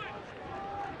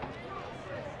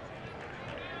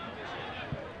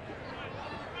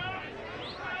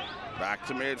 Back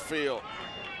to midfield.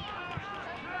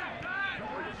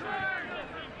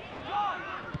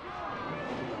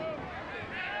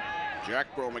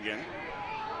 Jack Bromigan,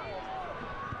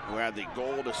 who had the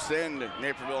goal to send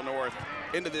Naperville North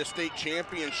into this state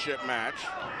championship match.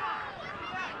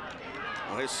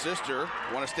 Well, his sister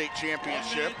won a state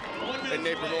championship in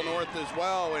Naperville North as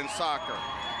well in soccer.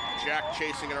 Jack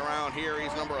chasing it around here.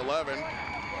 He's number 11,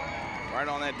 right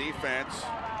on that defense.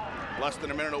 Less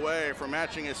than a minute away from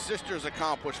matching his sister's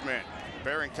accomplishment.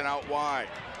 Barrington out wide.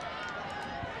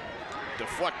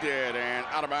 Deflected and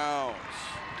out of bounds.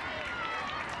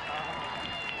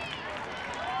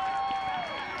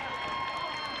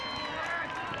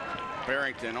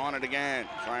 Barrington on it again,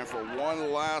 trying for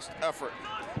one last effort.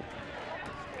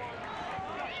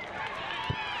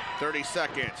 30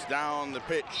 seconds down the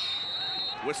pitch.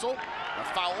 Whistle, a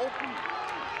foul.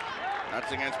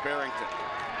 That's against Barrington.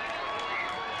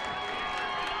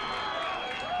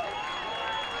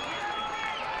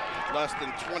 Less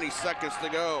than 20 seconds to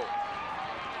go.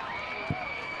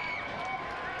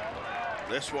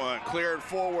 This one cleared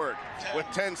forward with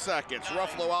 10 seconds.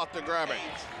 Ruffalo out to grab it.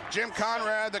 Jim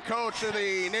Conrad, the coach of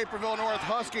the Naperville North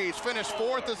Huskies, finished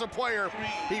 4th as a player.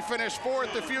 He finished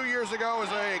 4th a few years ago as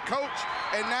a coach,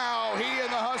 and now he and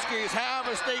the Huskies have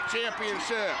a state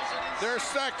championship. Their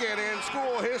 2nd in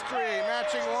school history,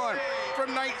 matching one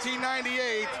from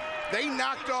 1998. They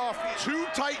knocked off 2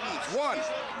 Titans, one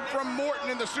from Morton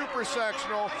in the Super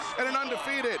Sectional, and an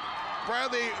undefeated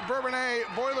Bradley Bourbonnais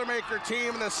Boilermaker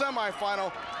team in the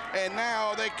semifinal, and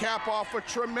now they cap off a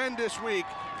tremendous week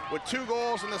with 2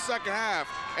 goals in the second half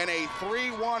and a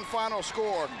 3-1 final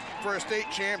score for a state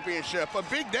championship. A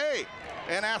big day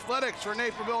in athletics for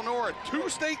Naperville North. 2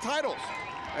 state titles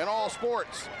in all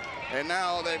sports, and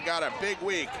now they've got a big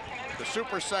week. The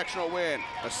Super Sectional win,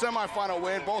 a semifinal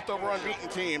win, both over unbeaten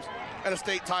teams, and a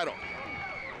state title.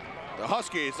 The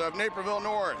Huskies of Naperville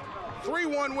North,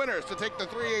 3-1 winners to take the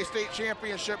 3A state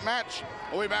championship match.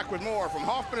 We'll be back with more from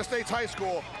Hoffman Estates High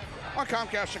School on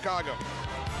Comcast Chicago.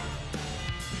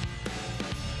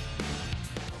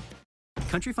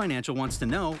 Country Financial wants to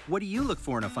know, what do you look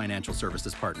for in a financial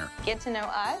services partner? Get to know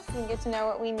us and get to know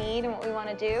what we need and what we want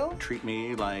to do. Treat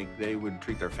me like they would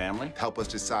treat their family. Help us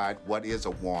decide what is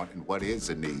a want and what is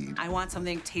a need. I want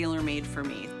something tailor-made for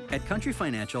me. At Country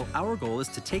Financial, our goal is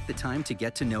to take the time to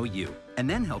get to know you and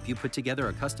then help you put together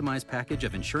a customized package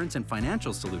of insurance and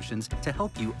financial solutions to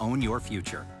help you own your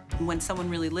future. When someone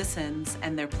really listens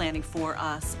and they're planning for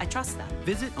us, I trust them.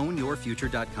 Visit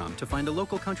ownyourfuture.com to find a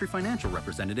local Country Financial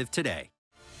representative today.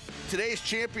 Today's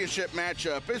championship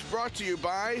matchup is brought to you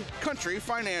by Country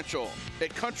Financial.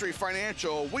 At Country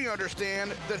Financial, we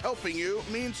understand that helping you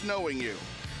means knowing you.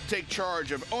 Take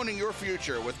charge of owning your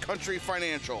future with Country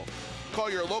Financial.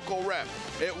 Call your local rep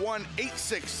at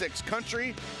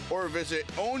 1-866-COUNTRY or visit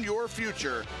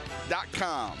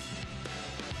ownyourfuture.com.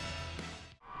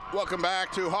 Welcome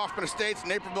back to Hoffman Estates.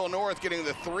 Naperville North getting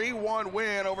the 3-1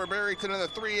 win over Barrington in the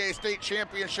 3A state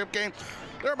championship game.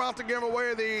 They're about to give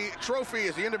away the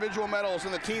trophies, the individual medals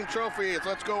and the team trophies.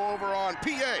 Let's go over on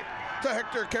PA to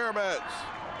Hector Carabez.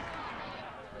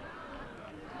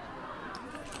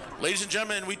 Ladies and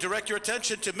gentlemen, we direct your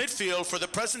attention to midfield for the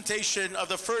presentation of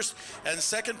the first and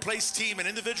second place team and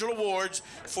individual awards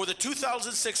for the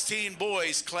 2016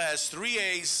 Boys Class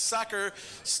 3A Soccer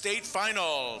State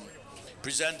Final.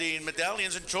 Presenting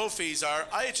medallions and trophies are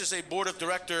IHSA Board of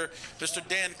Director, Mr.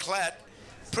 Dan Klatt,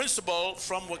 Principal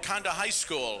from Wakanda High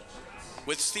School,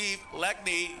 with Steve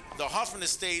Lackney, the Hoffman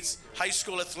Estates High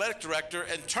School Athletic Director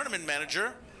and Tournament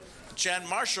Manager, Jan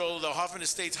Marshall, the Hoffman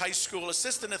Estates High School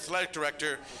Assistant Athletic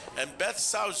Director, and Beth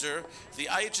Sauser, the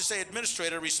IHSA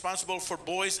Administrator responsible for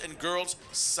boys and girls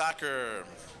soccer.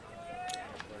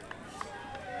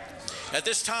 At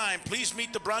this time, please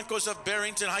meet the Broncos of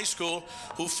Barrington High School,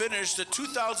 who finished the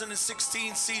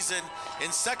 2016 season in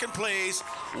 2nd place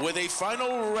with a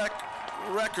final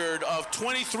record of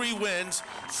 23 wins,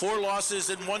 4 losses,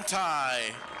 and 1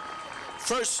 tie.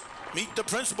 First, meet the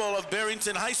principal of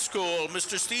Barrington High School,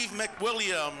 Mr. Steve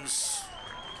McWilliams.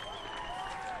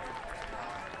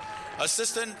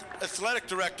 Assistant Athletic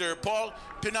Director, Paul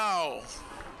Pinau.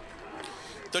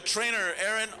 The trainer,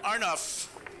 Aaron Arnoff.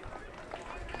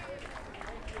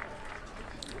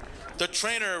 The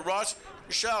trainer, Ross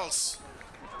Schultz.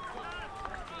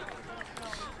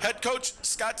 Head coach,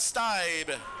 Scott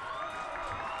Steib.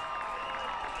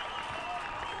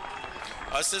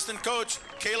 Assistant coach,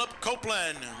 Caleb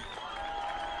Copeland.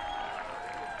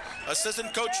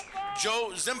 Assistant coach,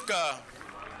 Joe Zimka.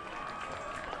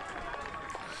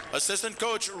 Assistant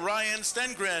coach, Ryan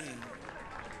Stengren.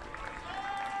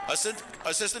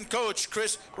 Assistant coach,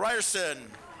 Chris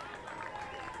Ryerson.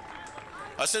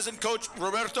 Assistant coach,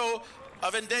 Roberto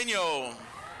Avendaño.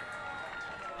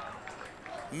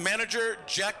 Manager,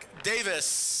 Jack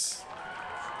Davis.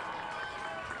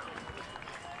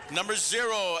 Number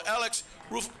 0, Alex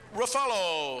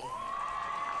Ruffalo.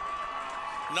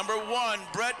 Number 1,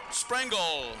 Brett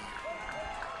Sprengel.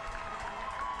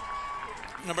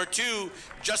 Number 2,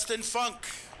 Justin Funk.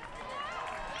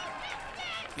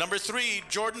 Number 3,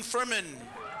 Jordan Furman.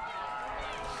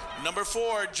 Number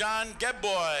 4, John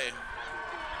Gebboy.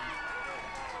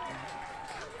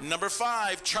 Number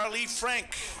 5, Charlie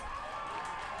Frank.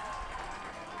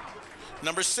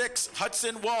 Number 6,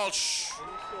 Hudson Walsh.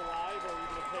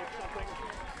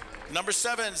 Number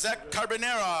 7, Zach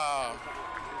Carbonera.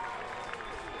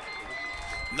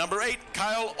 Number 8,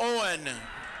 Kyle Owen.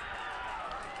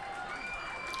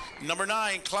 Number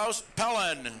 9, Klaus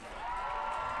Pellen.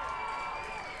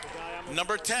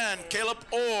 Number 10, Caleb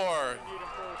Orr.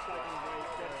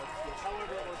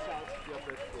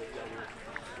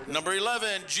 Number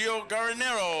 11, Gio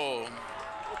Garnero.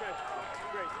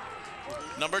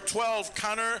 Number 12,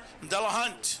 Connor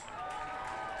Delahunt.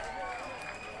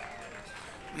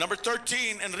 Number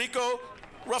 13, Enrico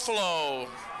Ruffalo.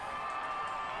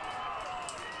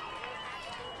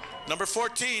 Number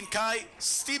 14, Kai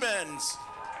Stevens.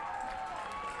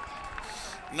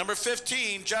 Number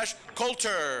 15, Josh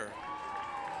Coulter.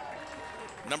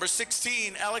 Number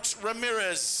 16, Alex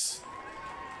Ramirez.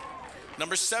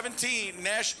 Number 17,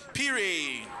 Nash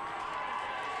Peary.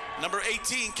 Number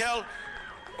 18, Kel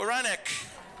Oranek.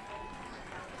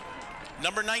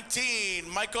 Number 19,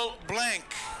 Michael Blank.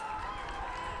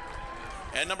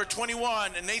 And number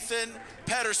 21, Nathan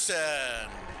Patterson.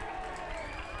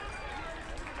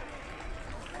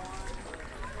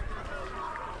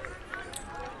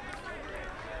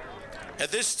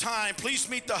 At this time, please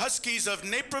meet the Huskies of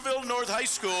Naperville North High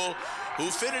School, who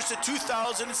finished the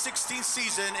 2016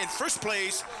 season in first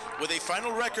place with a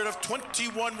final record of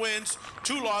 21 wins,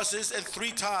 2 losses, and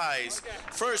 3 ties.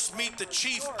 First, meet the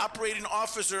Chief Operating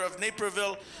Officer of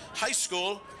Naperville High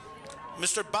School,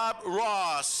 Mr. Bob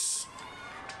Ross.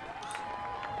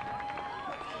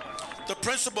 The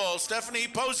Principal, Stephanie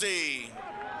Posey.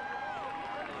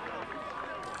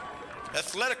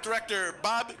 Athletic Director,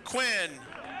 Bob Quinn.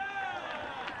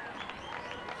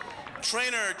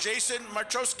 Trainer, Jason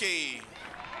Marchowski.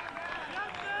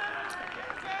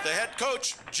 The head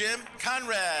coach, Jim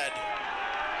Conrad.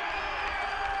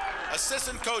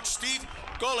 Assistant coach, Steve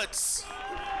Golitz.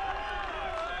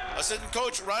 Assistant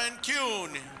coach, Ryan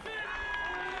Kuhn.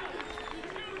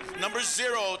 Number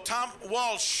 0, Tom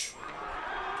Walsh.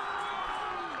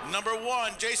 Number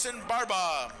 1, Jason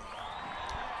Barba.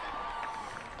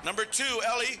 Number 2,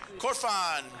 Ellie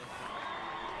Korfan.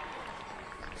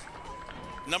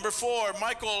 Number 4,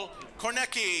 Michael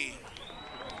Kornecki.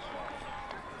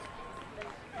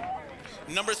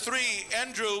 Number 3,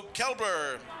 Andrew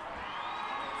Kelber.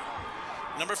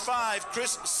 Number 5,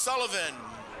 Chris Sullivan.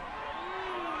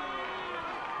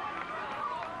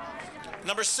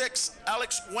 Number 6,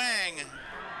 Alex Wang.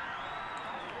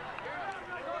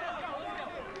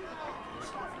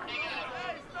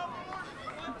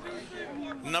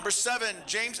 Number 7,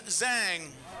 James Zhang.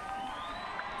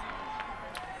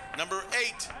 Number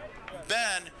 8,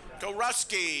 Ben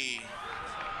Gorowski.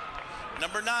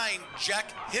 Number 9,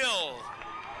 Jack Hill.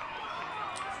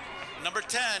 Number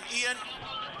 10, Ian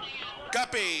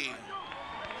Guppy.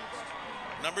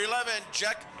 Number 11,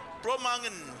 Jack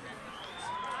Bromangen.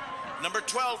 Number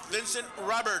 12, Vincent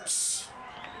Roberts.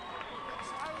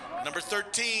 Number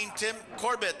 13, Tim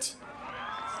Corbett.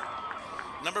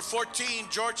 Number 14,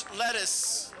 George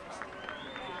Lettuce.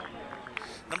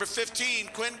 Number 15,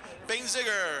 Quinn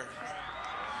Bainziger.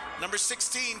 Number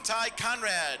 16, Ty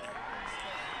Conrad.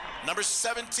 Number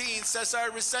 17,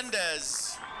 Cesar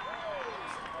Resendez.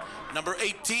 Number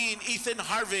 18, Ethan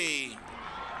Harvey.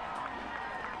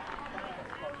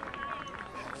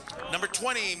 Number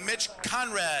 20, Mitch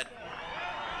Conrad.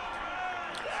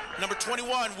 Number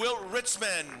 21, Will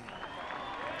Ritzman.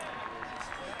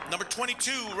 Number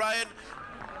 22, Ryan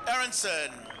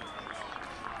Aronson.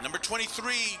 Number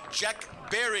 23, Jack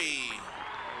Berry.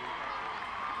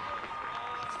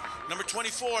 Number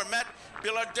 24, Matt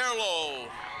Bilardello.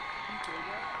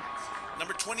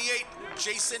 Number 28,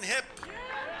 Jason Hipp.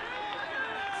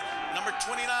 Number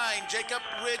 29, Jacob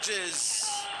Ridges.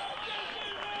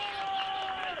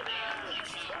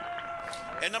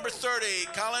 And number 30,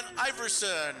 Colin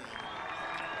Iverson.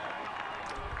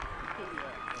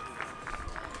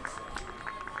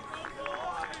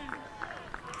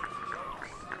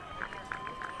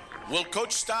 Will Coach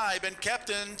Stibe and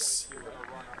captains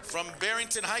from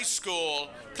Barrington High School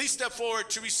please step forward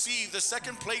to receive the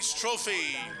second place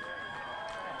trophy.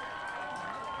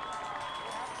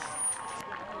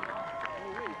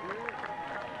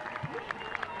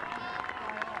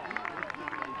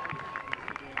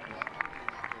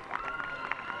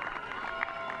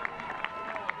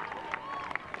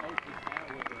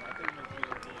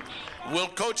 Will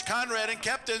Coach Conrad and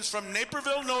captains from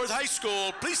Naperville North High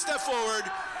School please step forward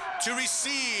to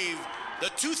receive the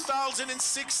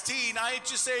 2016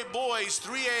 IHSA Boys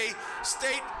 3A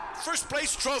State First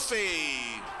Place Trophy.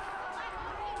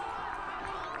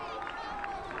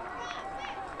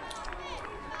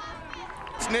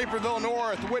 It's Naperville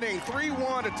North winning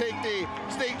 3-1 to take the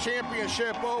state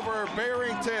championship over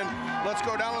Barrington. Let's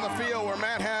go down on the field where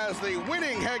Matt has the the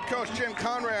winning head coach Jim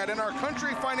Conrad and our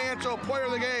country financial player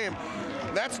of the game.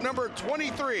 That's number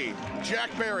 23, Jack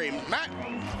Berry. Matt?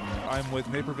 I'm with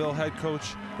Naperville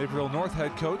North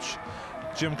head coach,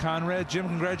 Jim Conrad. Jim,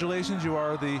 congratulations. You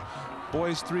are the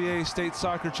boys 3A state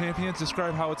soccer champions.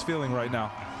 Describe how it's feeling right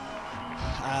now.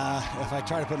 If I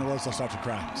try to put in words, I'll start to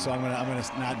cry. So I'm gonna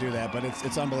not do that. But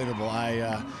it's unbelievable.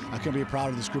 I couldn't be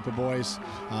prouder of this group of boys.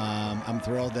 I'm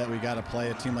thrilled that we got to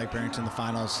play a team like Barrington in the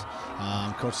finals.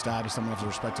 Coach Stab is someone I've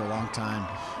respected a long time,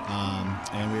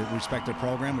 and we respect their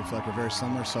program. We feel like we're very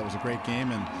similar. So it was a great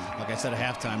game. And like I said at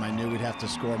halftime, I knew we'd have to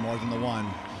score more than the one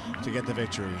to get the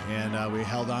victory. And we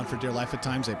held on for dear life at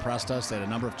times. They pressed us. They had a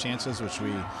number of chances, which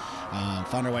we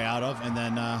found our way out of, and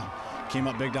then came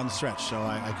up big down the stretch. So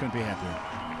I couldn't be happier.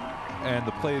 And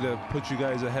the play to put you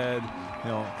guys ahead,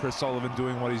 you know, Chris Sullivan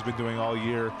doing what he's been doing all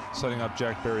year, setting up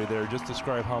Jack Berry there. Just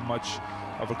describe how much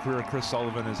of a career Chris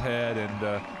Sullivan has had, and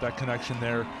that connection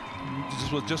there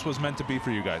just was meant to be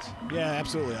for you guys. Yeah,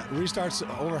 absolutely. Restarts,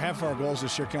 over half of our goals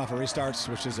this year came off of restarts,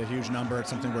 which is a huge number. It's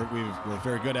something we're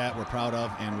very good at, we're proud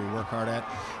of, and we work hard at.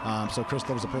 So Chris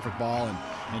throws a perfect ball,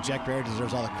 and Jack Berry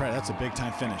deserves all the credit. That's a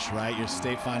big-time finish, right? Your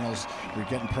state finals, you're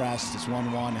getting pressed. It's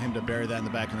 1-1, and him to bury that in the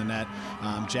back of the net.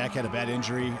 Jack had a bad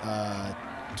injury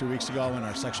 2 weeks ago in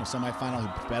our sectional semifinal.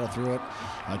 He battled through it.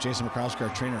 Jason McCrosky,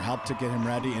 our trainer, helped to get him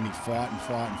ready, and he fought and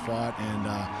fought and fought, and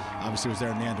obviously was there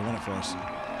in the end to win it for us.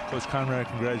 Coach Conrad,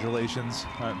 congratulations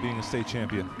on being a state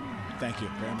champion. Thank you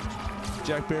very much.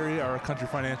 Jack Berry, our country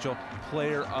financial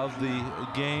player of the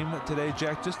game today.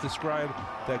 Jack, just describe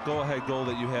that go-ahead goal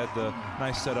that you had, the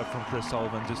nice setup from Chris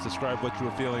Sullivan. Just describe what you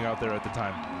were feeling out there at the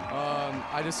time.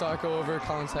 I just saw it go over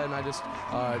Colin's head, and I just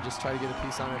tried to get a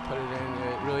piece on it, put it in.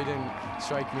 It really didn't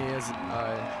strike me as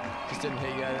just didn't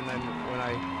hit yet. And then when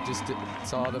I just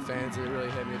saw the fans, it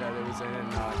really hit me that it was in,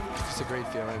 and just a great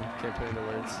feeling. Can't put into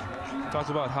words. Talk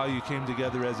about how you came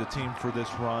together as a team for this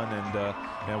run,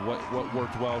 and what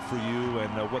worked well for you,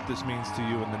 and what this means to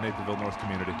you in the Naperville North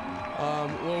community.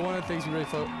 Well, one of the things we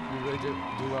really do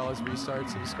well is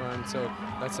restarts and scoring. So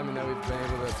that's something that we've been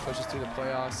able to push us through the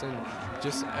playoffs. And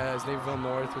just as Naperville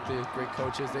North with the great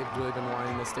coaches, they've really been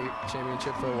wanting the state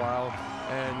championship for a while.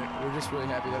 And we're just really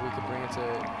happy that we could bring it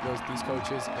to these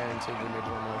coaches and to the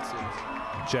Naperville North students.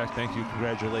 Jack, thank you.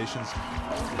 Congratulations.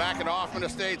 Back at Hoffman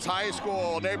Estates High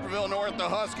School, Naperville North, the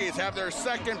Huskies have their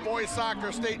second boys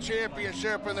soccer state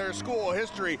championship in their school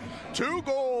history. 2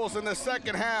 goals in the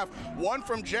second half. One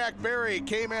from Jack Berry,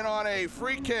 came in on a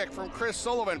free kick from Chris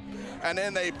Sullivan, and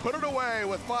then they put it away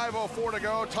with 5:04 to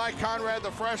go. Ty Conrad,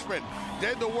 the freshman,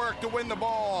 did the work to win the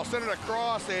ball, sent it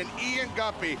across, and Ian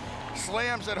Guppy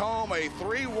slams it home. A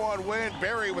 3-1 win.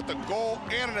 Berry with the goal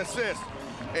and an assist.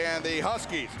 And the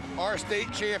Huskies are state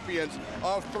champions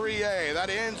of 3A. That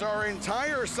ends our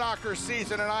entire soccer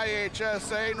season in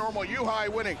IHSA. Normal U-High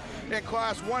winning in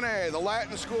Class 1A. The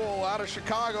Latin School out of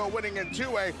Chicago winning in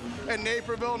 2A. And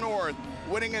Naperville North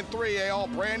winning in 3A, all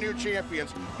brand new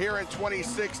champions here in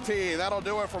 2016. That'll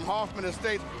do it from Hoffman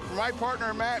Estates. For my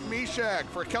partner, Matt Mishak,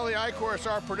 for Kelly Eichhorst,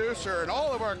 our producer, and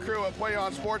all of our crew at Play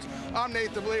On Sports, I'm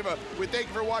Nathan Bliva. We thank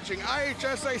you for watching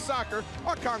IHSA Soccer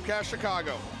on Comcast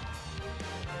Chicago.